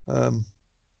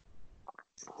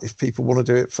 If people want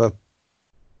to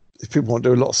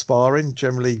do a lot of sparring,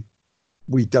 generally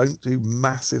we don't do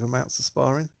massive amounts of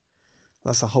sparring.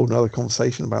 That's a whole nother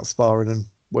conversation about sparring and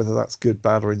whether that's good,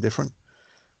 bad, or indifferent.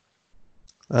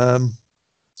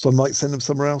 So I might send them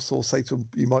somewhere else or say to them,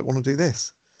 you might want to do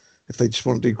this. If they just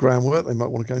want to do groundwork, they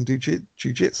might want to go and do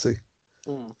jiu-jitsu.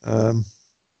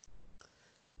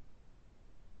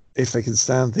 If they can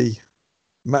stand the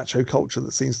macho culture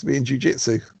that seems to be in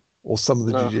jiu-jitsu, or some of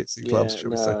the jiu-jitsu clubs, shall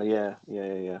we say.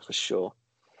 Yeah, for sure.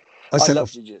 I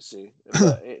love jiu-jitsu,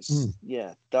 but it's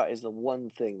that is the one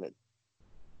thing that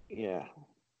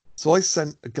So I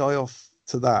sent a guy off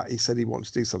to that. He said he wanted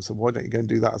to do something, so why don't you go and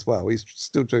do that as well? He's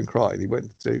still doing karate. He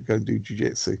went to go and do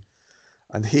jiu-jitsu,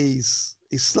 and he's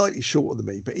slightly shorter than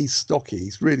me, but he's stocky.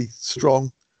 He's really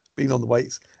strong, been on the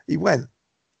weights. He went,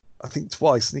 I think,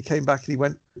 twice, and he came back and he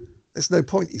went, there's no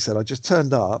point, he said. I just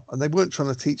turned up and they weren't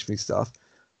trying to teach me stuff.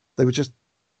 They were just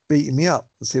beating me up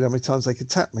and seeing how many times they could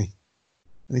tap me.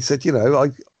 And he said,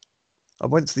 I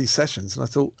went to these sessions and I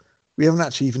thought, we haven't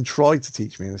actually even tried to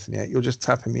teach me anything yet. You're just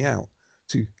tapping me out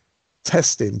to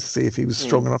test him to see if he was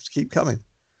strong enough to keep coming.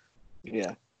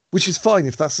 Yeah. Which is fine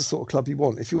if that's the sort of club you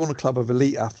want. If you want a club of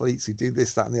elite athletes who do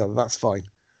this, that, and the other, that's fine.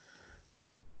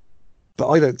 But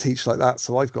I don't teach like that,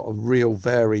 so I've got a real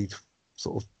varied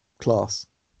sort of class.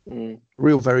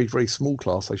 Real very, very small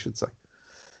class, I should say.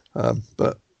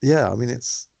 But yeah, I mean,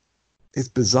 it's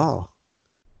bizarre.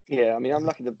 Yeah, I mean, I'm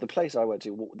lucky. The place I went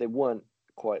to, they weren't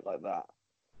quite like that,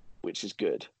 which is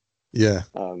good. Yeah.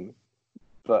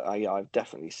 But I've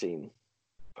definitely seen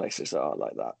places that are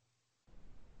like that.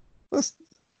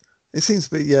 It seems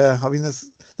to be, yeah. I mean, there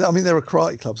are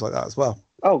karate clubs like that as well.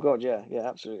 Oh God, yeah,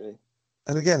 absolutely.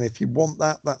 And again, if you want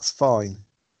that, that's fine.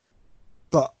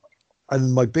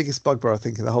 And my biggest bugbear, I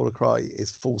think, in the whole of karate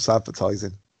is false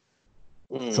advertising.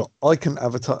 So I can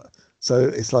advertise. So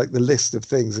it's like the list of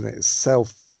things, and it's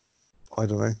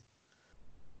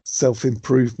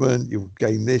self-improvement. You'll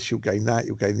gain this, you'll gain that,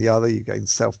 you'll gain the other. You gain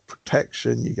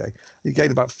self-protection. You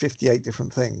gain about 58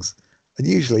 different things, and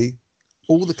usually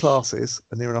all the classes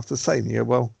are near enough the same. You go,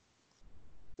 well,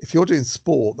 if you're doing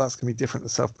sport, that's going to be different to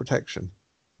self-protection.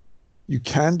 You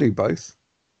can do both,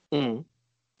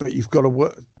 but you've got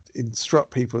to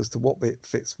instruct people as to what bit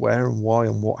fits where and why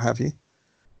and what have you.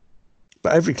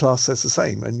 But every class says the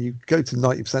same, and you go to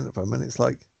 90% of them, and it's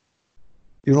like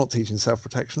you're not teaching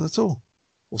self-protection at all,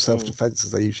 or self-defense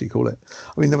as they usually call it.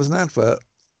 I mean, there was an advert,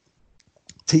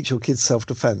 Teach Your Kids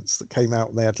Self-Defense, that came out,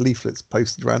 and they had leaflets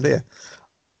posted around here.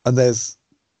 And the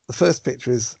first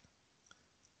picture is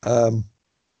a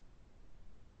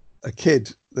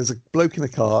kid. There's a bloke in a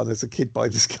car, and there's a kid by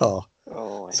this car.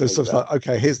 So it's like,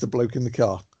 okay, here's the bloke in the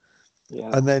car. Yeah.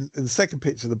 And then in the second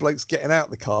picture, the bloke's getting out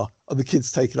of the car and the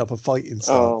kid's taking up a fighting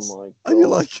stance. Oh my God. And you're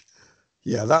like,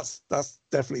 yeah, that's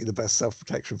definitely the best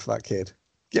self-protection for that kid.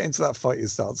 Get into that fighting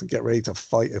stance and get ready to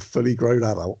fight a fully grown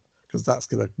adult, because that's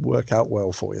going to work out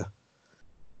well for you.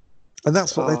 And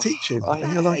that's what they're teaching.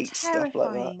 And you're like, stuff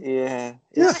like that. Yeah.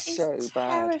 It's so bad.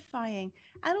 Terrifying.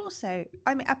 And also,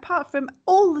 I mean, apart from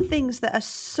all the things that are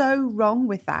so wrong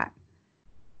with that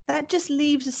just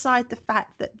leaves aside the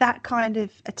fact that that kind of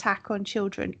attack on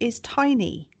children is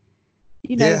tiny.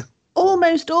 You know,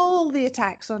 almost all the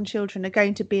attacks on children are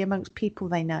going to be amongst people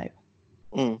they know.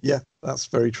 Yeah, that's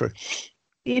very true.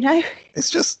 You know? It's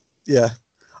just, yeah.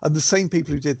 And the same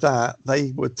people who did that,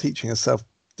 they were teaching a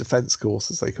self-defense course,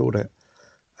 as they called it.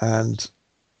 And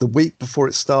the week before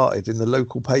it started, in the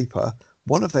local paper,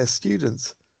 one of their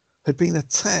students had been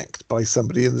attacked by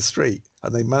somebody in the street,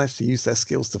 and they managed to use their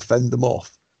skills to fend them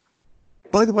off.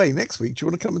 By the way, next week, do you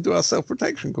want to come and do our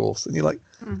self-protection course? And you're like,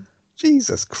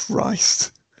 Jesus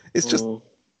Christ. It's just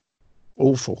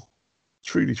awful.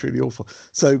 Truly, truly awful.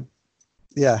 So,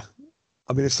 yeah.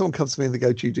 I mean, if someone comes to me and they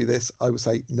go, do you do this? I would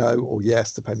say no or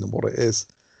yes, depending on what it is.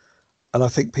 And I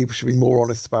think people should be more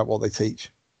honest about what they teach.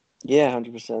 Yeah,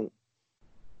 100%.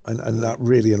 And that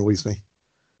really annoys me.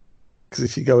 Because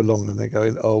if you go along and they're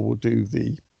going, oh, we'll do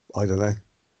the, I don't know,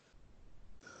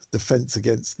 defense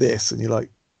against this. And you're like,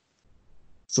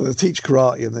 so they teach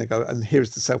karate and they go, and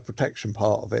here's the self-protection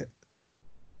part of it,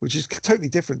 which is totally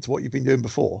different to what you've been doing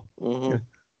before. Mm-hmm. You know,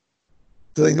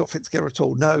 do they not fit together at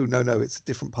all? No, it's a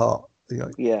different part.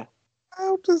 Like, yeah.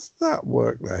 How does that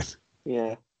work then?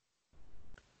 Yeah.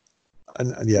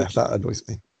 And yeah, that annoys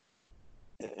me.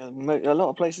 A lot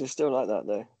of places are still like that,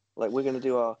 though. Like, we're going to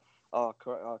do our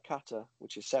kata,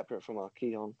 which is separate from our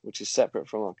kihon, which is separate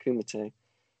from our kumite.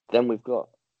 Then we've got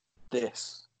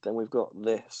this. Then we've got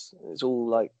this. It's all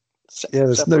like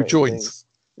there's no joints.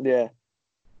 Things. Yeah.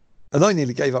 And I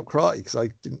nearly gave up karate because I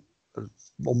didn't,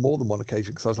 on more than one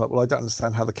occasion, because I was like, well, I don't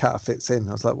understand how the kata fits in.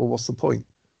 I was like, well, what's the point?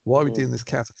 Why are we doing this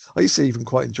kata? I used to even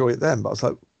quite enjoy it then, but I was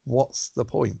like, what's the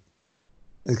point?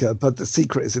 Okay, but the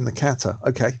secret is in the kata.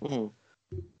 Okay.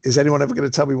 Is anyone ever going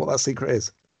to tell me what that secret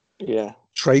is? Yeah.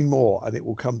 Train more and it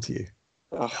will come to you.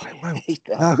 Oh, no, it won't. Hate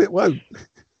that. No, it won't.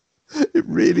 It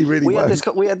really, really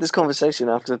won't. We had this conversation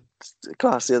after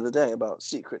class the other day about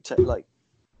secret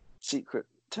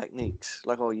techniques.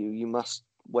 Like, oh, you must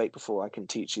wait before I can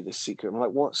teach you this secret. I'm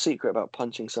like, what secret about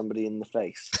punching somebody in the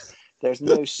face? There's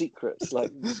no secrets.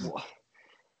 Like, what?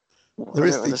 I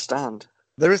don't understand.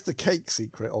 There is the cake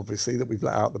secret, obviously, that we've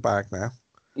let out the bag now.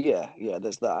 Yeah,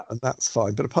 there's that. And that's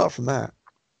fine. But apart from that,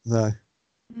 no.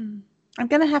 I'm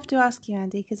going to have to ask you,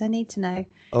 Andy, because I need to know.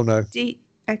 Oh, no. Do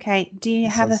you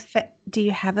have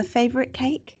a favourite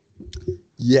cake?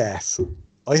 Yes.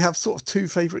 I have sort of two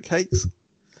favourite cakes.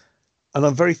 And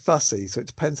I'm very fussy, so it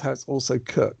depends how it's also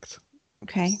cooked.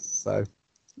 Okay. So,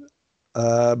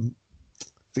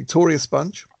 Victoria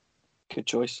sponge. Good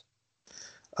choice.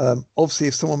 Obviously,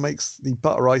 if someone makes the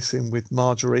butter icing with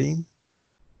margarine,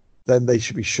 then they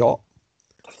should be shot.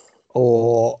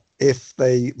 Or if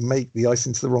they make the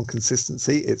icing to the wrong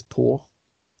consistency, it's poor.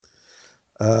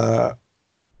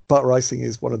 Butter icing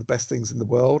is one of the best things in the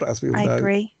world, as we all know. I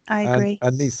agree.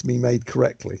 And needs to be made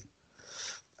correctly.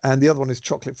 And the other one is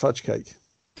chocolate fudge cake.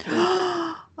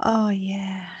 Oh,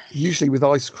 yeah. Usually with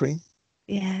ice cream.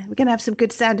 Yeah, we're going to have some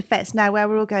good sound effects now where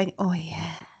we're all going, oh,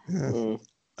 yeah. And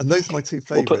those are my two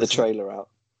favourites. We'll put the trailer out.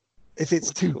 If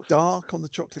it's too dark on the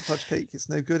chocolate fudge cake, it's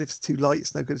no good. If it's too light,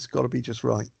 it's no good. It's got to be just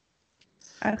right.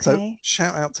 Okay. So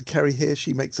shout out to Kerry here.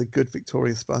 She makes a good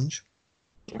Victoria sponge.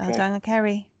 Well done,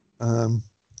 Kerry.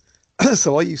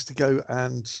 So I used to go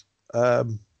and I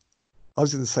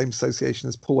was in the same association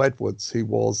as Paul Edwards, who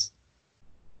was,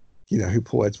 you know who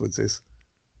Paul Edwards is.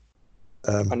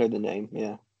 I know the name,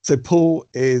 yeah. So Paul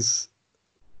is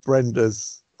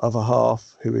Brenda's other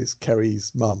half, who is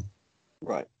Kerry's mum.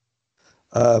 Right.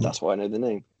 That's why I know the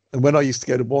name. And when I used to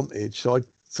go to Wantage,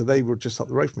 so they were just up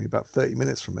the road from me, about 30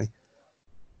 minutes from me.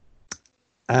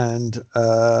 And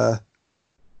I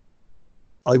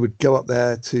would go up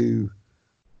there to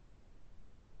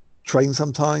train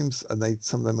sometimes, and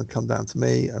some of them would come down to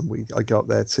me, and I go up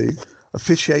there to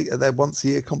officiate at their once a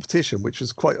year competition, which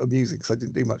was quite amusing because I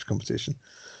didn't do much competition.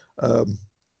 And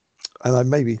I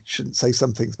maybe shouldn't say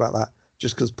some things about that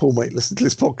just because Paul might listen to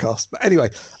this podcast. But anyway,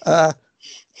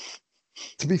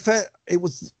 to be fair, it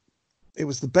was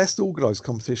the best organised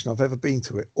competition I've ever been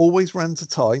to. It always ran to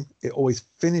time. It always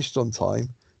finished on time.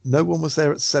 No one was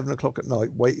there at 7 o'clock at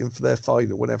night waiting for their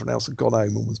final when everyone else had gone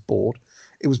home and was bored.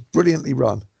 It was brilliantly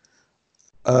run.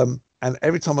 And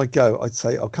every time I go, I'd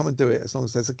say, I'll come and do it as long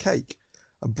as there's a cake.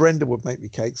 And Brenda would make me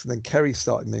cakes, and then Kerry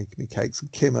started making me cakes,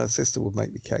 and Kim, her sister, would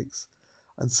make me cakes.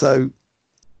 And so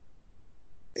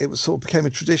it was sort of became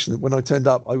a tradition that when I turned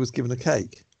up, I was given a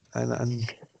cake. And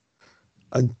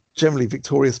generally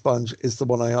Victoria Sponge is the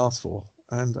one I asked for.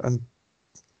 And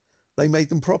they made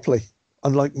them properly,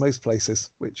 unlike most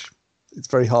places, which it's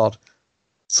very hard.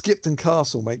 Skipton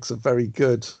Castle makes a very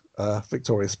good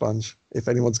Victoria Sponge, if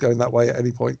anyone's going that way at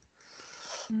any point.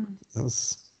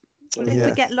 If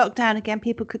we get locked down again,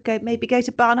 people could go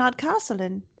to Barnard Castle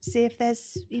and see if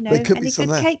there's any good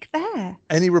cake there.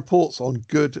 Any reports on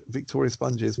good Victoria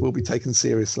Sponges will be taken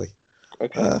seriously.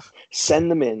 Okay, send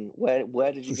them in.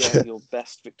 Where did you get your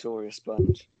best Victoria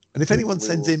Sponge? And if anyone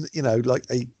sends in, like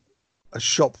a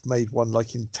shop made one,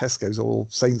 like in Tesco's or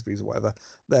Sainsbury's or whatever,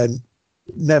 then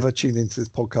never tune into this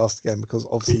podcast again, because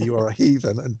obviously you are a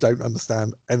heathen and don't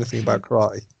understand anything about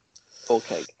karate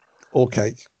or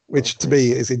cake, which to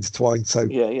me is intertwined. So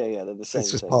yeah, they're the same.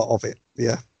 It's just part of it.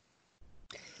 Yeah.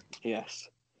 Yes.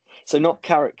 So not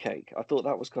carrot cake. I thought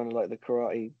that was kind of like the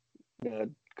karate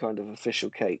kind of official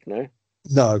cake.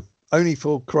 No, only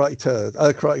for karate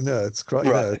nerds.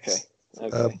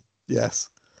 Okay. Yes,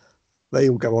 they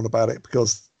all go on about it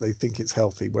because they think it's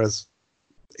healthy, whereas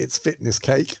it's fitness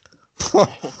cake.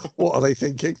 What are they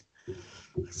thinking?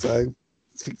 So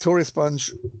it's Victoria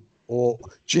Sponge, or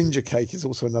ginger cake is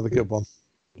also another good one.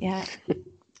 Yeah.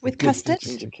 With custard?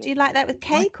 Do you like that with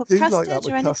cake or custard like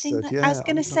or anything? Custard, yeah. I was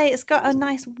going to say it's got a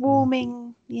nice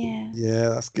warming, Yeah,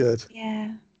 that's good.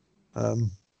 Yeah.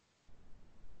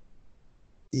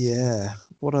 Yeah.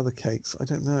 What other cakes? I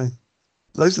don't know.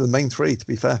 Those are the main three, to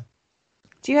be fair.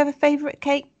 Do you have a favourite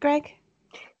cake, Greg?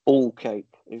 All cake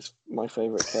is my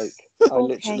favourite cake. I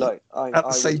literally at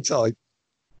the same time.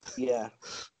 Yeah,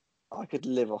 I could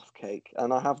live off cake,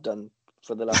 and I have done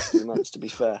for the last few months, to be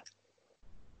fair.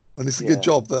 And it's a good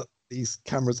job that these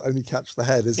cameras only catch the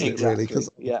head, isn't it? Really? Because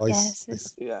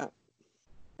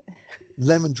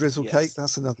lemon drizzle cake.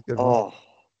 That's another good one. Oh,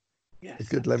 yes, a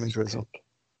good lemon drizzle.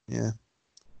 Yeah.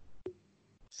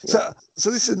 So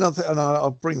this is another, and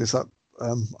I'll bring this up.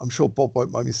 I'm sure Bob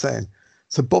won't mind me saying.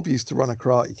 So Bob used to run a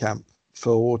karate camp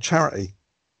for charity,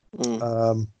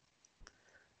 and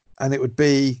it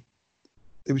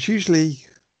was usually,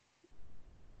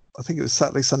 I think it was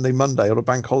Saturday, Sunday, Monday, or a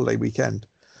bank holiday weekend.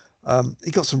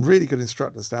 He got some really good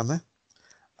instructors down there,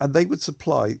 and they would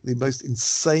supply the most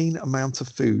insane amount of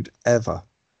food ever.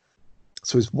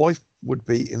 So his wife would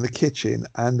be in the kitchen,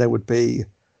 and there would be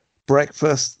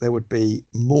breakfast, there would be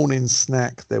morning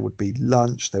snack, there would be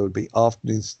lunch, there would be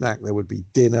afternoon snack, there would be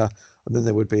dinner, and then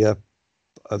there would be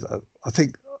I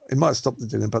think it might have stopped the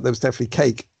dinner, but there was definitely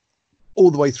cake all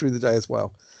the way through the day as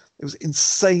well. It was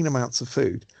insane amounts of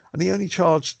food, and he only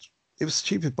charged, it was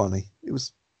stupid money. It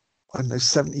was, I don't know,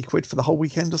 70 quid for the whole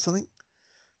weekend or something.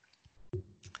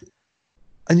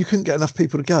 And you couldn't get enough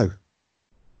people to go.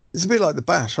 It's a bit like the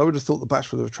Bash. I would have thought the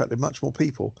Bash would have attracted much more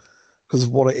people because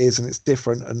of what it is, and it's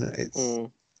different, and it's.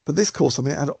 But this course, I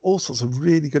mean, it had all sorts of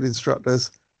really good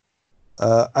instructors,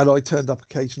 and I turned up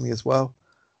occasionally as well,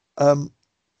 and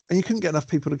you couldn't get enough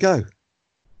people to go,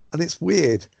 and it's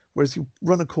weird. Whereas you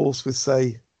run a course with,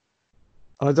 say,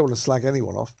 and I don't want to slag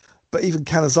anyone off, but even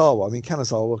Kanazawa. I mean,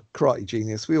 Kanazawa, karate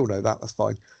genius. We all know that. That's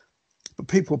fine. But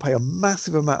people pay a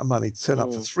massive amount of money to turn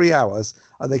up for 3 hours,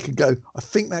 and they could go, I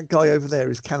think that guy over there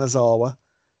is Kanazawa,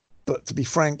 but to be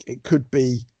frank, it could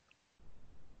be,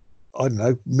 I don't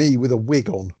know, me with a wig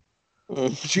on.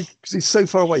 Because he's so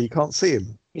far away, you can't see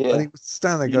him. Yeah. And he would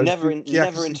stand there you never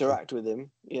interact with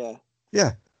him. Yeah.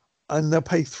 Yeah. And they'll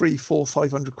pay 300, 400,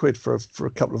 500 quid for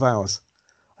a couple of hours.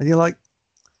 And you're like,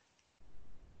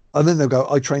 And then they'll go,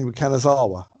 I trained with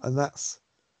Kanazawa, and that's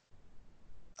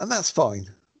fine.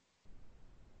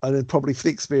 And then probably for the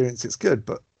experience, it's good.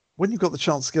 But when you've got the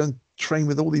chance to go and train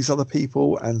with all these other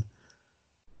people and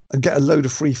get a load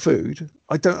of free food,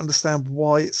 I don't understand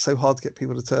why it's so hard to get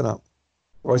people to turn up.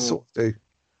 Or I sort of do,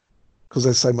 because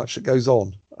there's so much that goes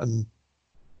on, and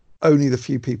only the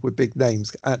few people with big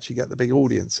names actually get the big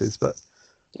audiences. But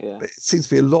it seems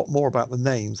to be a lot more about the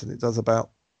names than it does about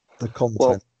the content.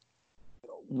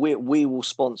 Well, we will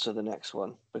sponsor the next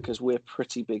one because we're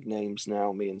pretty big names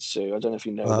now, me and Sue. I don't know if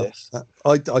you know this.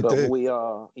 I do. We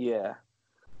are,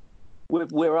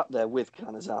 We're up there with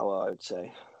Kanazawa, I would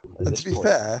say. And to be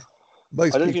fair, I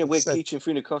don't know if you know, we're Kichin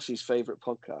Funakoshi's favourite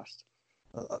podcast.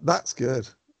 That's good.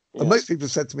 Yeah. And most people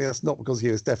have said to me that's not because of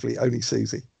you, it's definitely only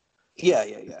Susie. Yeah,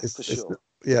 for sure.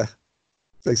 Yeah.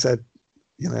 They said,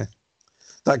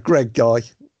 that Greg guy,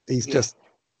 he's just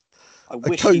I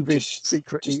wish COVID just,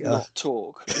 secret just eater. Not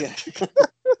talk. Yeah.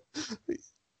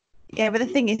 Yeah, but the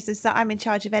thing is that I'm in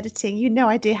charge of editing. You no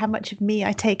idea how much of me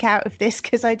I take out of this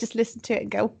because I just listen to it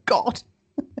and go, God.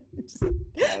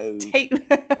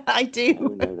 I do.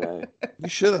 No. You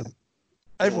shouldn't.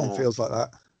 Everyone feels like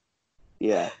that.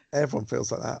 Yeah. Everyone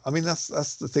feels like that. I mean, that's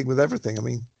the thing with everything. I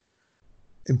mean,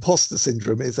 imposter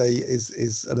syndrome is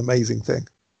an amazing thing.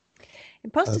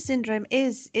 Imposter syndrome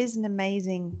is an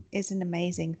amazing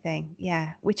thing.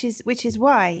 Yeah, which is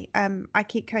why I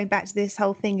keep coming back to this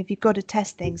whole thing of you've got to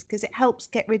test things, because it helps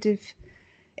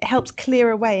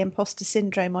clear away imposter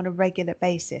syndrome on a regular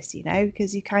basis,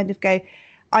 because you kind of go,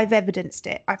 I've evidenced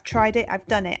it, I've tried it, I've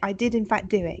done it, I did in fact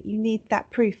do it. You need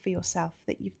that proof for yourself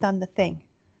that you've done the thing.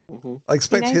 Mm-hmm. I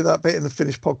expect to hear that bit in the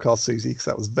finished podcast, Susie, because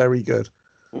that was very good.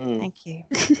 Thank you.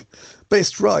 But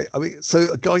it's right. I mean,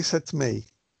 so a guy said to me,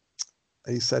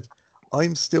 he said,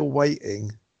 I'm still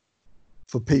waiting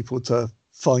for people to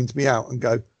find me out and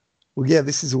go, well, yeah,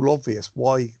 this is all obvious.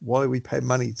 Why are we paying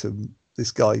money to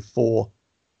this guy for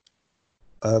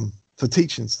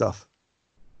teaching stuff?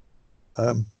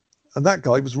 And that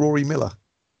guy was Rory Miller.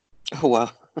 Oh,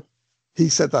 wow. He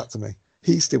said that to me.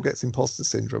 He still gets imposter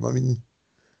syndrome. I mean,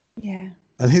 yeah.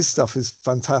 And his stuff is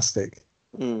fantastic.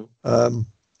 Mm. And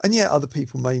yeah, other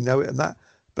people may know it and that,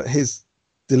 but his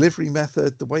delivery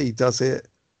method, the way he does it,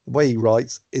 the way he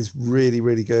writes is really,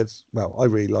 really good. Well, I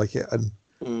really like it. And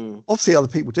obviously other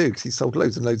people do, because he's sold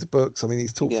loads and loads of books. I mean,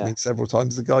 he's talked to me several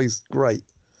times. The guy's great.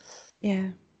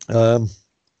 Yeah.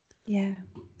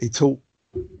 He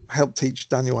helped teach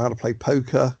Daniel how to play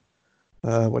poker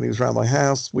when he was around my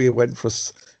house. We went for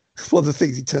one of the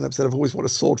things he turned up and said, I've always wanted a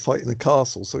sword fight in a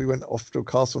castle. So we went off to a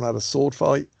castle and had a sword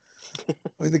fight. I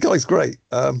mean, the guy's great.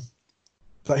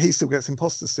 But he still gets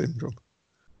imposter syndrome.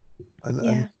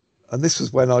 And this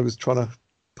was when I was trying to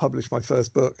publish my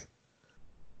first book.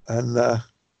 And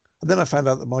then I found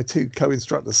out that my two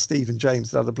co-instructors, Steve and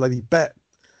James, had a bloody bet.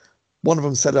 One of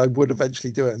them said I would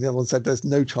eventually do it, and the other one said there's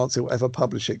no chance he'll ever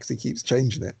publish it because he keeps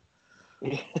changing it.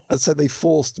 And so they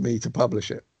forced me to publish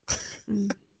it,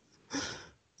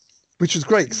 which was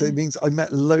great because it means I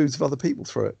met loads of other people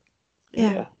through it.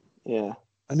 Yeah.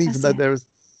 And even though there's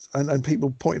and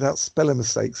people pointed out spelling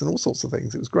mistakes and all sorts of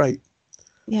things, it was great.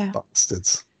 Yeah.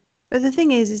 Bastards. But the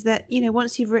thing is that,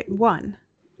 once you've written one,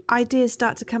 ideas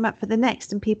start to come up for the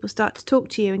next, and people start to talk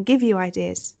to you and give you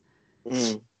ideas.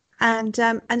 And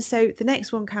so the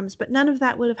next one comes, but none of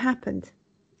that would have happened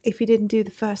if you didn't do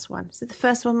the first one. So the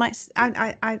first one might,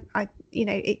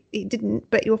 it didn't,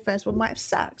 but your first one might have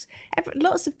sucked.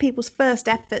 Lots of people's first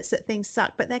efforts at things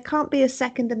suck, but there can't be a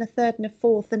second and a third and a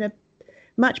fourth and a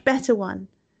much better one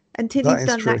until you've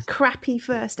done that crappy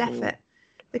first effort.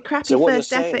 The crappy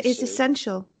first effort is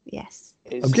essential. Yes.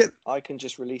 I can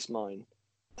just release mine,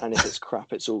 and if it's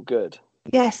crap, it's all good.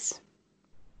 Yes.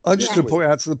 I'm just going to point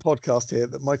out to the podcast here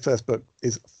that my first book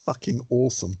is fucking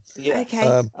awesome. Yeah. Okay,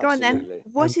 go on then.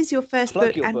 What is your first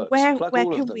book, and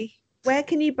where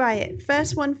can you buy it?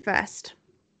 First one first.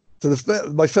 So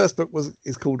my first book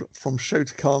is called From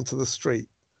Shotokan to the Street,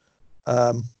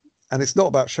 and it's not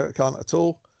about Shotokan at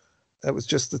all. It was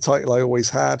just the title I always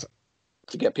had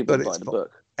to get people to buy the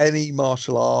book. Any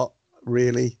martial art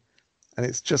really, and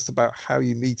it's just about how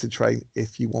you need to train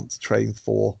if you want to train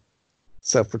for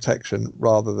self-protection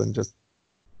rather than just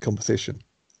competition.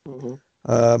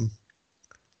 The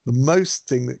most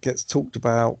thing that gets talked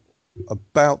about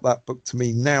that book to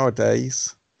me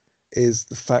nowadays is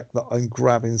the fact that I'm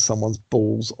grabbing someone's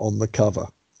balls on the cover.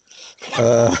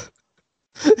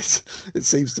 It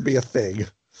seems to be a thing.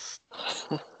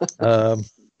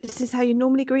 This is how you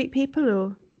normally greet people,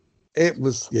 or? It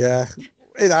was,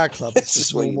 in our club. It's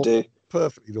just what you do.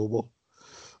 Perfectly normal.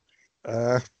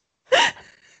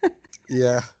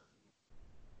 Yeah.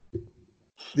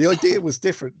 the idea was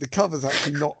different. The cover's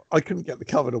actually not. I couldn't get the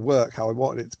cover to work how I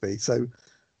wanted it to be, so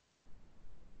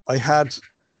I had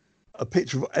a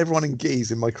picture of everyone in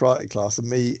gis in my karate class and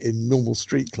me in normal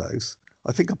street clothes.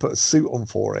 I think I put a suit on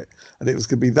for it, and it was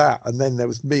going to be that. And then there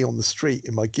was me on the street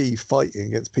in my gi fighting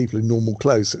against people in normal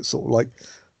clothes. So it's sort of like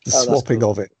the swapping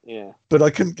cool. of it. Yeah. But I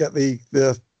couldn't get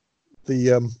the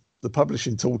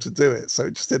publishing tool to do it, so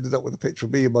it just ended up with a picture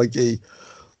of me in my gi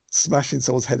smashing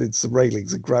someone's head into some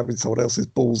railings and grabbing someone else's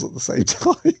balls at the same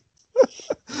time,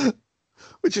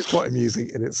 which is quite amusing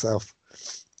in itself.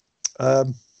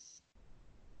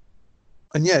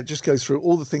 And yeah, it just goes through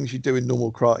all the things you do in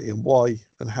normal karate and why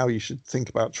and how you should think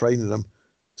about training them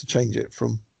to change it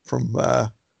from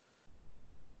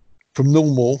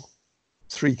normal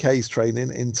 3Ks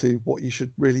training into what you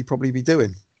should really probably be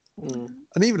doing.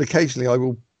 And even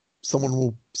occasionally someone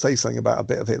will say something about a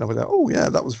bit of it and I'll be like, oh yeah,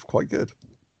 that was quite good.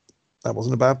 That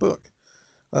wasn't a bad book.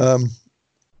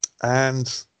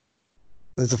 And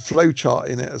there's a flow chart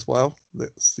in it as well.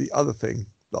 That's the other thing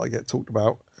that I get talked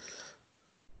about,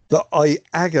 that I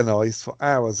agonized for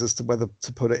hours as to whether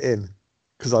to put it in,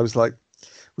 because I was like,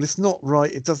 well, it's not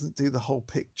right. It doesn't do the whole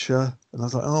picture. And I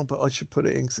was like, oh, but I should put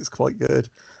it in because it's quite good.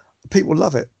 People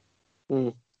love it.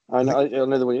 I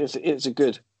know the way. It's a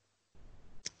good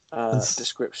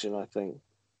description, I think.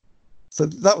 So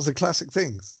that was a classic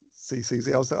thing,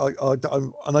 CCZ. I was like,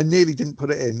 and I nearly didn't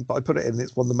put it in, but I put it in.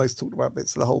 It's one of the most talked about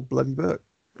bits of the whole bloody book.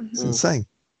 It's insane.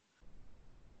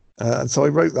 And so I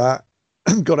wrote that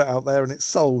and got it out there, and it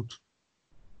sold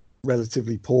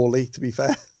relatively poorly, to be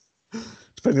fair,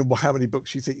 depending on how many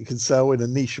books you think you can sell in a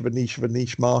niche of a niche of a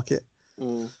niche market.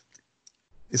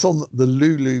 It's on the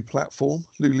Lulu platform,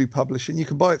 Lulu Publishing. You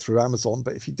can buy it through Amazon,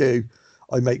 but if you do,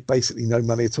 I make basically no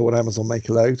money at all on Amazon Make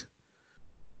a Load.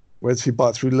 Whereas if you buy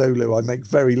it through Lulu, I make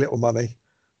very little money.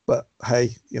 But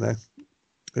hey,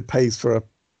 it pays for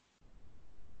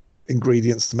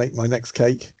ingredients to make my next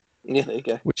cake. Yeah, there you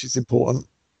go. Which is important.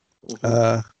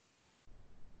 And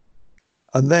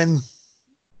then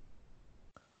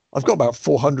I've got about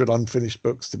 400 unfinished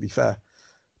books, to be fair.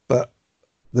 But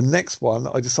the next one,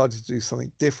 I decided to do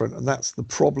something different, and that's The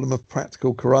Problem of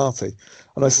Practical Karate.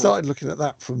 And I started looking at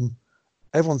that from,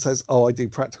 everyone says, oh, I do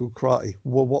practical karate.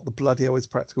 Well, what the bloody hell is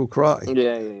practical karate?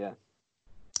 Yeah.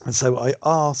 And so I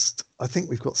asked, I think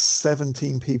we've got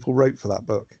 17 people wrote for that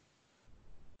book.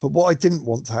 But what I didn't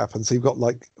want to happen, so you've got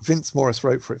like Vince Morris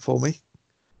wrote for it for me.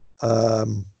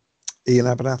 Ian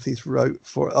Abernathy's wrote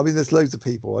for it. I mean, there's loads of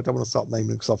people. I don't want to start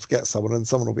naming because I'll forget someone and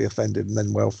someone will be offended and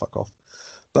then, well, fuck off.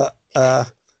 But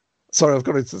sorry, I've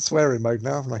got into the swearing mode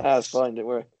now, haven't I? That's fine, don't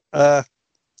worry.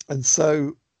 And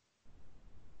so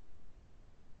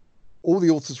all the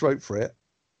authors wrote for it,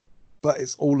 but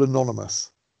it's all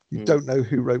anonymous. You don't know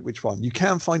who wrote which one. You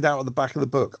can find out at the back of the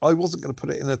book. I wasn't going to put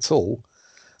it in at all,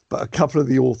 but a couple of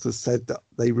the authors said that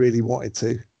they really wanted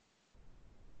to.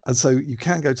 And so you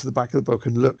can go to the back of the book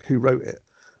and look who wrote it.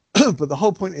 But the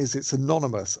whole point is it's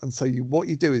anonymous. And so what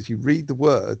you do is you read the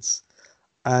words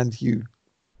and you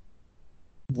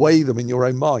weigh them in your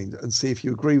own mind and see if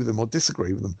you agree with them or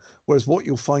disagree with them. Whereas what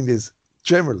you'll find is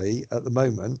generally at the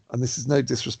moment, and this is no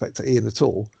disrespect to Ian at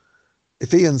all,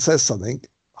 if Ian says something,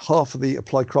 half of the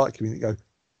applied karate community go,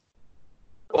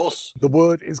 us. The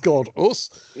word is God.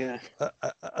 Us. Yeah.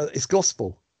 It's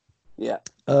gospel. Yeah.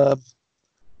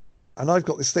 And I've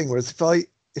got this thing, whereas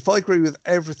if I agree with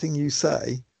everything you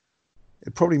say,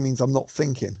 it probably means I'm not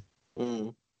thinking.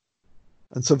 And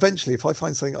so eventually, if I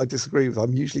find something I disagree with,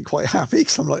 I'm usually quite happy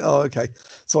because I'm like, oh, okay.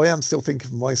 So I am still thinking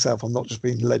for myself. I'm not just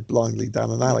being led blindly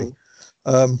down an alley.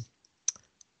 And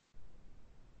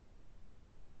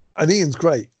Ian's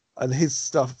great. And his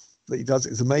stuff that he does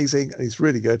is amazing. And he's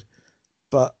really good.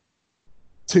 But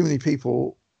too many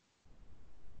people,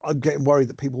 I'm getting worried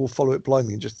that people will follow it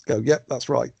blindly and just go, yep, that's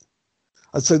right.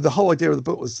 And so the whole idea of the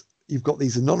book was you've got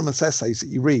these anonymous essays that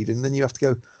you read, and then you have to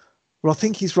go, well, I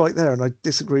think he's right there, and I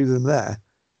disagree with him there.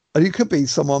 And you could be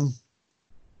someone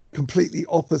completely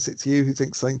opposite to you who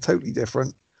thinks something totally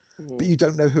different, but you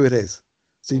don't know who it is.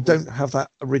 So you don't have that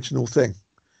original thing.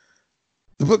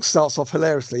 The book starts off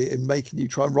hilariously in making you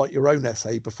try and write your own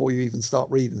essay before you even start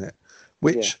reading it,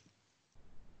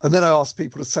 and then I ask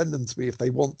people to send them to me if they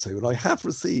want to. And I have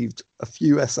received a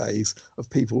few essays of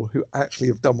people who actually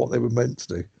have done what they were meant to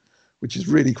do, which is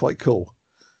really quite cool.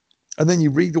 And then you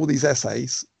read all these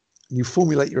essays and you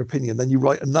formulate your opinion. Then you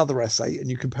write another essay and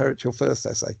you compare it to your first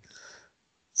essay.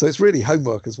 So it's really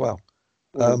homework as well.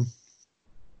 And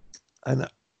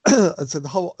so the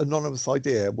whole anonymous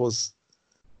idea was,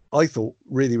 I thought,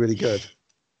 really, really good.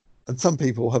 And some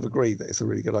people have agreed that it's a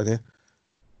really good idea.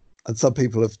 And some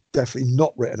people have definitely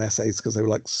not written essays because they were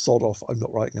like, sod off, I'm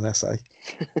not writing an essay.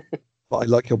 But I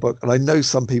like your book. And I know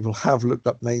some people have looked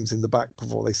up names in the back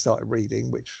before they started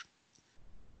reading, which,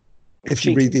 if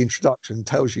you read the introduction,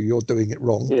 tells you you're doing it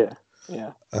wrong. Yeah,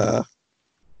 yeah.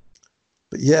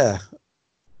 But yeah,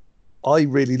 I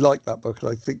really like that book.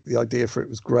 And I think the idea for it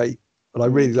was great. And I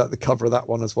really like the cover of that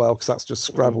one as well, because that's just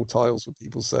Scrabble tiles with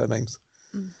people's surnames.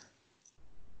 And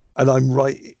I'm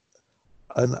right.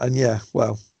 And yeah,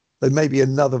 well, there may be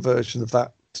another version of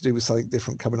that to do with something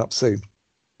different coming up soon.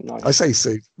 Nice. I say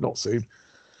soon, not soon.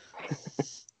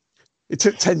 It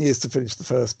took 10 years to finish the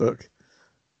first book.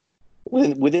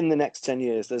 Within the next 10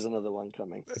 years, there's another one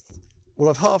coming. Well,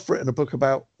 I've half written a book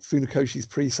about Funakoshi's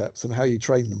precepts and how you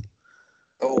train them.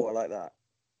 Oh, I like that.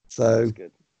 So, That's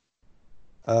good.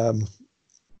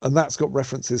 And that's got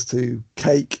references to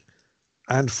cake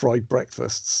and fried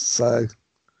breakfasts. So,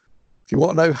 if you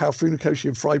want to know how Funakoshi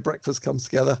and fried breakfast comes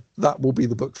together, that will be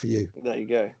the book for you. There you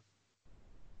go.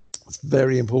 It's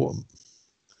very important.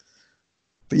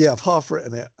 But yeah, I've half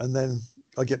written it, and then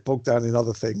I get bogged down in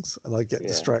other things, and I get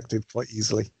distracted quite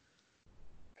easily.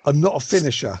 I'm not a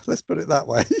finisher. Let's put it that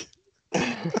way.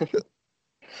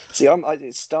 See,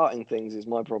 it's starting things is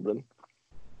my problem.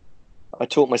 I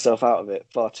talk myself out of it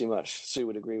far too much. Sue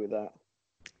would agree with that.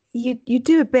 You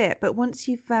do a bit, but once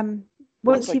you've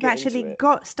actually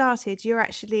got started, you're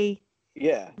actually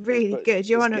really good.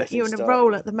 You're on a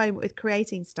roll at the moment with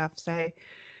creating stuff. So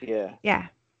yeah.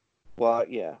 Well,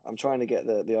 yeah, I'm trying to get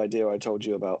the idea I told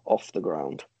you about off the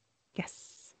ground.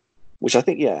 Yes. Which I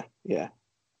think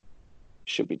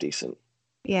should be decent.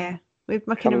 Yeah. We're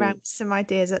mucking around with some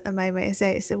ideas at the moment, so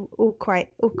it's all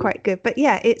quite good. But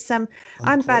yeah, it's I'm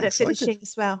bad at finishing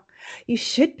as well. You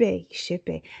should be.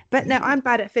 But no, I'm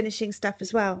bad at finishing stuff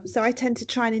as well. So I tend to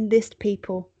try and enlist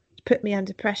people to put me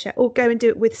under pressure, or go and do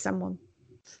it with someone.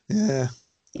 Yeah.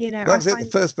 You know, that's it. The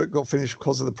first book got finished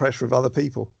because of the pressure of other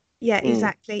people. Yeah,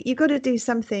 exactly. You've got to do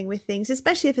something with things,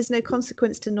 especially if there's no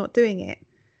consequence to not doing it.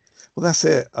 Well, that's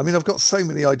it. I mean, I've got so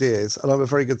many ideas, and I'm a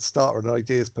very good starter and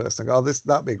ideas person. I go,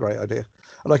 that'd be a great idea.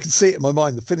 And I can see it in my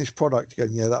mind, the finished product,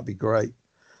 going, yeah, that'd be great.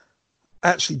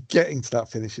 Actually getting to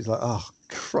that finish is like, oh,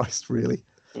 Christ, really?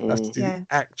 I have to do the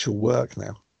actual work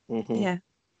now. Mm-hmm. Yeah.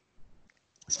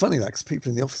 It's funny that, because people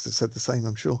in the office have said the same,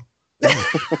 I'm sure.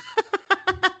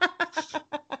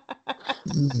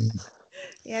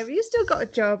 Yeah, but you still got a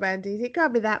job, Andy. It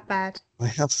can't be that bad. I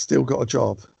have still got a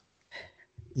job.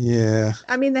 Yeah.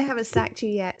 I mean, they haven't sacked you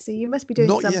yet, so you must be doing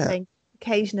something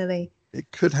occasionally.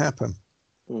 It could happen.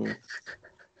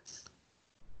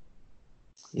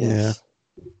 Yeah.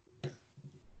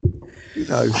 Who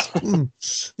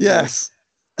knows? Yes.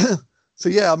 So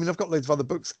yeah, I mean, I've got loads of other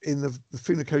books in the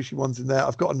Funakoshi ones in there.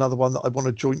 I've got another one that I want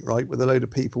to joint write with a load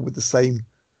of people with the same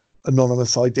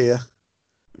anonymous idea.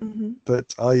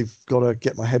 But I've got to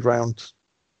get my head round.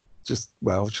 Just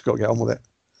got to get on with it.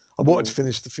 I wanted to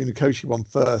finish the Funakoshi one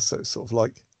first, so it's sort of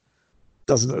like,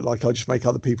 doesn't look like I just make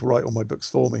other people write all my books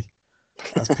for me.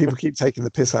 As people keep taking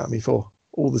the piss out of me for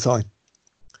all the time.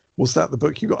 Was that the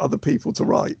book you got other people to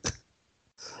write?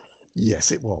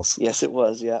 Yes, it was. Yes, it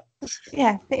was. Yeah.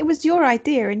 Yeah, it was your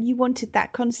idea, and you wanted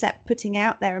that concept putting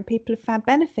out there, and people have found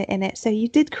benefit in it. So you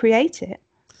did create it.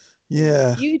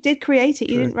 Yeah. You did create it.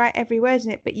 You didn't write every word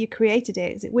in it, but you created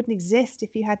it. It wouldn't exist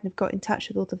if you hadn't have got in touch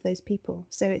with all of those people.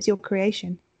 So it's your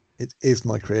creation. It is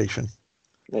my creation.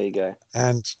 There you go.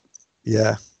 And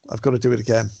yeah, I've got to do it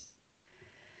again.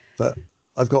 But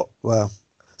I've got,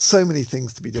 so many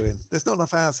things to be doing. There's not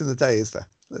enough hours in the day, is there?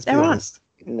 Let's be honest.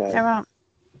 No. There aren't.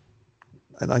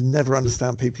 And I never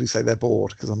understand people who say they're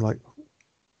bored, because I'm like,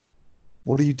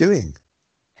 what are you doing?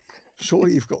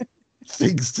 Surely you've got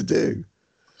things to do.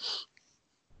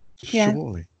 Yeah.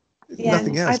 Surely.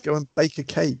 Nothing else. Go and bake a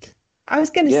cake. I was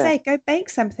going to say, go bake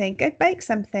something. Go bake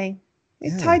something.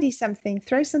 Tidy something.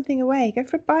 Throw something away. Go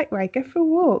for a bike ride. Go for a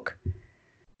walk.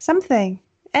 Something.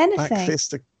 Anything.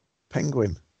 Backfist a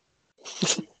penguin.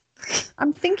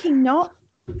 I'm thinking not.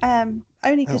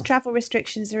 Only because travel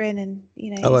restrictions are in, and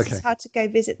it's hard to go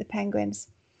visit the penguins.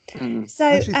 So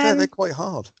actually, they're quite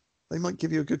hard. They might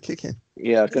give you a good kick in.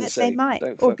 Yeah, I was going to say they might,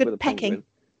 or good pecking.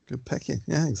 Good pecking.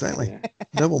 Yeah, exactly. Yeah.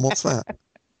 No one wants that.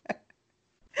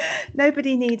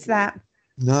 Nobody needs that.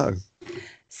 No.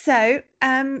 So,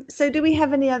 do we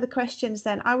have any other questions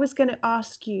then? I was going to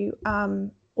ask you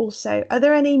also, are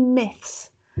there any myths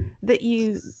that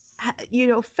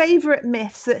favorite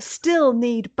myths that still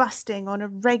need busting on a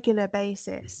regular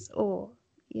basis, or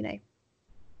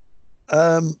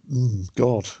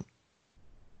God,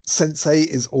 Sensei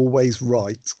is always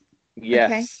right.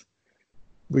 Yes. Okay.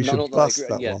 We should bust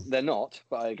that one. They're not,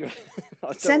 but I agree.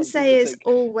 Sensei is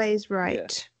always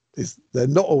right. They're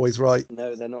not always right,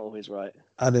 No, they're not always right.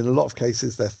 and in a lot of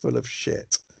cases, they're full of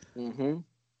shit Mm-hmm.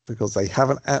 because they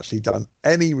haven't actually done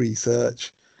any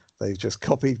research. They've just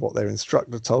copied what their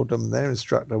instructor told them. Their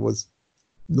instructor was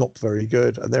not very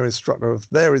good, and their instructor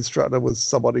was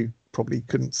somebody who probably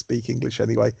couldn't speak English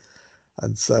anyway,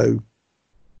 and so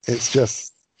it's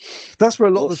just that's where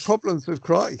a lot of the problems with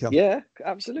karate come. Yeah,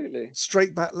 absolutely.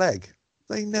 Straight back leg.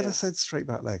 They never said straight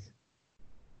back leg.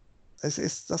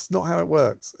 That's not how it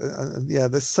works. And yeah,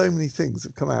 there's so many things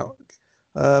that come out.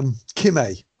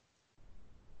 Kime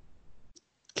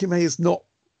is not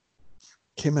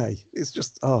Kime. It's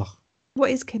just What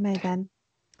is Kime then?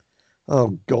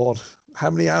 Oh God, how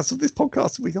many hours of this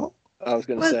podcast have we got? I was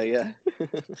going to say, yeah.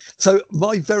 So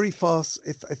my very fast,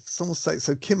 if someone says,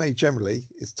 so Kime generally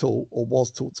is taught or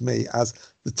was taught to me as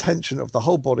the tension of the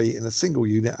whole body in a single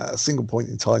unit at a single point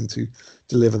in time to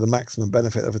deliver the maximum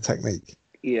benefit of a technique.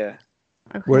 Yeah.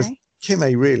 Okay. Whereas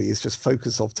Kime really is just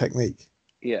focus of technique.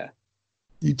 Yeah.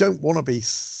 You don't want to be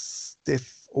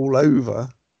stiff all over.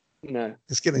 No.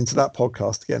 Let's get into that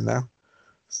podcast again now.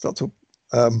 Start to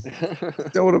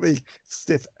don't want to be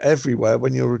stiff everywhere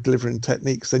when you're delivering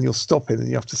techniques, then you're stopping and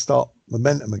you have to start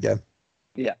momentum again.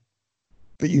 Yeah.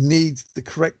 But you need the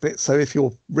correct bit. So if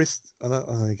your wrist,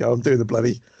 there you go, I'm doing the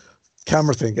bloody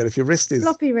camera thing again. If your wrist is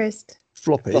floppy wrist,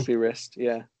 floppy wrist,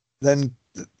 yeah, then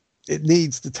it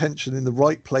needs the tension in the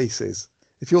right places.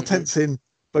 If you're tensing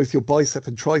both your bicep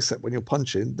and tricep when you're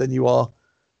punching, then you are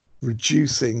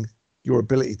reducing your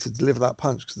ability to deliver that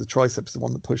punch because the tricep is the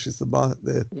one that pushes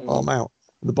the arm out.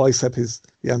 And the bicep is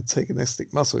the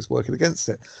antagonistic muscle is working against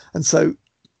it. And so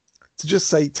to just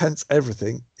say tense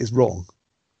everything is wrong.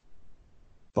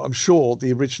 But I'm sure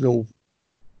the original,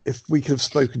 if we could have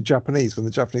spoken Japanese when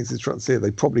the Japanese instructors here, they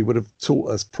probably would have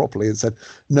taught us properly and said,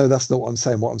 no, that's not what I'm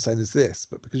saying. What I'm saying is this.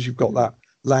 But because you've got that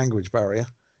language barrier,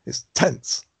 it's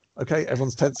tense. Okay,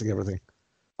 everyone's tensing everything.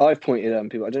 I've pointed out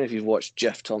people. I don't know if you've watched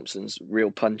Jeff Thompson's Real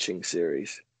Punching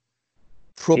series.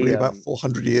 Probably about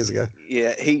 400 years ago.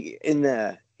 Yeah, he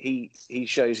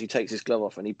shows he takes his glove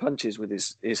off and he punches with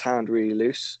his hand really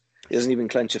loose. He doesn't even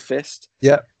clench a fist.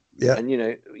 Yeah. And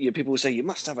people will say you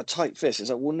must have a tight fist.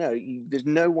 It's like, well, no, there's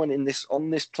no one on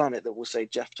this planet that will say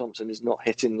Jeff Thompson is not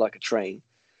hitting like a train,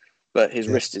 but his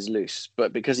wrist is loose.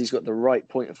 But because he's got the right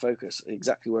point of focus,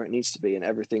 exactly where it needs to be, and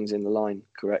everything's in the line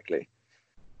correctly.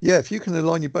 Yeah, if you can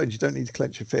align your bones, you don't need to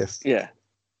clench your fist. Yeah.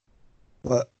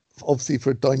 But obviously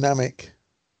for a dynamic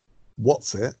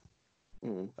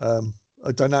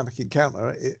a dynamic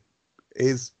encounter, it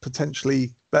is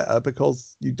potentially better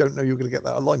because you don't know you're going to get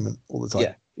that alignment all the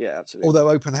time. Yeah, absolutely. Although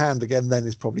open hand again then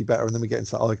is probably better, and then we get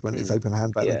into that argument, is open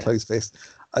hand better than closed fist?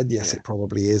 And yes, it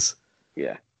probably is.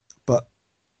 Yeah. But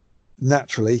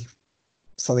naturally,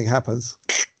 something happens,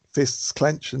 fists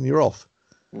clench and you're off.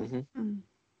 You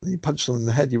punch someone in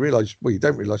the head, you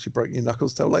don't realise you broke your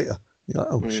knuckles till later. You're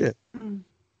like, oh shit.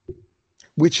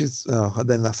 Which is, and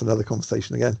then that's another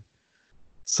conversation again.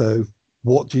 So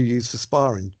what do you use for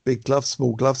sparring? Big gloves,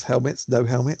 small gloves, helmets, no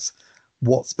helmets?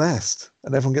 What's best?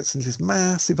 And everyone gets into this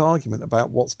massive argument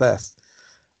about what's best,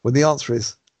 when the answer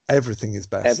is everything is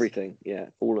best. Everything, yeah,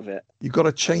 all of it. You've got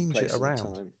to change it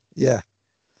around. Yeah.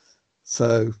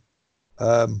 So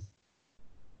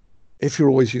if you're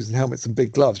always using helmets and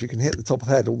big gloves, you can hit the top of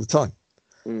the head all the time.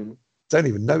 Don't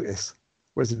even notice.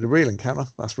 Whereas in a real encounter,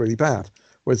 that's really bad.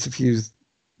 Whereas if you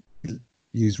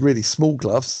use really small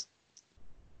gloves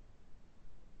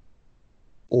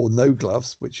or no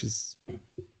gloves, which is,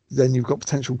 then you've got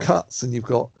potential cuts, and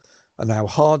and how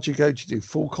hard you go. Do you do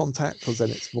full contact? Because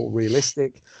then it's more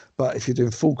realistic. But if you're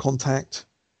doing full contact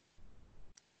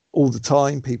all the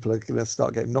time, people are going to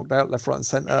start getting knocked out left, right, and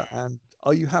centre. And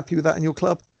are you happy with that in your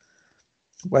club?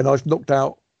 When I've knocked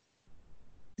out,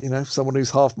 someone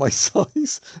who's half my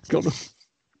size,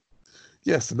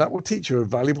 yes, and that will teach you a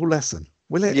valuable lesson.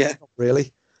 Will it? Yeah. Not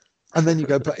really. And then you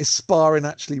go, but is sparring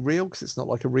actually real? Because it's not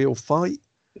like a real fight.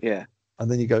 Yeah.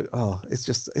 And then you go,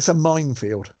 it's a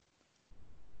minefield.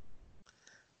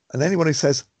 And anyone who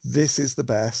says this is the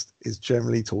best is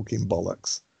generally talking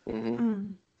bollocks.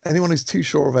 Anyone who's too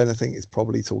sure of anything is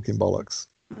probably talking bollocks.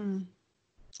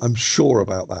 I'm sure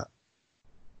about that.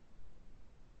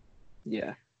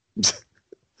 Yeah.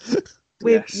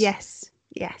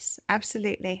 Yes,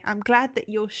 absolutely. I'm glad that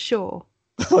you're sure.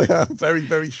 I am very,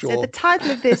 very sure. So the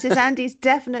title of this is Andy's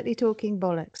definitely talking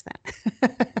bollocks then.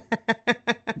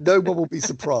 No one will be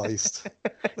surprised.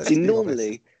 See,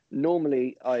 normally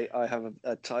I have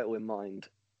a title in mind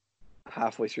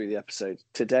halfway through the episode.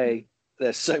 Today,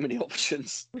 there's so many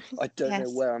options. I don't know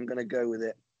where I'm going to go with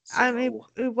it. So, I mean,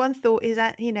 one thought is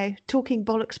that, talking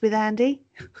bollocks with Andy.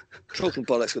 Talking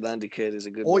bollocks with Andy Kidd is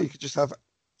a good Or one. you could just have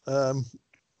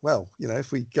well,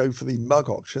 if we go for the mug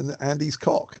option, Andy's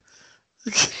cock.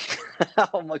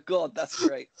 Oh my God, that's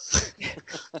great.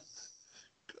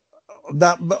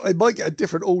 That it might get a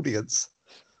different audience.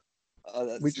 Oh,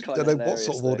 that's We just don't know what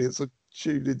sort of audience would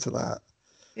tune into that.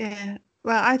 Yeah.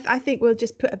 Well, I think we'll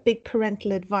just put a big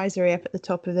parental advisory up at the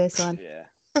top of this one. Yeah.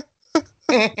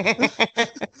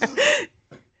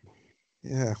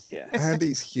 Yeah. Yeah.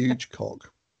 Andy's huge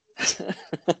cock.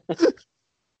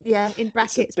 Yeah, in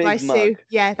brackets big by mug. Sue.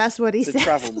 Yeah, that's what he It's a said.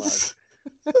 travel mug.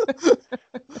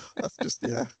 That's just,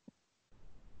 yeah.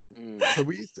 Mm. So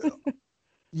we used to,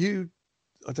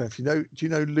 I don't know if you know, do you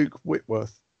know Luke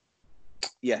Whitworth?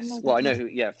 Yes. No, Well, I know but- who.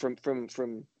 Yeah, from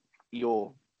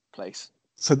your place.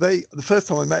 So the first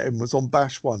time I met him was on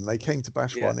Bash One. They came to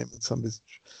Bash Yeah. One.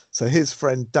 So his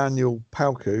friend Daniel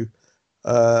Palku,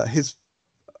 his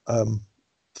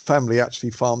family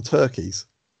actually farm turkeys,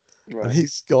 Right. and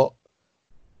he's got.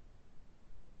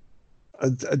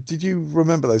 Did you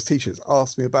remember those T-shirts?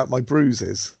 Ask me about my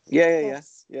bruises. Yeah.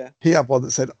 Yes. He had one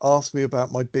that said, "Ask me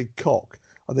about my big cock,"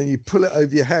 and then you pull it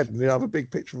over your head, and you have a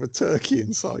big picture of a turkey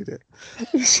inside it.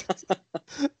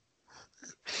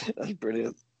 That's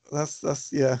brilliant. That's the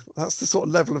sort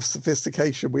of level of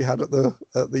sophistication we had at the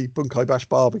Bunkai Bash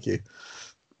barbecue,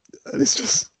 and it's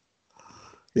just,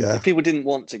 yeah, If people didn't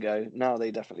want to go, now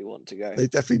they definitely want to go. they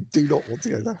definitely do not want to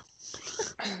go there.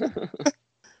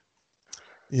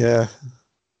 Yeah,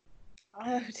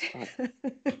 Oh, dear.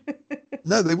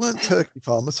 no, they weren't turkey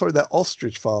farmers. Sorry, they're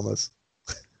ostrich farmers.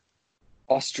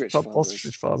 Ostrich Some farmers.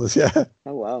 ostrich farmers, yeah.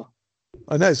 Oh wow.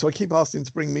 I know. So I keep asking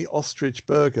to bring me ostrich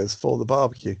burgers for the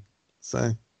barbecue.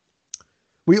 So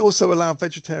we also allow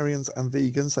vegetarians and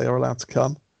vegans. They are allowed to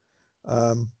come.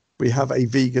 We have a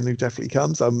vegan who definitely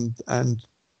comes. And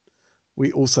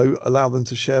we also allow them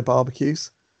to share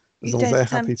barbecues as You long as they're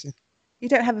don't, happy to. You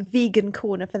don't have a vegan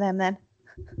corner for them then?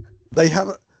 They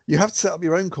have. You have to set up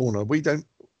your own corner. We don't.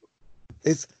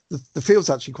 It's the field's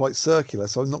actually quite circular,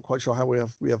 so I'm not quite sure how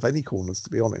we have any corners, to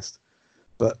be honest.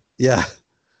 But yeah,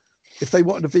 if they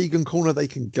wanted a vegan corner, they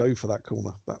can go for that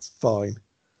corner. That's fine.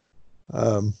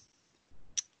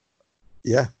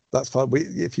 Yeah, that's fine.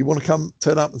 If you want to come,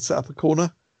 turn up and set up a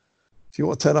corner. If you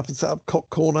want to turn up and set up cock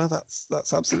corner, that's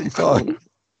absolutely fine.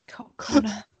 Cock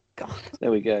corner. God.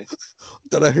 There we go.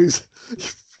 Don't know who's.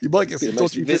 You might get Be some the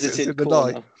most dodgy visits in visited the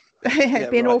corner. night.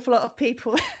 It'd be an right. awful lot of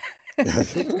people.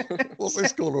 What's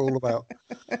this corner all about?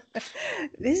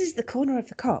 This is the corner of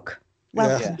the cock. Yeah.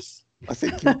 Welcome. Yes. I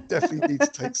think you definitely need to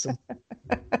take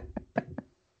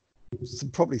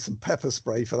probably some pepper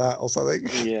spray for that or something.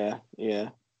 Yeah. Yeah.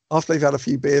 After they've had a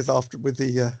few beers with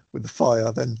the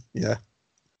fire, then yeah,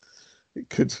 it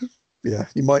could. Yeah,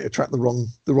 you might attract the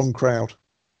wrong crowd.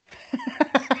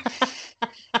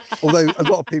 Although a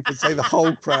lot of people say the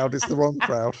whole crowd is the wrong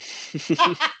crowd.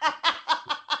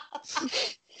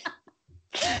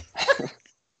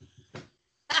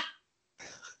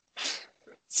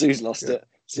 Sue's lost it.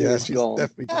 Yeah, Sue's she's gone.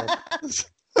 definitely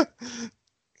gone.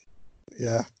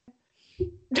 Yeah.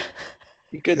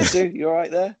 You good, Sue? You all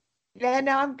right there? Yeah,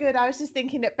 no, I'm good. I was just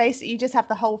thinking that basically you just have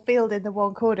the whole field in the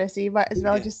one corner, so you might as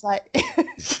well Yeah. just like.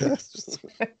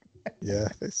 Yeah,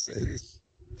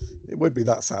 it would be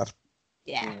that sad.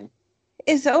 Yeah. Mm.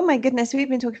 Oh my goodness, we've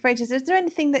been talking for ages. Is there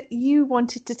anything that you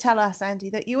wanted to tell us, Andy,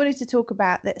 that you wanted to talk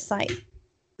about that's like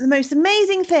the most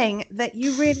amazing thing that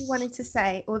you really wanted to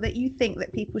say, or that you think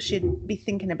that people should be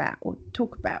thinking about or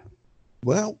talk about?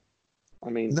 Well, I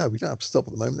mean, no, we don't have to stop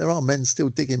at the moment. There are men still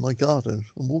digging my garden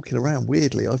and walking around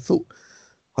weirdly. I thought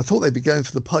they'd be going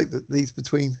for the pipe that leads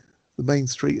between the main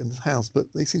street and the house,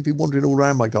 but they seem to be wandering all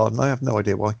around my garden. I have no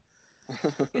idea why.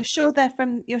 You're sure they're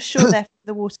from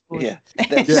the water board? yeah,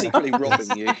 they're Yeah. secretly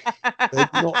robbing you. They're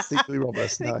not secretly rob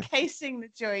us, no. They're casing the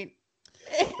joint.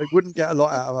 They wouldn't get a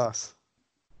lot out of us.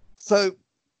 So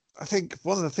I think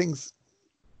one of the thing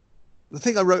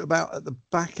I wrote about at the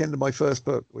back end of my first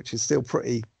book, which is still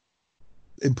pretty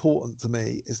important to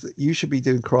me, is that you should be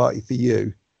doing karate for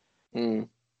you. Mm.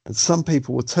 And some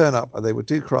people will turn up and they will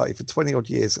do karate for 20 odd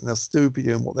years and they'll still be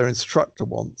doing what their instructor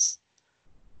wants,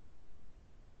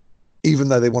 even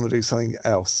though they want to do something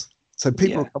else. So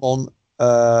people Yeah. come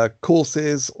on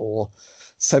courses or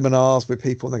seminars with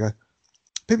people and they go,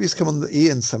 people used to come on the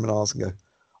Ian seminars and go,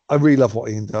 I really love what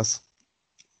Ian does.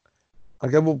 I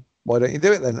go, well, why don't you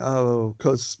do it then? Oh,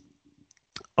 because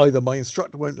either my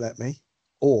instructor won't let me,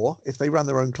 or if they ran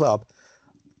their own club,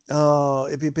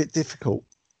 it'd be a bit difficult.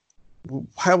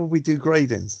 How would we do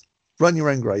gradings? Run your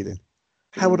own grading.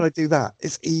 How would I do that?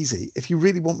 It's easy. If you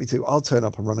really want me to, I'll turn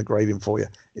up and run a grading for you.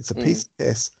 It's a piece of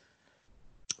piss.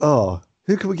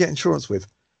 Who can we get insurance with?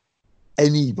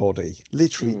 Anybody,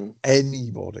 literally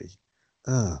anybody.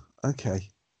 Okay.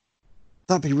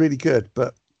 That'd be really good,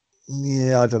 but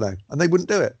yeah, I don't know. And they wouldn't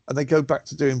do it. And they go back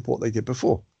to doing what they did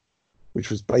before, which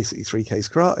was basically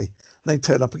 3Ks karate. And they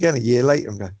turn up again a year later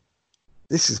and go,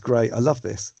 this is great. I love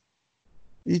this.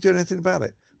 Are you doing anything about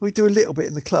it? We do a little bit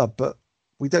in the club, but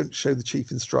we don't show the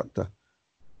chief instructor.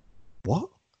 What?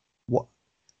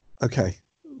 Okay.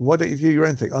 Why don't you view your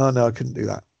own thing? Oh, no, I couldn't do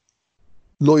that.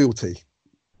 Loyalty.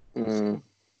 Doing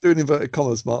inverted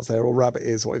commas marks there, or rabbit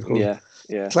ears, what you've called.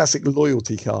 Yeah. Classic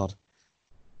loyalty card.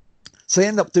 So they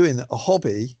end up doing a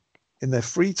hobby in their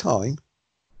free time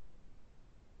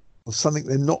of something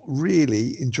they're not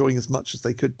really enjoying as much as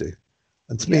they could do.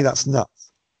 And to me, that's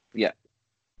nuts. Yeah.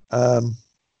 I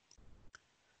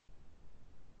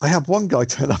had one guy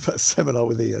turn up at a seminar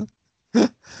with Ian,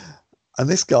 and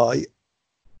this guy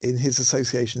in his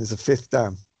association is a fifth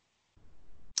Dan.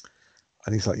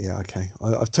 And he's like, yeah, okay,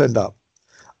 I've turned up.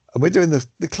 And we're doing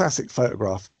the classic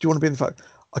photograph. Do you want to be in the photo?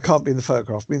 I can't be in the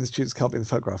photograph. Me and the students can't be in the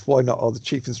photograph. Why not? Oh, the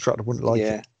chief instructor wouldn't like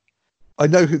it. I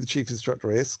know who the chief instructor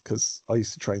is because I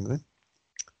used to train with him.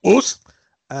 Us.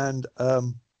 And I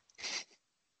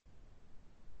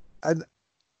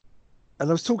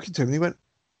was talking to him and he went,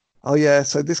 oh yeah,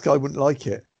 so this guy wouldn't like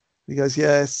it. He goes,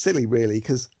 yeah, it's silly really,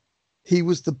 because he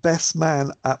was the best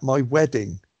man at my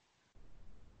wedding.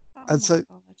 And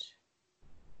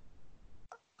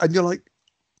you're like,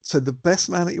 so the best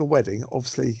man at your wedding,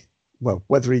 obviously, well,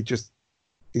 whether he just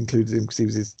included him because he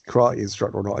was his karate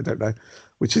instructor or not, I don't know,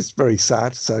 which is very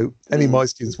sad. So any of my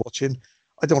students watching,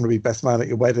 I don't want to be best man at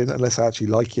your wedding unless I actually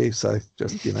like you. So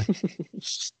just, you know.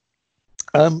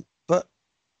 But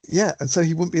yeah, and so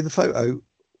he wouldn't be in the photo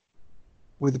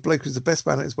with the bloke who's the best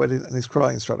man at his wedding and his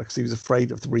karate instructor because he was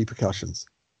afraid of the repercussions.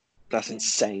 That's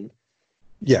insane.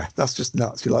 Yeah, that's just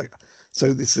nuts. You're like,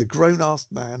 so this is a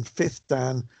grown-ass man, fifth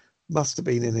Dan, must have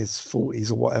been in his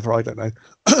 40s or whatever, I don't know.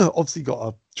 Obviously got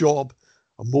a job,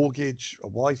 a mortgage, a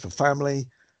wife, a family,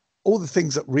 all the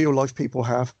things that real life people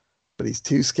have, but he's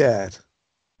too scared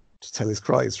to tell his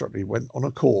karate instructor he went on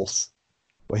a course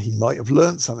where he might have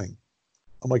learned something.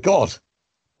 Oh my God,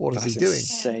 what is he doing?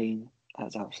 Insane.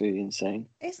 That's absolutely insane.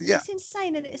 It's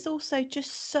insane, and it's also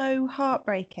just so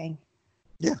heartbreaking.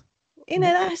 Yeah. You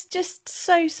know, that's just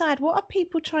so sad. What are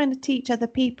people trying to teach other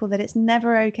people that it's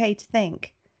never okay to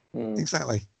think?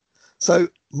 Exactly. So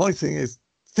my thing is,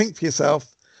 think for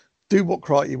yourself, do what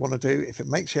karate you want to do. If it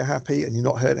makes you happy and you're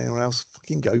not hurting anyone else,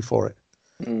 fucking go for it.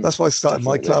 That's why I started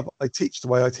my club. I teach the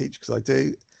way I teach because I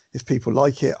do. If people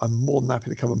like it, I'm more than happy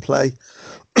to come and play.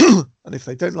 And if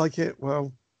they don't like it,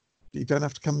 well, you don't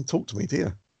have to come and talk to me, do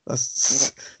you?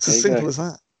 That's it's as simple as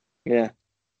that. Yeah.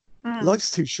 Life's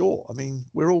too short. I mean,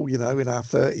 we're all, you know, in our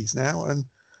 30s now,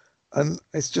 and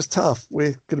it's just tough.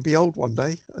 We're going to be old one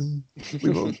day, and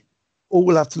all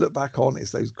we'll have to look back on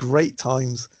is those great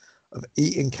times of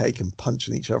eating cake and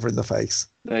punching each other in the face.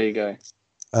 There you go.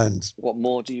 And what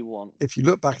more do you want? If you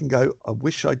look back and go, I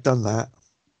wish I'd done that,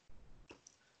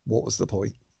 what was the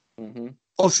point?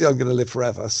 Obviously, I'm going to live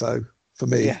forever, so for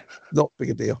me, not big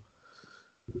a deal.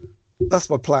 That's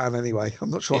my plan anyway. I'm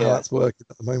not sure how that's working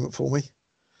at the moment for me.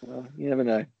 Well, you never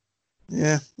know.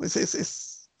 Yeah,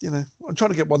 it's you know, I'm trying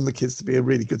to get one of the kids to be a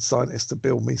really good scientist to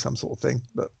build me some sort of thing,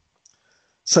 but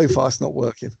so far it's not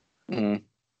working.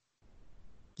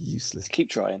 Useless. Keep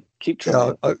trying.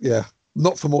 Yeah,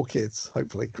 not for more kids,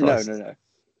 hopefully. Christ. No.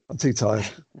 I'm too tired.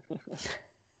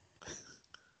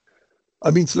 I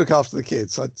mean, to look after the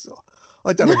kids. I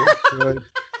don't know what you're doing.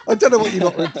 I don't know what you're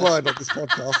not implying on this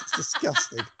podcast. It's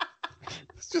disgusting.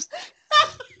 It's just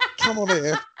come on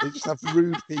here. They just have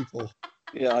rude people.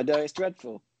 Yeah, I know, it's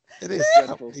dreadful. It is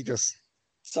dreadful.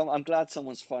 I'm glad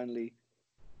someone's finally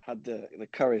had the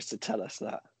courage to tell us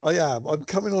that. I am. I'm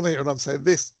coming on here and I'm saying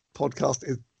this podcast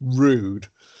is rude.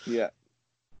 Yeah.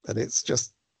 And it's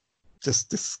just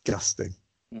disgusting.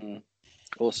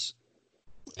 Us.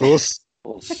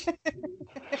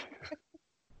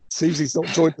 Susie's not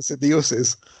joined us in the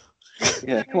usses.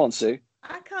 Yeah, come on, Sue.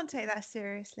 I can't take that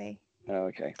seriously. Oh,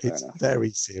 okay. It's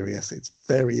very serious. It's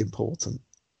very important.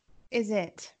 Is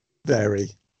it? Very.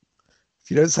 If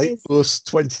you don't say us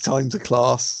 20 times a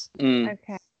class,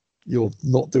 okay, you're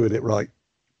not doing it right.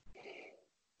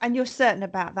 And you're certain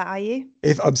about that, are you?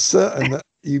 If I'm certain that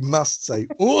you must say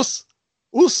us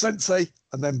sensei,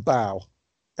 and then bow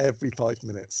every 5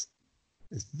 minutes.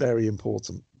 It's very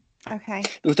important. Okay.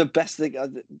 The best thing,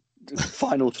 the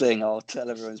final thing I'll tell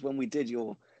everyone is when we did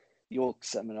your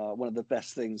seminar, one of the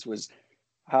best things was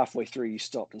halfway through you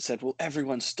stopped and said, well,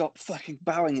 everyone stop fucking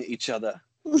bowing at each other.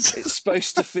 It's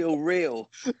supposed to feel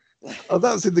real. Oh,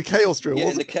 that was in the chaos drill,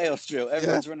 in the chaos drill.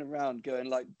 Everyone's running around going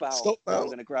like, bow, I'm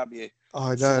going to grab you.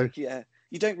 Oh, I know. Like,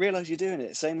 you don't realise you're doing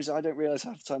it. Same as I don't realise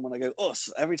half the time when I go us.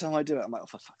 Every time I do it, I'm like, oh,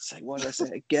 for fuck's sake, why did I say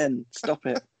it again? Stop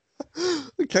it.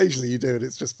 Occasionally you do it.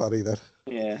 It's just funny then.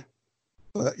 Yeah.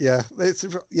 But yeah, in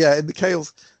the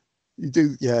Kales, you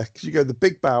do, because you go the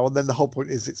big bow, and then the whole point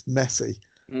is it's messy.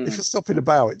 If you're stopping a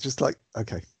bow, it's just like,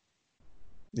 okay.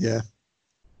 Yeah.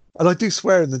 And I do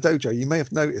swear in the dojo, you may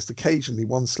have noticed occasionally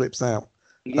one slips out.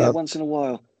 Yeah, once in a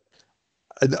while.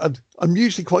 And I'm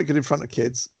usually quite good in front of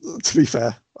kids, to be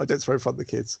fair. I don't swear in front of the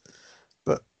kids.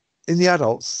 But in the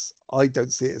adults, I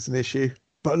don't see it as an issue.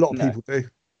 But a lot of people do.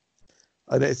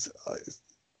 And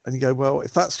and you go, well,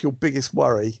 if that's your biggest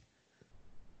worry,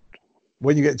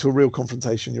 when you get into a real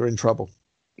confrontation, you're in trouble.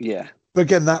 Yeah. But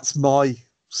again, that's my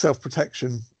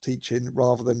self-protection teaching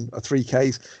rather than a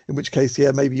 3Ks, in which case,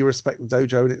 maybe you respect the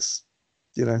dojo and it's,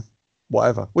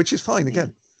 whatever, which is fine.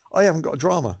 Again, I haven't got a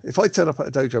drama. If I turn up at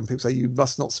a dojo and people say, you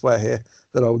must not swear here,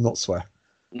 then I will not swear.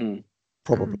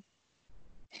 Probably.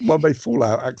 One may fall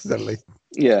out accidentally.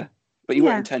 Yeah. But you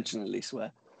won't intentionally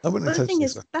swear. I wouldn't But the thing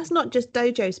is, that's not just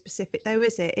dojo specific, though,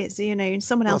 is it? It's, in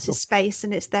someone else's space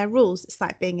and it's their rules. It's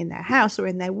like being in their house or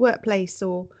in their workplace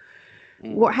or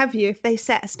what have you. If they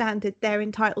set a standard, they're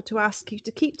entitled to ask you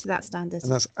to keep to that standard.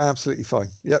 And that's absolutely fine.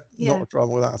 Yep. Yeah. Not a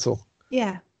drama with that at all.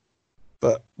 Yeah.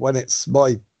 But when it's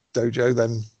my dojo,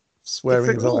 then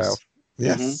swearing is allowed.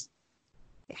 Yes.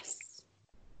 Yes.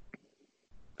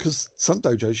 Because some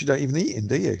dojos you don't even eat in,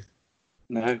 do you?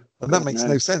 No. And that makes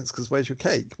no sense, because where's your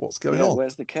cake? What's going on?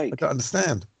 Where's the cake? I don't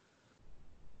understand.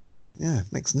 Yeah,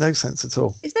 it makes no sense at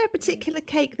all. Is there a particular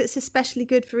cake that's especially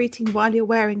good for eating while you're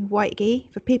wearing white gi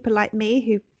for people like me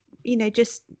who,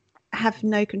 just have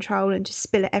no control and just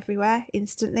spill it everywhere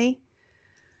instantly?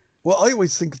 Well, I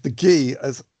always think of the gi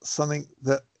as something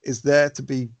that is there to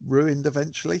be ruined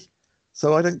eventually.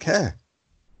 So I don't care.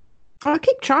 I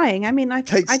keep trying. I mean,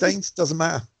 cake stains doesn't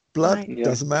matter. Blood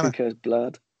doesn't matter. Who cares?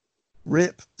 Blood.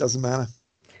 Rip doesn't matter.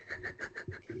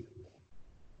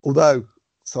 Although,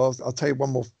 so I'll tell you one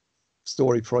more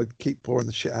story before I keep pouring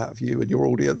the shit out of you and your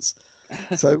audience.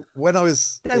 So when I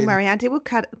was don't worry, Andy, we'll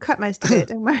cut most of it.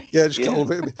 Don't worry. Yeah, just cut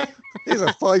all of it. Here's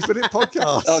a 5-minute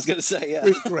podcast. I was going to say,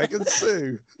 with Greg and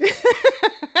Sue.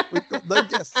 We've got no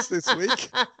guests this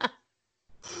week.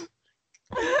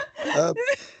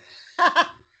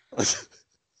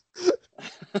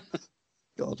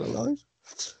 God alive.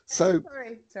 So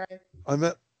sorry. I'm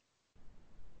at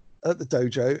the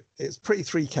dojo. It's pretty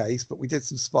 3Ks, but we did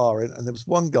some sparring, and there was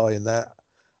one guy in there.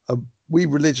 We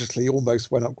religiously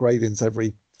almost went up gradings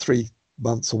every 3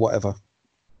 months or whatever,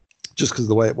 just because of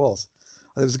the way it was.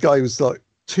 And there was a guy who was like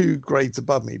 2 grades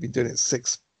above me. He'd been doing it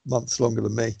 6 months longer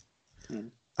than me.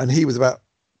 And he was about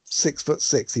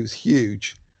 6'6". He was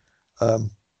huge.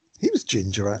 He was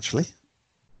ginger, actually.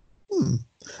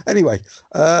 Anyway,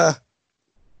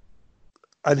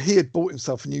 and he had bought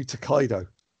himself a new Taekaido.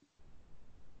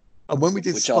 And when we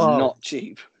did which spar, are not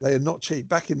cheap. They are not cheap.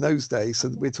 Back in those days, so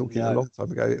we're talking a long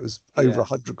time ago, it was over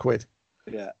 100 quid.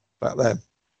 Yeah. Back then.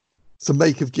 It's a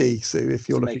make of gi, Sue, if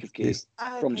you're looking for gi.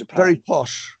 From Japan. Very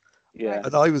posh. Yeah.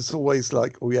 And I was always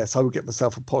like, oh yes, I would get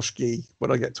myself a posh gi when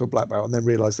I get to a black belt, and then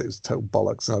realise that it was total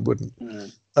bollocks and I wouldn't.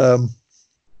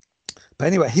 But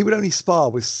anyway, he would only spar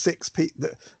with 6 people.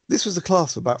 This was a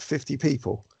class of about 50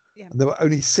 people. Yeah. And there were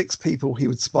only 6 people he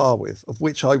would spar with, of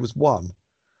which I was one,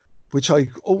 which I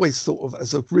always thought of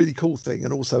as a really cool thing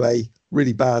and also a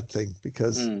really bad thing,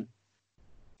 because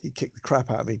he kicked the crap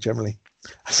out of me generally.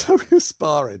 So we were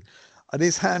sparring, and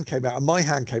his hand came out and my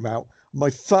hand came out. My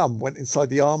thumb went inside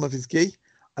the arm of his gi,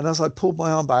 and as I pulled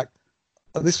my arm back,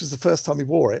 and this was the first time he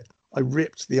wore it, I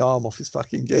ripped the arm off his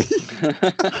fucking gi.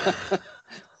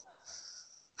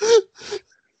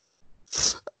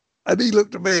 And he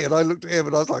looked at me and I looked at him,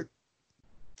 and I was like,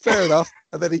 fair enough.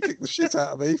 And then he kicked the shit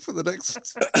out of me for the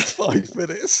next 5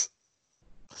 minutes.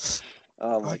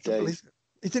 Oh my days.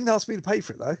 He didn't ask me to pay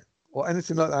for it though, or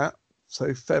anything like that.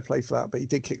 So fair play for that. But he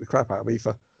did kick the crap out of me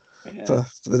for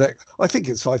the next, I think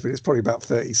it's 5 minutes, probably about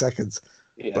 30 seconds.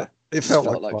 Yeah. But it felt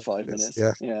like 5 minutes.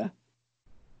 Yeah.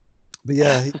 But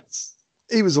yeah,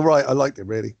 he was all right. I liked him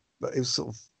really. But it was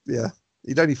sort of,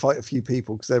 he'd only fight a few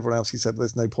people, because everyone else, he said,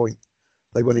 there's no point.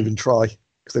 They won't even try,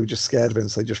 because they were just scared of him,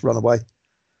 so they just run away.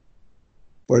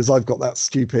 Whereas I've got that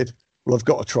stupid, well, I've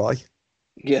got to try.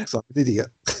 Yeah. Because I'm an idiot.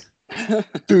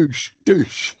 douche.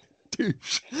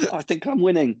 I think I'm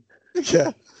winning.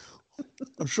 Yeah.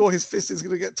 I'm sure his fist is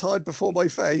going to get tied before my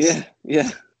face. Yeah.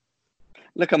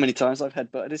 Look how many times I've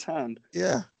headbutted his hand.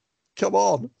 Yeah. Come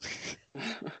on.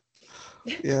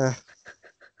 Yeah.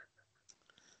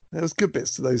 There was good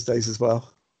bits to those days as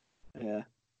well. Yeah.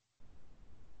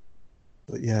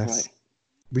 But yes. Right.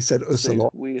 We said us a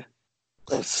lot.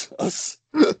 Us.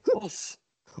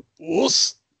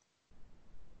 Us.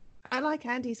 I like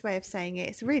Andy's way of saying it.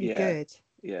 It's really Yeah. good.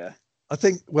 Yeah. I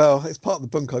think, well, it's part of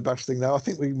the Bunkai Bash thing now. I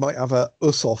think we might have a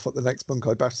us off at the next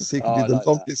Bunkai Bash to see who can Oh, do I the like that.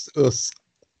 longest us.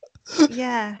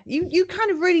 Yeah. You kind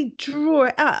of really draw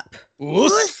it up.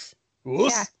 Us.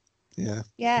 Yeah. Yeah.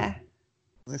 Yeah.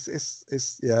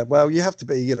 It's yeah. Well, you have to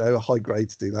be, a high grade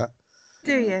to do that.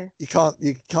 Do you? You can't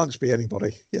just be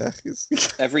anybody. Yeah.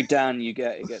 Every Dan you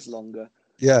get, it gets longer.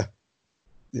 Yeah.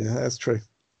 Yeah, that's true.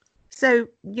 So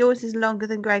yours is longer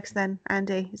than Greg's then,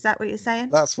 Andy. Is that what you're saying?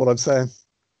 That's what I'm saying.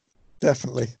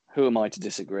 Definitely. Who am I to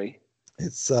disagree?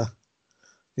 It's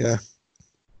yeah.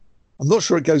 I'm not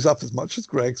sure it goes up as much as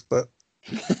Greg's, but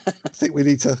I think we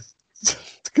need to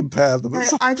compare them at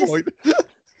some point.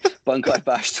 Bunkai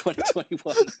Bash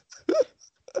 2021.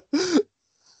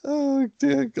 Oh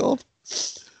dear God.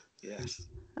 Yes.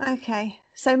 Okay.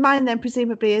 So mine then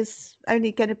presumably is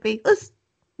only going to be us.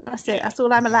 That's it. That's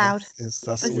all I'm allowed. That's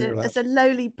all you're allowed. As a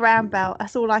lowly brown belt,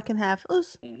 that's all I can have.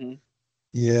 Us. Mm-hmm.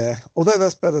 Yeah. Although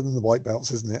that's better than the white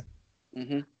belts, isn't it?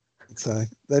 Mm-hmm. So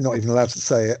they're not even allowed to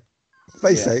say it. If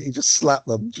they say it, you just slap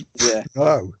them. Yeah.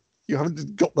 No, you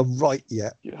haven't got them right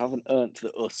yet. You haven't earned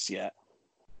the us yet.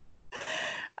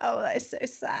 Oh, that is so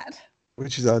sad.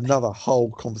 Which is another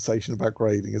whole conversation about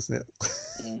grading, isn't it?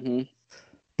 Mm-hmm.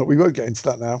 But we won't get into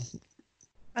that now.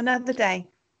 Another day.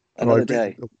 Another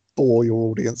day. It'll bore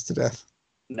your audience to death.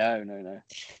 No. I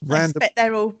Random. expect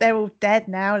they're all dead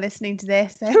now listening to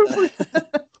this.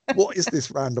 What is this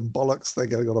random bollocks they're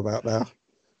going on about now?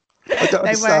 I don't Don't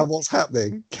understand worry. what's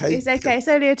happening. Kate, It's okay. It's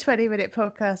only a 20-minute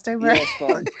podcast. Don't worry. Yeah, it's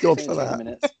fine. Thank God It's for only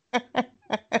that. 10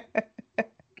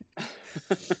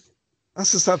 minutes.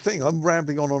 That's the sad thing. I'm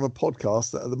rambling on a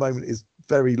podcast that at the moment is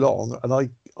very long, and I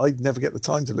never get the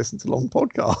time to listen to long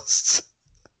podcasts.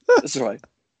 That's right.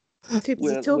 Too busy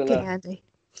We'll, talking, we'll, Andy.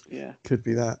 Yeah. Could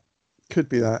be that. Could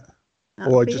be that.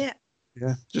 That'll Or I be just- it.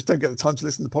 Yeah, just don't get the time to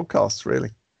listen to podcasts.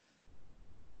 Really.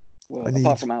 Well, I need-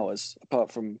 apart from ours,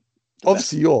 apart from the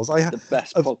Obviously, yours. I best, have the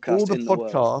best of podcast all the in the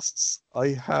world. podcasts. I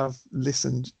have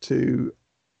listened to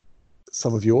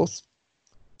some of yours,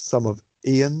 some of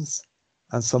Ian's,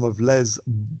 and some of Les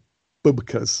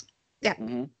Bubka's. Mm-hmm.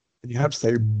 And you have to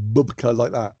say Bubka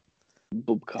like that.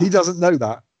 Bubka. He doesn't know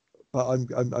that, but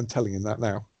I'm telling him that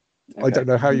now. I Okay. don't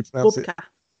know how you pronounce Bubka. it.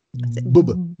 That's it.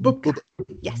 Bubba. Bubka.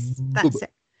 Yes, that's Bubba.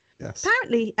 it. Yes.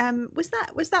 Apparently, was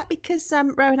that because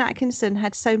Rowan Atkinson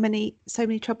had so many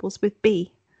troubles with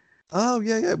B? Oh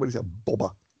yeah. What is it?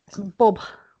 Bobber. Bob.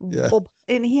 Yeah. Bob.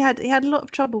 And he had a lot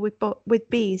of trouble with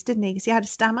B's, didn't he? Because he had a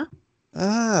stammer.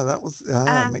 That was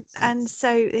makes sense. And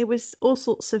so there was all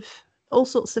sorts of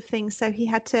things. So he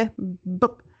had to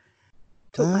talk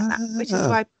like that, which is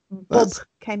why Bob that's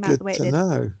came out the way it did.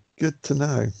 know. Good to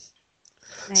know.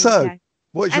 There So, you go.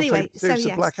 what is your Anyway, favourite series so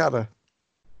of Blackadder?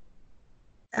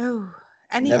 Oh,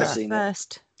 any Never of the seen it.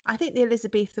 first. I think the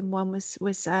Elizabethan one was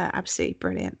absolutely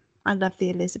brilliant. I love the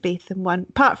Elizabethan one.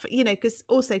 Apart from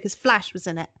because Flash was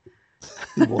in it.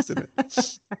 He was in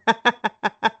it.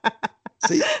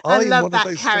 See, I I'm love one that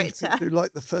of those strange character. people who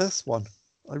like the first one.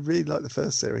 I really like the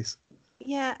first series.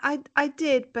 Yeah, I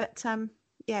did, but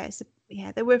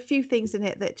there were a few things in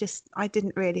it that just I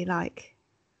didn't really like.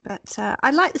 But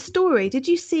I like the story. Did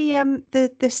you see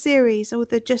the series or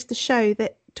the show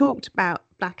that talked about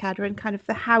Blackadder and kind of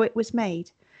how it was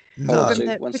made No, from Sue,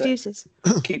 the one sec. producers?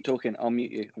 Keep talking. I'll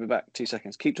mute you. I'll be back 2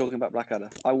 seconds. Keep talking about Blackadder.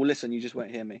 I will listen. You just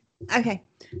won't hear me. Okay,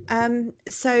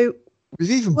 so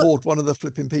we've even bored one of the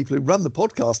flipping people who run the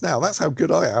podcast now. That's how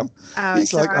good I am.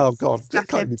 He's like, oh God, stuff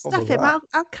can't him. be bothered Stuff with him. that.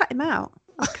 I'll cut him out.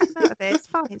 I'll cut him out of it. It's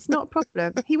fine. It's not a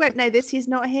problem. He won't know this. He's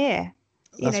not here.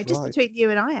 That's Just right. between you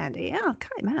and I, Andy. Yeah, I'll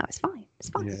cut him out. It's fine. It's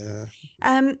fine.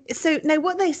 Yeah. So no,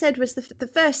 what they said was the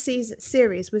first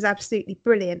series was absolutely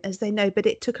brilliant, as they know, but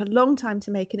it took a long time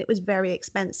to make and it was very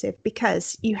expensive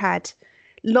because you had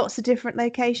lots of different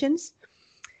locations.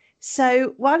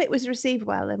 So while it was received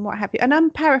well and what have you, and I'm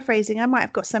paraphrasing, I might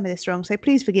have got some of this wrong, so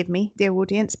please forgive me, dear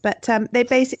audience, but they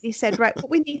basically said, right, what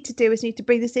we need to do is need to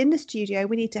bring this in the studio.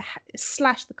 We need to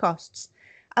slash the costs.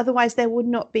 Otherwise, there would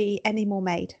not be any more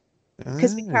made,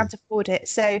 because we can't afford it.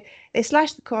 So they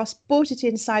slashed the cost, bought it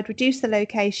inside, reduced the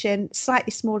location,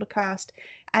 slightly smaller cast,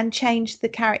 and changed the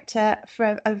character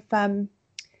of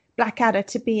Blackadder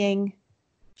to being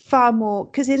far more,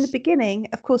 because in the beginning,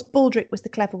 of course, Baldric was the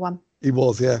clever one. He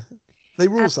was, yeah. They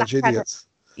were all And such Blackadder- idiots.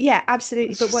 Yeah,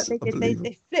 absolutely. It's But what just they did, unbelievable.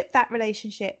 they flipped that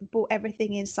relationship, bought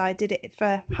everything inside, did it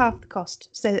for half the cost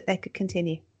so that they could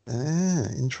continue.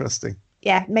 Interesting.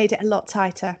 Yeah, made it a lot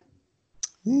tighter.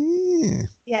 Yeah.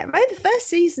 Yeah, the first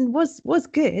season was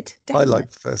good. I Definitely.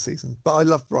 liked the first season, but I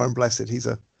love Brian Blessed. He's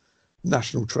a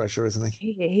national treasure, isn't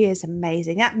he? He is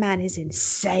amazing. That man is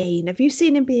insane. Have you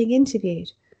seen him being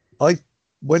interviewed? I've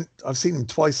seen him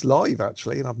twice live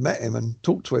actually, and I've met him and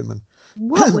talked to him, and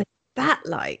What was that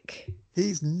like?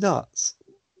 he's nuts,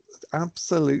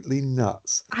 absolutely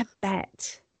nuts. I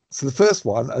bet. So the first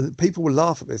one, and people will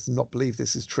laugh at this and not believe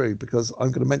this is true, because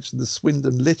I'm going to mention the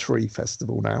Swindon Literary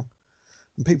Festival now,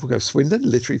 and people go, Swindon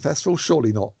Literary Festival?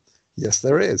 Surely not. Yes,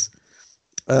 there is.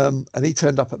 And he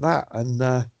turned up at that, and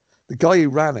the guy who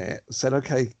ran it said,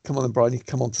 okay, come on then, Brian, you can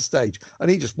come onto stage. And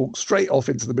he just walked straight off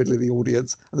into the middle of the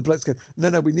audience. And the bloke's going,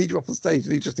 no, we need you up on stage.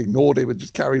 And he just ignored him and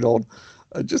just carried on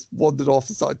and just wandered off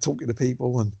and started talking to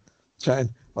people and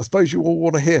chatting. I suppose you all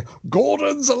want to hear,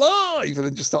 Gordon's alive! And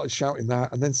then just started shouting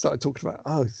that, and then started talking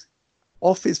about,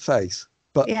 off his face.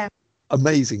 But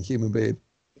amazing human being.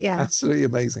 Yeah. Absolutely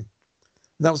amazing.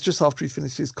 And that was just after he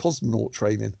finished his cosmonaut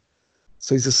training.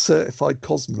 So he's a certified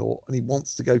cosmonaut and he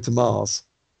wants to go to Mars.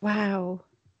 Wow.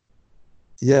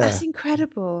 Yeah. That's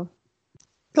incredible.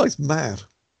 Guy's mad.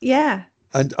 Yeah.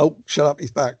 And shut up,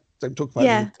 he's back. Don't talk about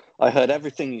him. I heard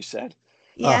everything you said.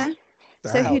 Yeah.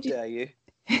 So how dare you?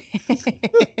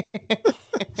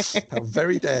 How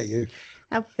very dare you?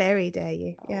 How very dare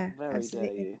you? Yeah. How very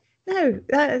absolutely. dare you? No,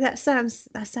 that sounds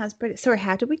brilliant. Sorry,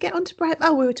 how did we get onto Brad?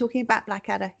 Oh, we were talking about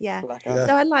Blackadder. Yeah. Blackadder.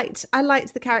 So I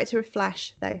liked the character of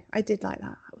Flash though. I did like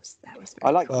that. That was very I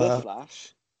like cool. the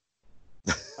Flash.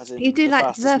 As in You do the like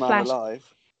fastest the man Flash.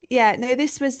 alive. Yeah, no,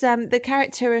 this was the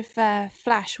character of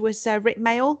Flash was Rick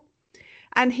Mayall,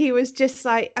 and he was just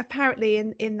like, apparently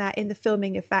in the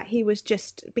filming of that, he was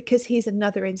just, because he's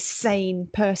another insane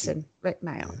person, Rick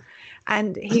Mayall,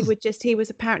 and he was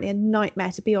apparently a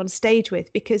nightmare to be on stage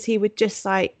with, because he would just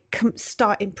like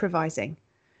start improvising,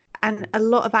 and a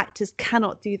lot of actors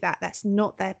cannot do that. That's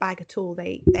not their bag at all.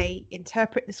 They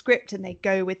interpret the script and they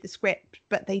go with the script,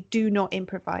 but they do not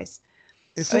improvise.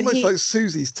 It's almost like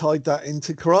Susie's tied that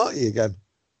into karate again.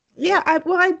 Yeah,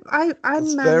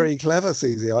 It's very clever,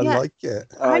 Susie. I like it.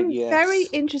 I'm very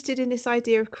interested in this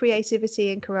idea of creativity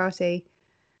in karate.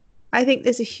 I think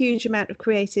there's a huge amount of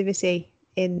creativity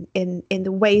in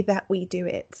the way that we do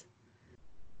it.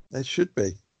 There should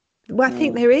be. Well, I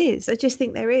think there is. I just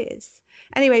think there is.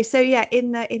 Anyway, so yeah,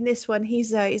 in this one,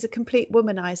 he's a complete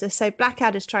womanizer. So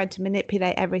Blackadder's trying to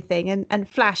manipulate everything, and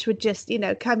Flash would just,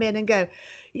 come in and go,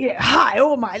 hi,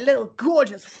 oh my little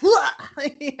gorgeous,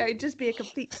 just be a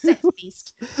complete sex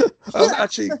beast.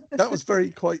 That was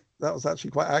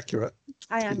actually quite accurate.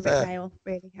 I am Rick Mayall,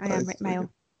 really. I am Rick Mayall.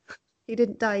 He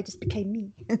didn't die; he just became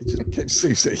me. He just became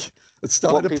Susie and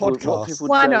started a podcast.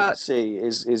 What people don't see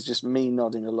is just me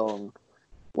nodding along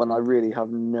when I really have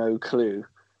no clue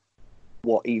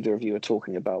what either of you are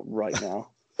talking about right now.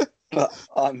 But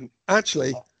I've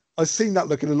seen that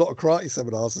look in a lot of karate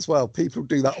seminars as well. People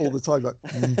do that all the time, like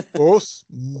us,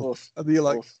 and you're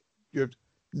like, you have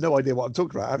no idea what I'm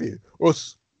talking about, have you?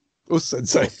 Us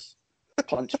sensei,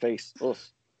 punch face,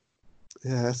 us.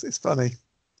 Yes, it's funny.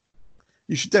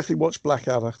 You should definitely watch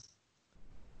Blackadder.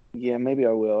 Yeah, maybe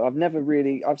I will.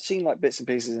 I've seen like bits and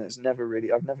pieces, and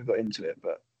I've never got into it,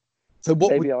 but. So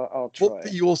I'll try. What would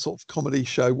be your sort of comedy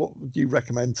show? What would you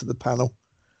recommend to the panel?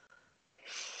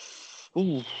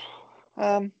 Ooh.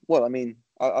 Well, I mean,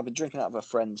 I've been drinking out of a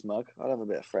Friends mug. I'll have a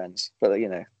bit of Friends, but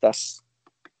that's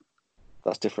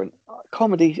different.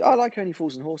 Comedy. I like Only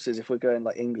Fools and Horses if we're going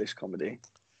like English comedy.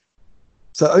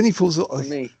 So Only Fools for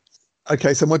me.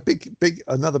 Okay, so my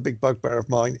another big bugbear of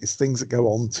mine is things that go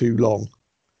on too long,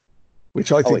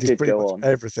 which I think is pretty much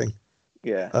everything.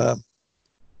 Yeah.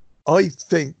 I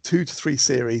think 2 to 3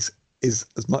 series is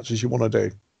as much as you want to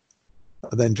do,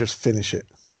 and then just finish it.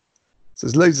 So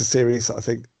there's loads of series that I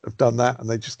think have done that, and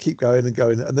they just keep going and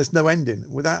going, and there's no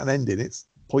ending. Without an ending, it's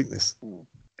pointless.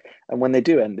 And when they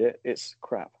do end it, it's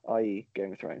crap, i.e.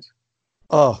 Game of Thrones.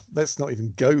 Oh, let's not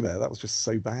even go there. That was just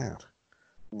so bad.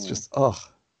 It's just,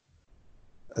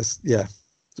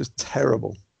 just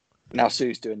terrible. Now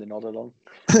Sue's doing the nod along.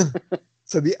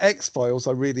 So the X-Files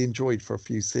I really enjoyed for a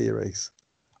few series.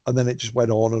 And then it just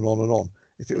went on and on and on.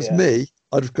 If it was me,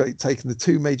 I'd have taken the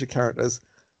 2 major characters,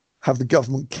 have the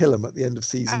government kill them at the end of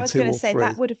season 2 or 3. I was going to say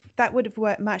that would have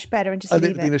worked much better, and just and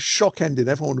leave it'd been a shock ending.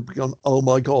 Everyone would have gone, "Oh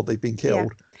my god, they've been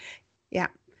killed." Yeah.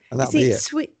 And that'd be it.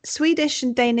 Swedish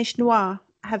and Danish noir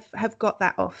have got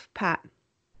that off pat.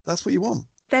 That's what you want.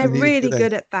 They're really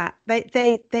good at that.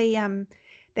 They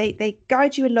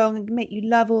guide you along and make you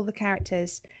love all the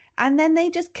characters, and then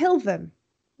they just kill them.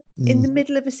 In the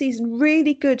middle of a season,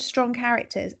 really good, strong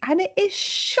characters, and it is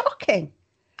shocking.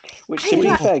 Which, to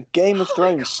be fair, Game of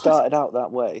Thrones started out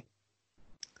that way.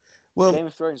 Well, Game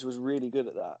of Thrones was really good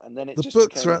at that, and then the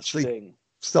books are actually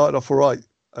started off all right.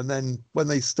 And then when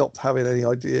they stopped having any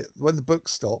idea, when the book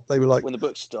stopped, they were like, when the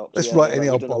book stopped, let's yeah, write they're any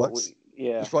like, old "We don't know what bollocks.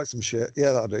 yeah, Let's write some shit.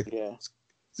 Yeah, that'll do. yeah, So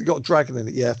you got a dragon in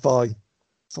it. Yeah, fine.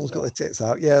 Someone's got Yeah. their tits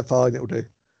out. Yeah, fine, it'll do. And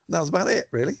that was about it,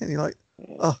 really. And you're like,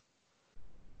 yeah. oh.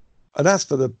 And as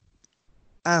for the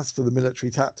military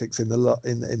tactics in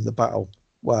the battle,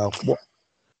 wow. What?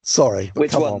 Sorry, but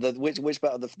Which come one? on. Which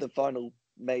battle? The final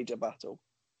major battle?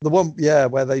 The one, yeah,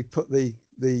 where they put the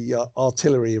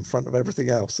artillery in front of everything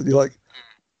else, and you're like,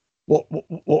 what?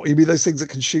 You mean those things that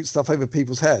can shoot stuff over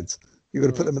people's heads? You're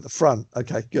going to put them at the front.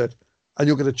 Okay, good. And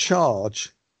you're going to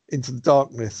charge into the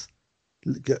darkness.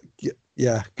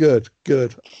 Yeah, good.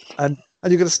 And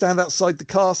you're going to stand outside the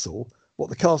castle. What,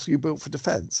 the castle you built for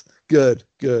defense? Good.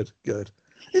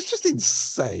 It's just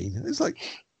insane. It's like,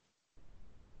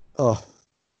 oh,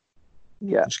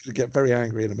 Yeah, I'm just going to get very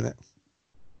angry in a minute.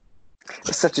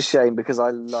 it's such a shame because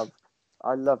I love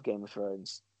Game of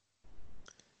Thrones.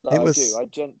 Like, It was- I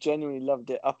do. I genuinely loved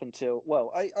it up until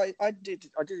I did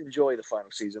enjoy the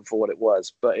final season for what it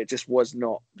was, but it just was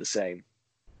not the same.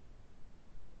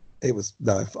 It was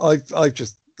no.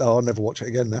 I'll never watch it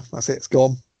again now. That's it. It's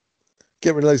gone.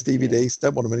 Get rid of those DVDs.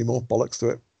 Don't want them anymore. Bollocks to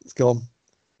it. It's gone.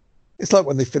 It's like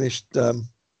when they finished the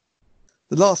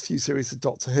last few series of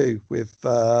Doctor Who with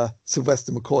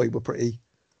Sylvester McCoy were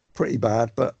pretty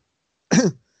bad, but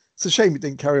it's a shame it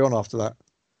didn't carry on after that.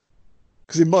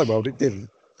 Because in my world, it didn't.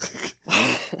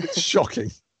 It's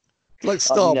shocking. Like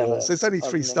Star Wars. There's only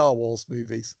 3 Star Wars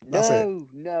movies. That's it.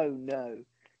 No.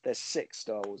 There's 6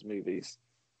 Star Wars movies.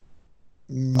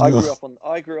 No.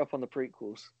 I grew up on the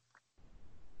prequels.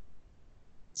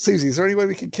 Susie, is there any way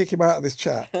we can kick him out of this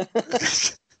chat? To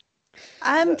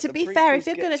The be fair, if prequels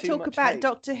you're get going to too talk much about hate.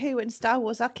 Doctor Who and Star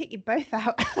Wars, I'll kick you both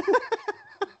out.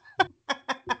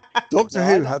 Doctor No,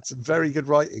 Who had some very good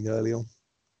writing early on.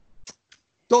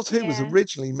 Doctor Who was Yeah.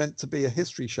 originally meant to be a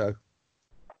history show.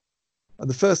 And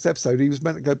the first episode, he was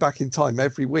meant to go back in time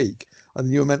every week,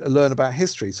 and you were meant to learn about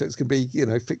history. So it's going to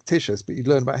be, fictitious, but you'd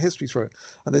learn about history through it.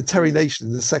 And then Terry Nation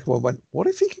in the second one went, what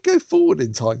if he could go forward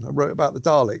in time? And wrote about the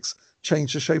Daleks,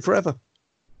 changed the show forever.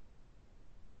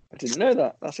 I didn't know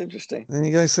that. That's interesting. There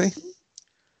you go, see?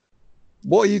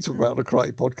 What are you talking about on the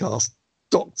Karate Podcast?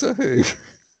 Doctor Who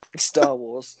Star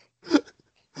Wars.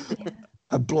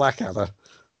 and Blackadder.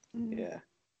 Yeah.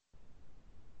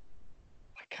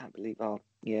 I can't believe. Oh,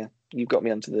 yeah. You've got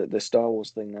me onto the Star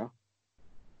Wars thing now.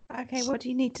 Okay, what do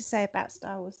you need to say about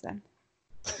Star Wars then?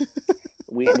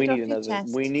 We Off need your another.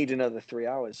 chest. We need another 3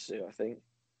 hours, Sue. I think.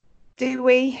 Do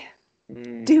we?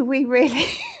 Mm. Do we really?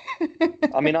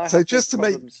 I mean, I So have just to big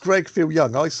make problems. Greg feel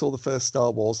young, I saw the first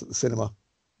Star Wars at the cinema,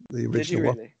 the original Did you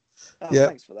one. really? Oh, Yeah.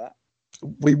 Thanks for that.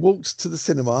 We walked to the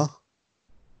cinema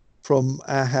from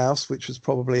our house, which was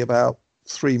probably about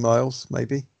 3 miles,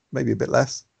 maybe a bit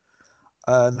less.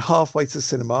 And halfway to the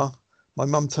cinema, my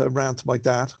mum turned round to my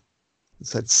dad and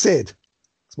said, Sid.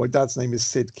 So my dad's name is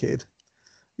Sid Kidd.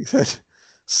 He said,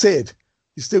 Sid,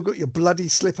 you still got your bloody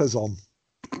slippers on.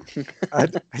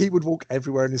 And he would walk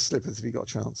everywhere in his slippers if he got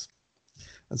a chance.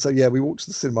 And so, yeah, we walked to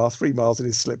the cinema 3 miles in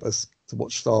his slippers to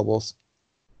watch Star Wars.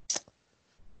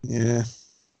 Yeah.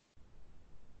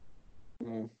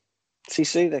 Mm.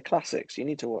 See, they're classics. You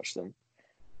need to watch them.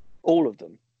 All of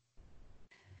them.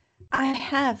 I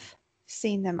have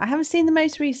seen them. I haven't seen the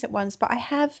most recent ones, but I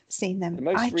have seen them. The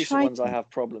most recent ones I have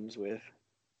problems with.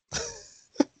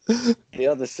 The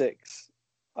other 6,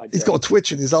 I He's don't. got a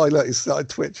twitch in his eye. Look, he's started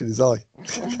twitching his eye.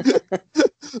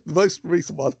 The most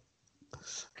recent one.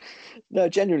 No,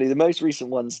 generally, the most recent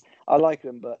ones, I like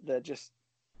them, but they're just,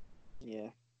 yeah.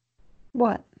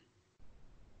 What?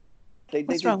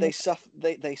 What's wrong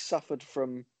with They suffered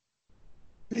from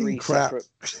Being 3 crap. separate.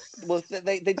 Well,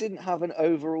 they didn't have an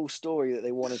overall story that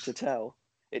they wanted to tell.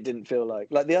 It didn't feel like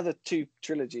the other 2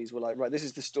 trilogies were like, right, this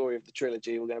is the story of the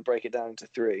trilogy. We're going to break it down into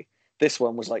 3. This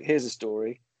one was like, here's a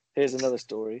story, here's another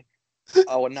story.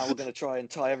 Oh, and now we're going to try and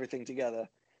tie everything together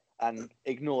and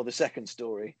ignore the second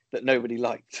story that nobody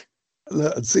liked.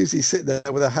 Look, and Susie's sitting there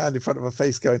with her hand in front of her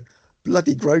face going,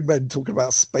 bloody grown men talking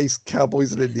about space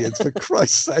cowboys and Indians, for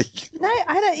Christ's sake. No,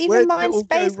 I don't Where even did it mind all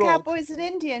go space wrong? cowboys and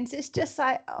Indians. It's just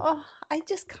like, oh, I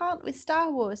just can't with Star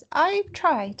Wars. I've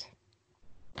tried.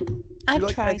 You I've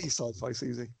like tried. any sci-fi,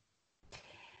 Susie?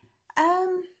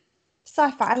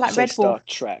 Sci-fi. I like Say Red Star Wolf.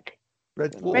 Trek.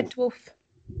 Red Dwarf. Red Dwarf.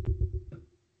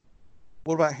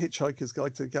 What about Hitchhiker's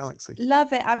Guide to the Galaxy?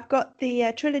 Love it. I've got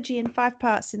the trilogy in 5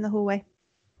 parts in the hallway.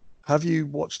 Have you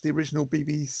watched the original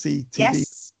BBC TV?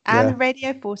 Yes, and Yeah. the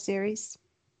Radio 4 series.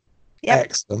 Yep.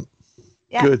 Excellent.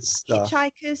 Yep. Good stuff.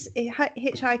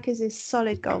 Hitchhikers is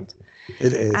solid gold.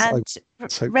 It is. And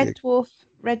totally Red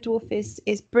Dwarf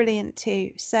is brilliant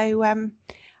too. So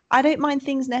I don't mind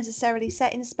things necessarily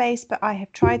set in space, but I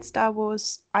have tried Star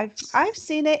Wars. I've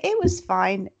seen it. It was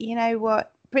fine. You know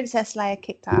what? Princess Leia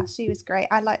kicked ass. She was great.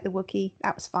 I liked the Wookiee.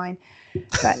 That was fine.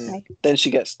 But no. Then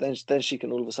she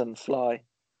can all of a sudden fly.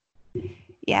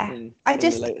 Yeah. In I the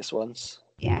just latest ones.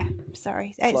 Yeah.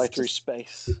 Sorry. Fly through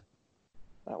space.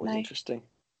 That was interesting.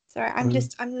 Sorry.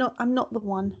 I'm not the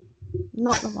one.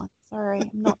 Not the one. Sorry.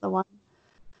 I'm not the one.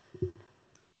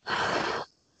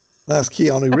 That's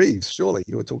Keanu Reeves, surely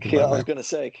you were talking about. I was going to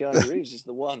say Keanu Reeves is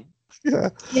the one. Yeah.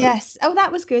 Yes. Oh,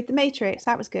 that was good. The Matrix.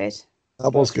 That was good.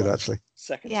 That was good, actually.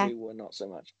 Second two were not so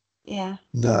much. Yeah.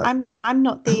 No. I'm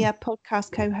not the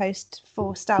podcast co-host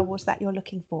for Star Wars that you're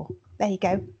looking for. There you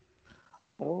go.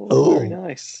 Oh, very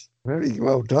nice. Very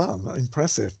well done.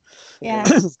 Impressive. Yeah.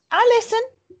 I listen.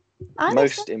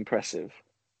 Most impressive.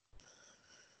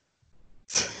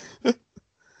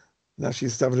 Now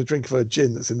she's having a drink of her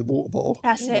gin that's in the water bottle.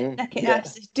 That's it. Okay,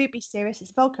 do be serious.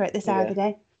 It's vodka at this hour of the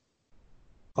day.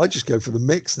 I just go for the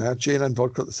mix now, gin and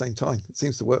vodka at the same time. It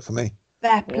seems to work for me.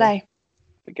 Fair play.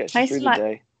 It gets you through the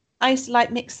day. I used to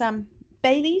like mix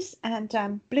Baileys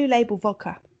and Blue Label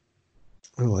vodka.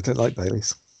 Oh, I don't like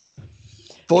Baileys.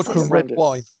 Vodka and red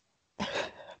wine.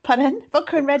 Pardon?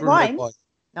 Vodka and red wine?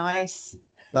 Nice.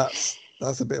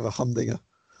 That's a bit of a humdinger.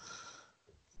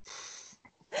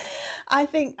 I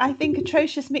think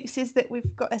atrocious mixes that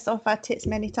we've got us off our tits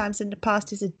many times in the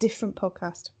past is a different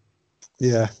podcast.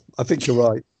 Yeah, I think you're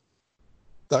right.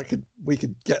 We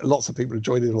could get lots of people to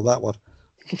join in on that one.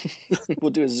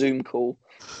 We'll do a Zoom call.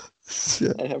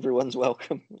 Yeah. And everyone's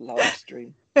welcome. Live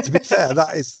stream. To be fair,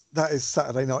 that is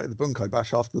Saturday night at the Bunkai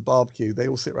Bash after the barbecue. They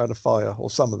all sit around a fire, or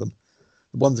some of them.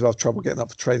 The ones who have trouble getting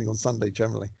up for training on Sunday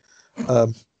generally.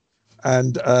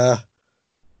 And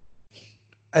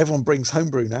everyone brings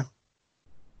homebrew now.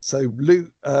 So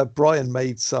Brian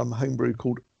made some homebrew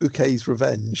called Uke's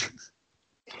Revenge,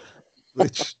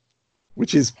 which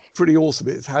is pretty awesome.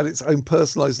 It's had its own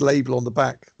personalised label on the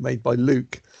back made by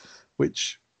Luke,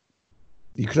 which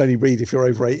you can only read if you're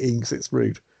over 18 because it's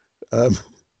rude. And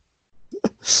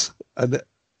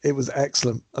it was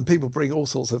excellent. And people bring all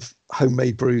sorts of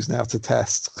homemade brews now to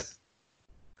test.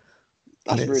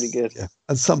 That's really good. Yeah.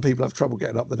 And some people have trouble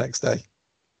getting up the next day.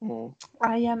 Mm.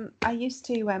 I used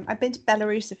to I've been to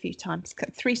Belarus a few times,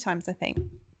 3 times I think,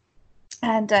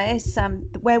 and it's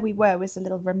where we were was a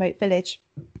little remote village,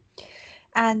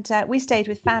 and we stayed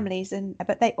with families,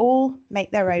 but they all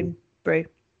make their own brew,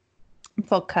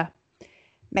 vodka,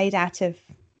 made out of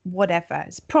whatever.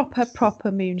 It's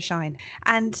proper moonshine.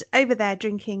 And over there,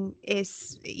 drinking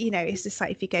is, it's just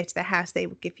like if you go to their house, they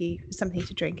will give you something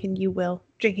to drink, and you will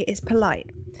drink it. It's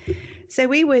polite. So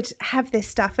we would have this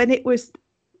stuff, and it was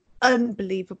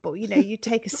unbelievable. You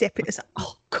take a sip, it's like,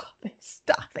 oh god, this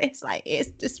stuff, it's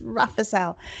just rough as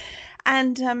hell.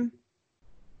 And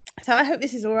so I hope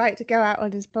this is all right to go out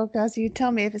on this podcast. You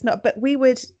tell me if it's not. But we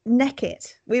would neck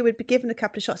it. We would be given a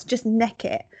couple of shots, just neck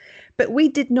it. But we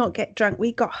did not get drunk.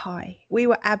 We got high. We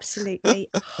were absolutely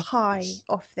high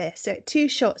off this. So 2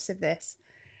 shots of this,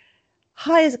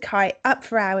 high as a kite, up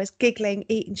for hours, giggling,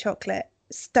 eating chocolate,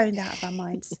 stoned out of our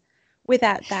minds.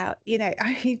 Without doubt,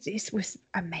 it was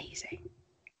amazing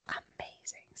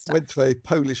stuff. Went to a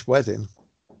Polish wedding.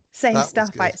 Same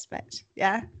stuff, I expect.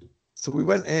 Yeah. So we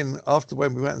went in after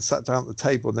when we went and sat down at the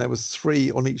table, and there was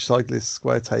 3 on each side of this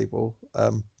square table,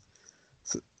 and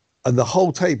the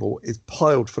whole table is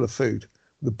piled full of food.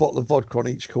 With a bottle of vodka on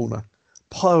each corner,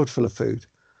 piled full of food.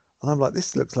 And I'm like,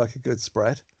 this looks like a good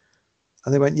spread.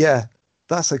 And they went, yeah,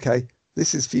 that's okay.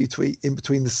 This is for you to eat in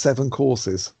between the 7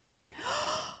 courses.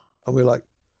 And we're like,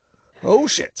 oh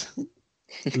shit,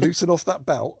 loosen off that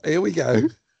belt. Here we go.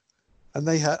 And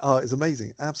they had, it's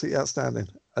amazing. Absolutely outstanding.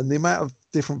 And the amount of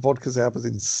different vodkas they had was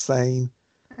insane.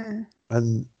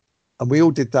 And we all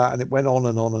did that, and it went on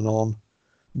and on and on.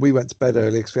 We went to bed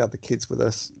early because we had the kids with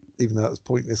us, even though that was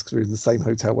pointless because we were in the same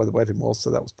hotel where the wedding was.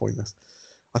 So that was pointless.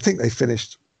 I think they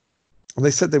finished, and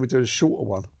they said they would do a shorter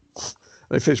one. And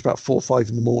they finished about 4 or 5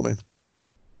 in the morning.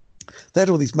 They had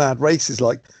all these mad races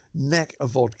like neck a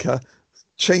vodka,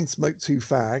 chain smoke 2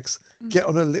 fags, get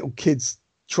on a little kid's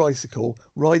tricycle,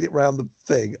 ride it round the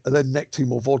thing, and then neck 2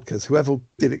 more vodkas. Whoever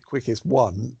did it quickest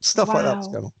won. Stuff like that was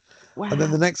going on. Wow. And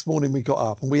then the next morning we got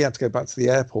up and we had to go back to the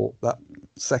airport that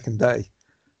second day.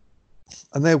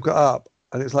 And they all got up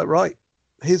and it's like, right,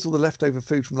 here's all the leftover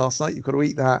food from last night. You've got to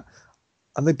eat that.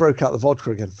 And they broke out the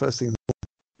vodka again first thing in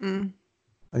the morning.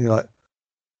 And you're like,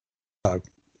 no,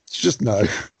 it's just no.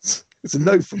 It's a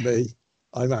no from me.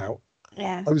 I'm out.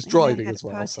 Yeah. I was driving as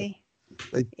well. So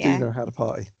they do know how to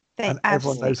party. And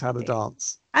everyone knows how to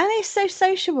dance. And it's so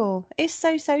sociable. It's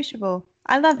so sociable.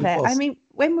 I love it. I mean,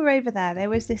 when we were over there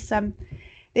was this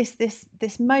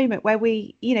this moment where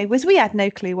we, we had no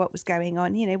clue what was going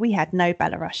on. We had no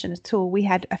Belarusian at all. We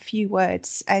had a few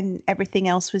words, and everything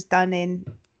else was done in,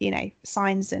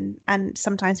 signs, and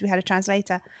sometimes we had a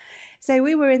translator. So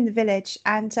we were in the village,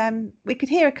 and we could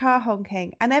hear a car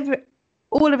honking, and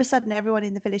all of a sudden everyone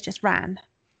in the village just ran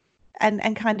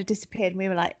and kind of disappeared. And we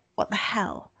were like, what the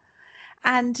hell?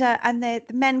 And the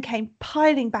men came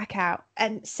piling back out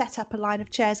and set up a line of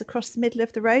chairs across the middle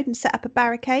of the road and set up a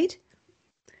barricade.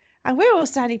 And we're all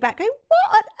standing back going,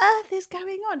 what on earth is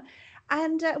going on?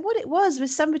 And what it was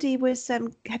somebody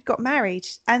had got married.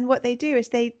 And what they do is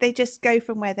they just go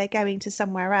from where they're going to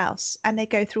somewhere else. And they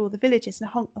go through all the villages and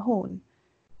honk the horn.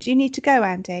 Do you need to go,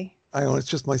 Andy? Hang on, it's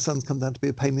just my son's come down to be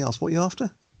a pain in the ass. What are you after?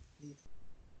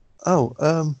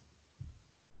 Oh,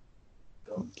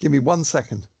 give me 1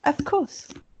 second. Of course.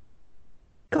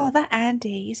 God, that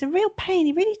Andy, he's a real pain.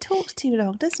 He really talks too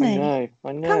long, doesn't he? I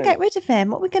know. Can't get rid of him.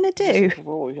 What are we going to do?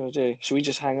 What are we going to do? Should we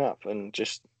just hang up and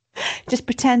just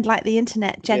pretend like the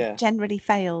internet Yeah. generally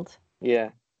failed?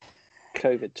 Yeah.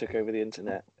 COVID took over the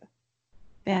internet.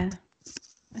 Yeah.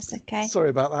 That's okay. Sorry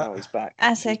about that. Oh, he's back.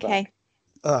 That's He's okay.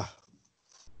 back.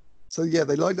 So yeah,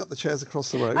 they lined up the chairs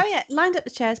across the road. Oh yeah, lined up the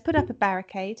chairs, put up a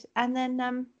barricade, and then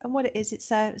and what it is, it's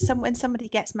when somebody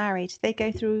gets married, they go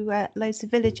through loads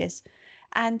of villages,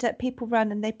 and people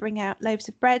run and they bring out loaves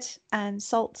of bread and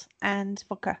salt and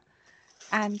vodka,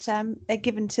 and they're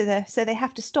given so they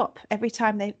have to stop every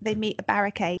time they meet a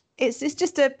barricade. It's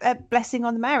just a blessing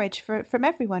on the marriage from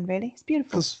everyone, really. It's beautiful.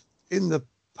 Because in the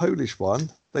Polish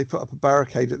one, they put up a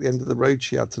barricade at the end of the road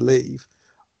she had to leave,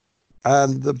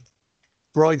 and the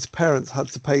bride's parents had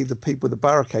to pay the people with the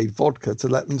barricade vodka to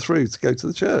let them through to go to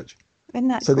the church. Isn't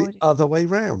that So gorgeous? the other way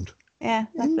round. Yeah,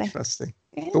 lovely. Interesting.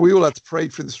 Yeah. But we all had to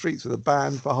parade through the streets with a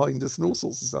band behind us and all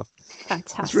sorts of stuff.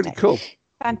 Fantastic. It's really cool.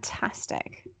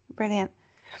 Fantastic. Brilliant.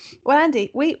 Well,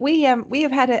 Andy, we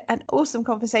have had an awesome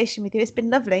conversation with you. It's been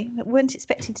lovely. We weren't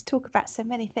expecting to talk about so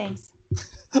many things.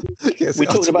 Yes, We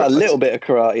talked about a little bit of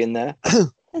karate in there. There's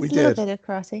We a little did. bit of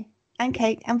karate and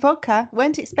cake and vodka.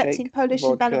 Weren't expecting Cake, Polish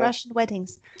vodka. and Belarusian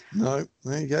weddings. No,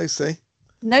 there you go. See,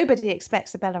 Nobody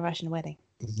expects a Belarusian wedding.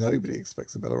 nobody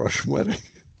expects a Belarusian wedding.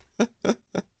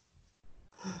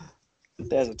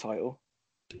 There's a title.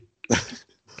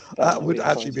 That would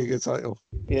actually be a good title.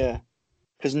 Yeah.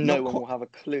 Because no Not one quite- will have a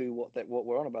clue what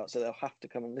we're on about, so they'll have to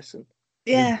come and listen.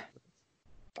 Yeah.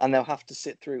 And they'll have to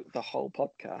sit through the whole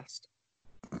podcast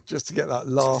Just to get that to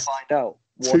last find out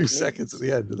what 2 it seconds means. at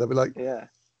the end, and they'll be like, Yeah.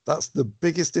 "That's the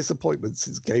biggest disappointment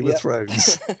since Game Yep. of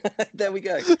Thrones." There we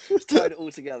go. Let's tie it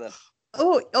all together.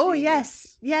 Oh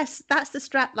Genius. yes. That's the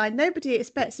strap line. Nobody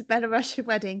expects a Belarusian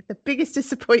wedding. The biggest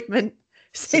disappointment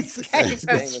since Game Since of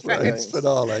Game of Thrones. Thrones.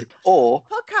 Finale. Or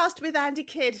Podcast with Andy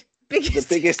Kidd. the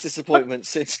biggest disappointment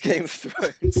since Game of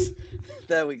Thrones.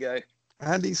 There we go.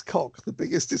 Andy's cock, the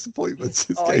biggest disappointment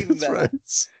since Oh, Game even of better.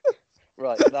 Thrones.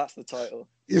 Right, that's the title.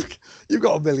 You've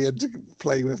got a million to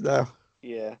play with now.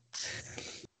 Yeah.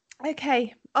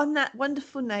 Okay. On that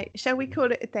wonderful note, shall we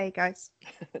call it a day, guys?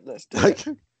 Let's do it.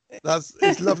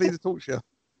 It's lovely to talk to you.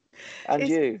 And It's-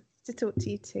 you. To talk to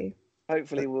you too.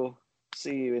 Hopefully we'll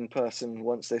see you in person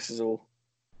once this is all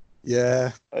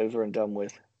Yeah, over and done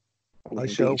with. And we I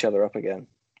can shall. beat each other up again.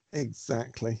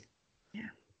 exactly. Yeah.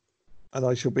 And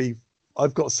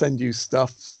I've got to send you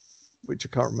stuff which I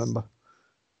can't remember.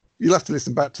 You'll have to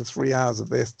listen back to 3 hours of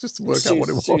this just to work out what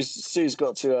it was. Sue's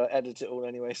got to edit it all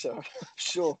anyway, so I'm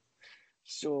sure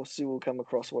Sue will come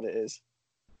across what it is.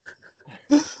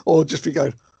 Or just be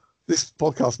going, this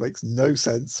podcast makes no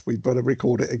sense. We better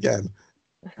record it again.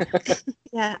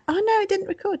 Yeah. Oh no, it didn't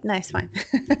record. No, it's fine.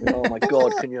 Oh my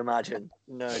God, can you imagine?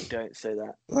 No, don't say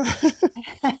that.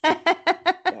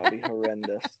 That would be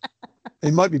horrendous.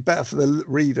 It might be better for the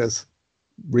readers.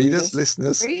 Readers, Readers?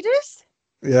 listeners. Readers,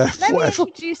 Yeah, let me whatever.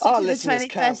 introduce you Our to the listeners 21st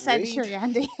can't century,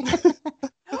 Andy.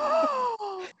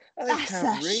 I That's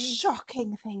can't a read.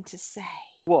 shocking thing to say.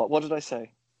 What did I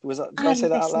say? Did I say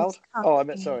that out loud? listeners can't Oh, I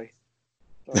meant read. sorry.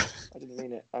 Sorry, I didn't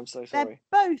mean it. I'm so They're sorry.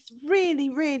 both really,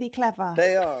 really clever.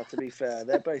 They are, to be fair.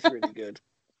 They're both really good.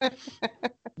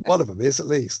 One of them is at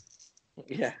least.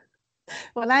 Yeah.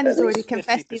 Well, Andy's At already least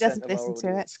confessed he 50% doesn't of listen our to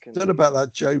it. audience can Don't know read. about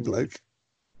that Joe bloke.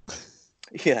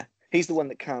 Yeah, he's the one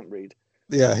that can't read.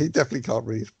 Yeah, he definitely can't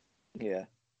read. Yeah.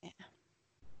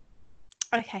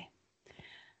 Okay.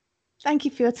 Thank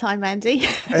you for your time, Andy.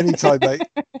 Anytime, mate.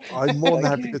 I'm more than Thank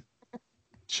happy you. to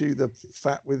chew the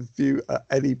fat with you at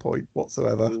any point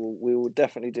whatsoever. We will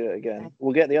definitely do it again.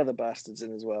 We'll get the other bastards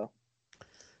in as well.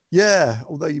 Yeah,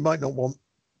 although you might not want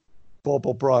Bob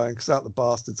or Brian, because out of the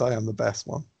bastards, I am the best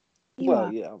one. You well,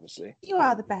 are. yeah, obviously. You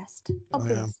are the best. I am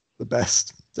Obvious. the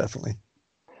best, definitely.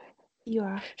 You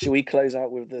are. Should we close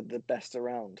out with the best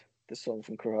around, the song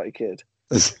from Karate Kid?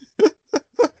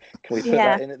 Can we put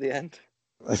that in at the end?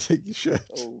 I think you should.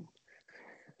 Oh,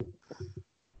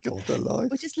 God alive.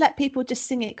 We'll just let people just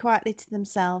sing it quietly to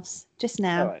themselves just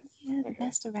now. all right. Yeah, the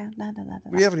best around. La, la, la,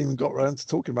 la, We haven't even got around to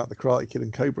talking about the Karate Kid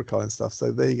and Cobra Kai and stuff.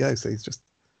 So there you go. So it's just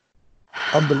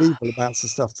unbelievable amounts of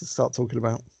stuff to start talking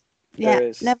about. Yeah, There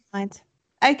is. never mind.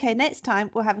 Okay, next time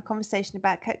we'll have a conversation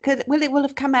about. Will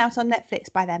have come out on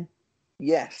Netflix by then?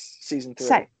 Yes, season 3.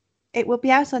 So it will be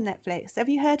out on Netflix. Have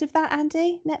you heard of that,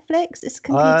 Andy? Netflix? It's a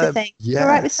computer thing. Yes. You all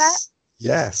right with that?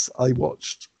 Yes, I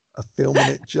watched a film on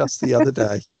it just the other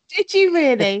day. Did you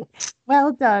really?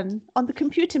 Well done. On the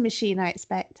computer machine, I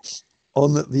expect.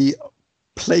 On the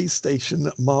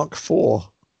PlayStation Mark IV.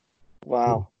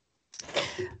 Wow.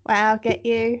 Wow, get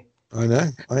you. I know.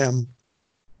 I am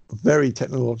very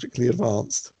technologically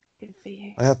advanced. Good for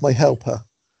you. I have my helper.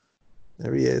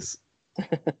 There he is.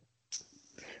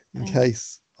 In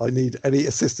case I need any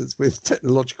assistance with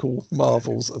technological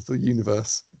marvels of the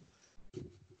universe.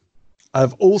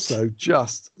 I've also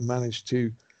just managed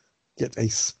to get a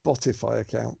Spotify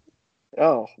account.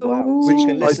 Oh, wow. Ooh. So you Which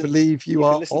can I listen, believe you can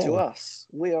are listen to on. us.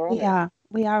 We are on it. Yeah,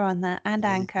 we are on that. And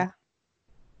Yeah. Anchor.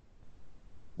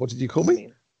 What did you call I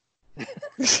me?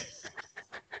 mean,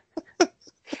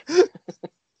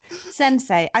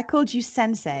 Sensei. I called you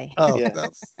Sensei. Oh, Yeah.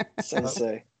 that's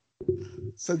Sensei.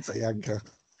 Sensei Anchor.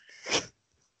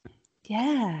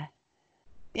 Yeah.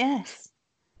 Yes.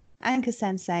 Anchor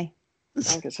Sensei.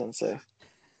 Thank you, Sensei.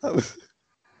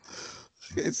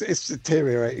 It's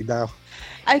deteriorating now.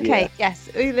 Okay, Yeah.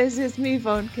 yes. Let's move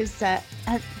on because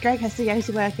Greg has to go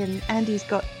to work and Andy's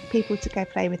got people to go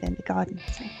play with in the garden.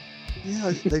 So.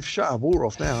 Yeah, they've shut our water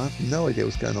off now. I have no idea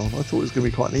what's going on. I thought it was going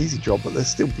to be quite an easy job, but they're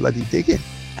still bloody digging.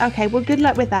 Okay, well, good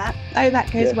luck with that. Oh, that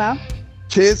goes Yeah. well.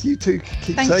 Cheers, you two.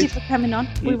 Keep Thank you safe. for coming on.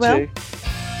 We You will. too.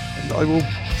 And I will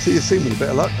see you soon with a bit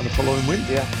of luck and a following wind.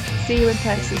 Yeah. See you in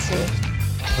person soon.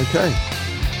 Okay.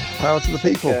 Power to the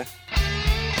Take people. care.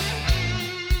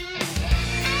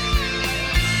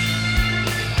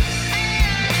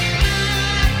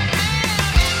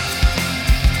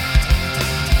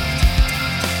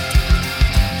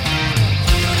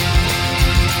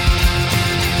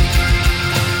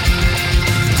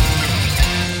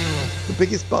 The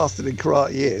biggest bastard in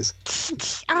karate is.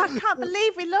 I can't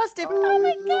believe we lost him. Oh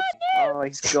my God. Oh,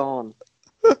 he's gone.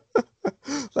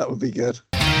 That would be good.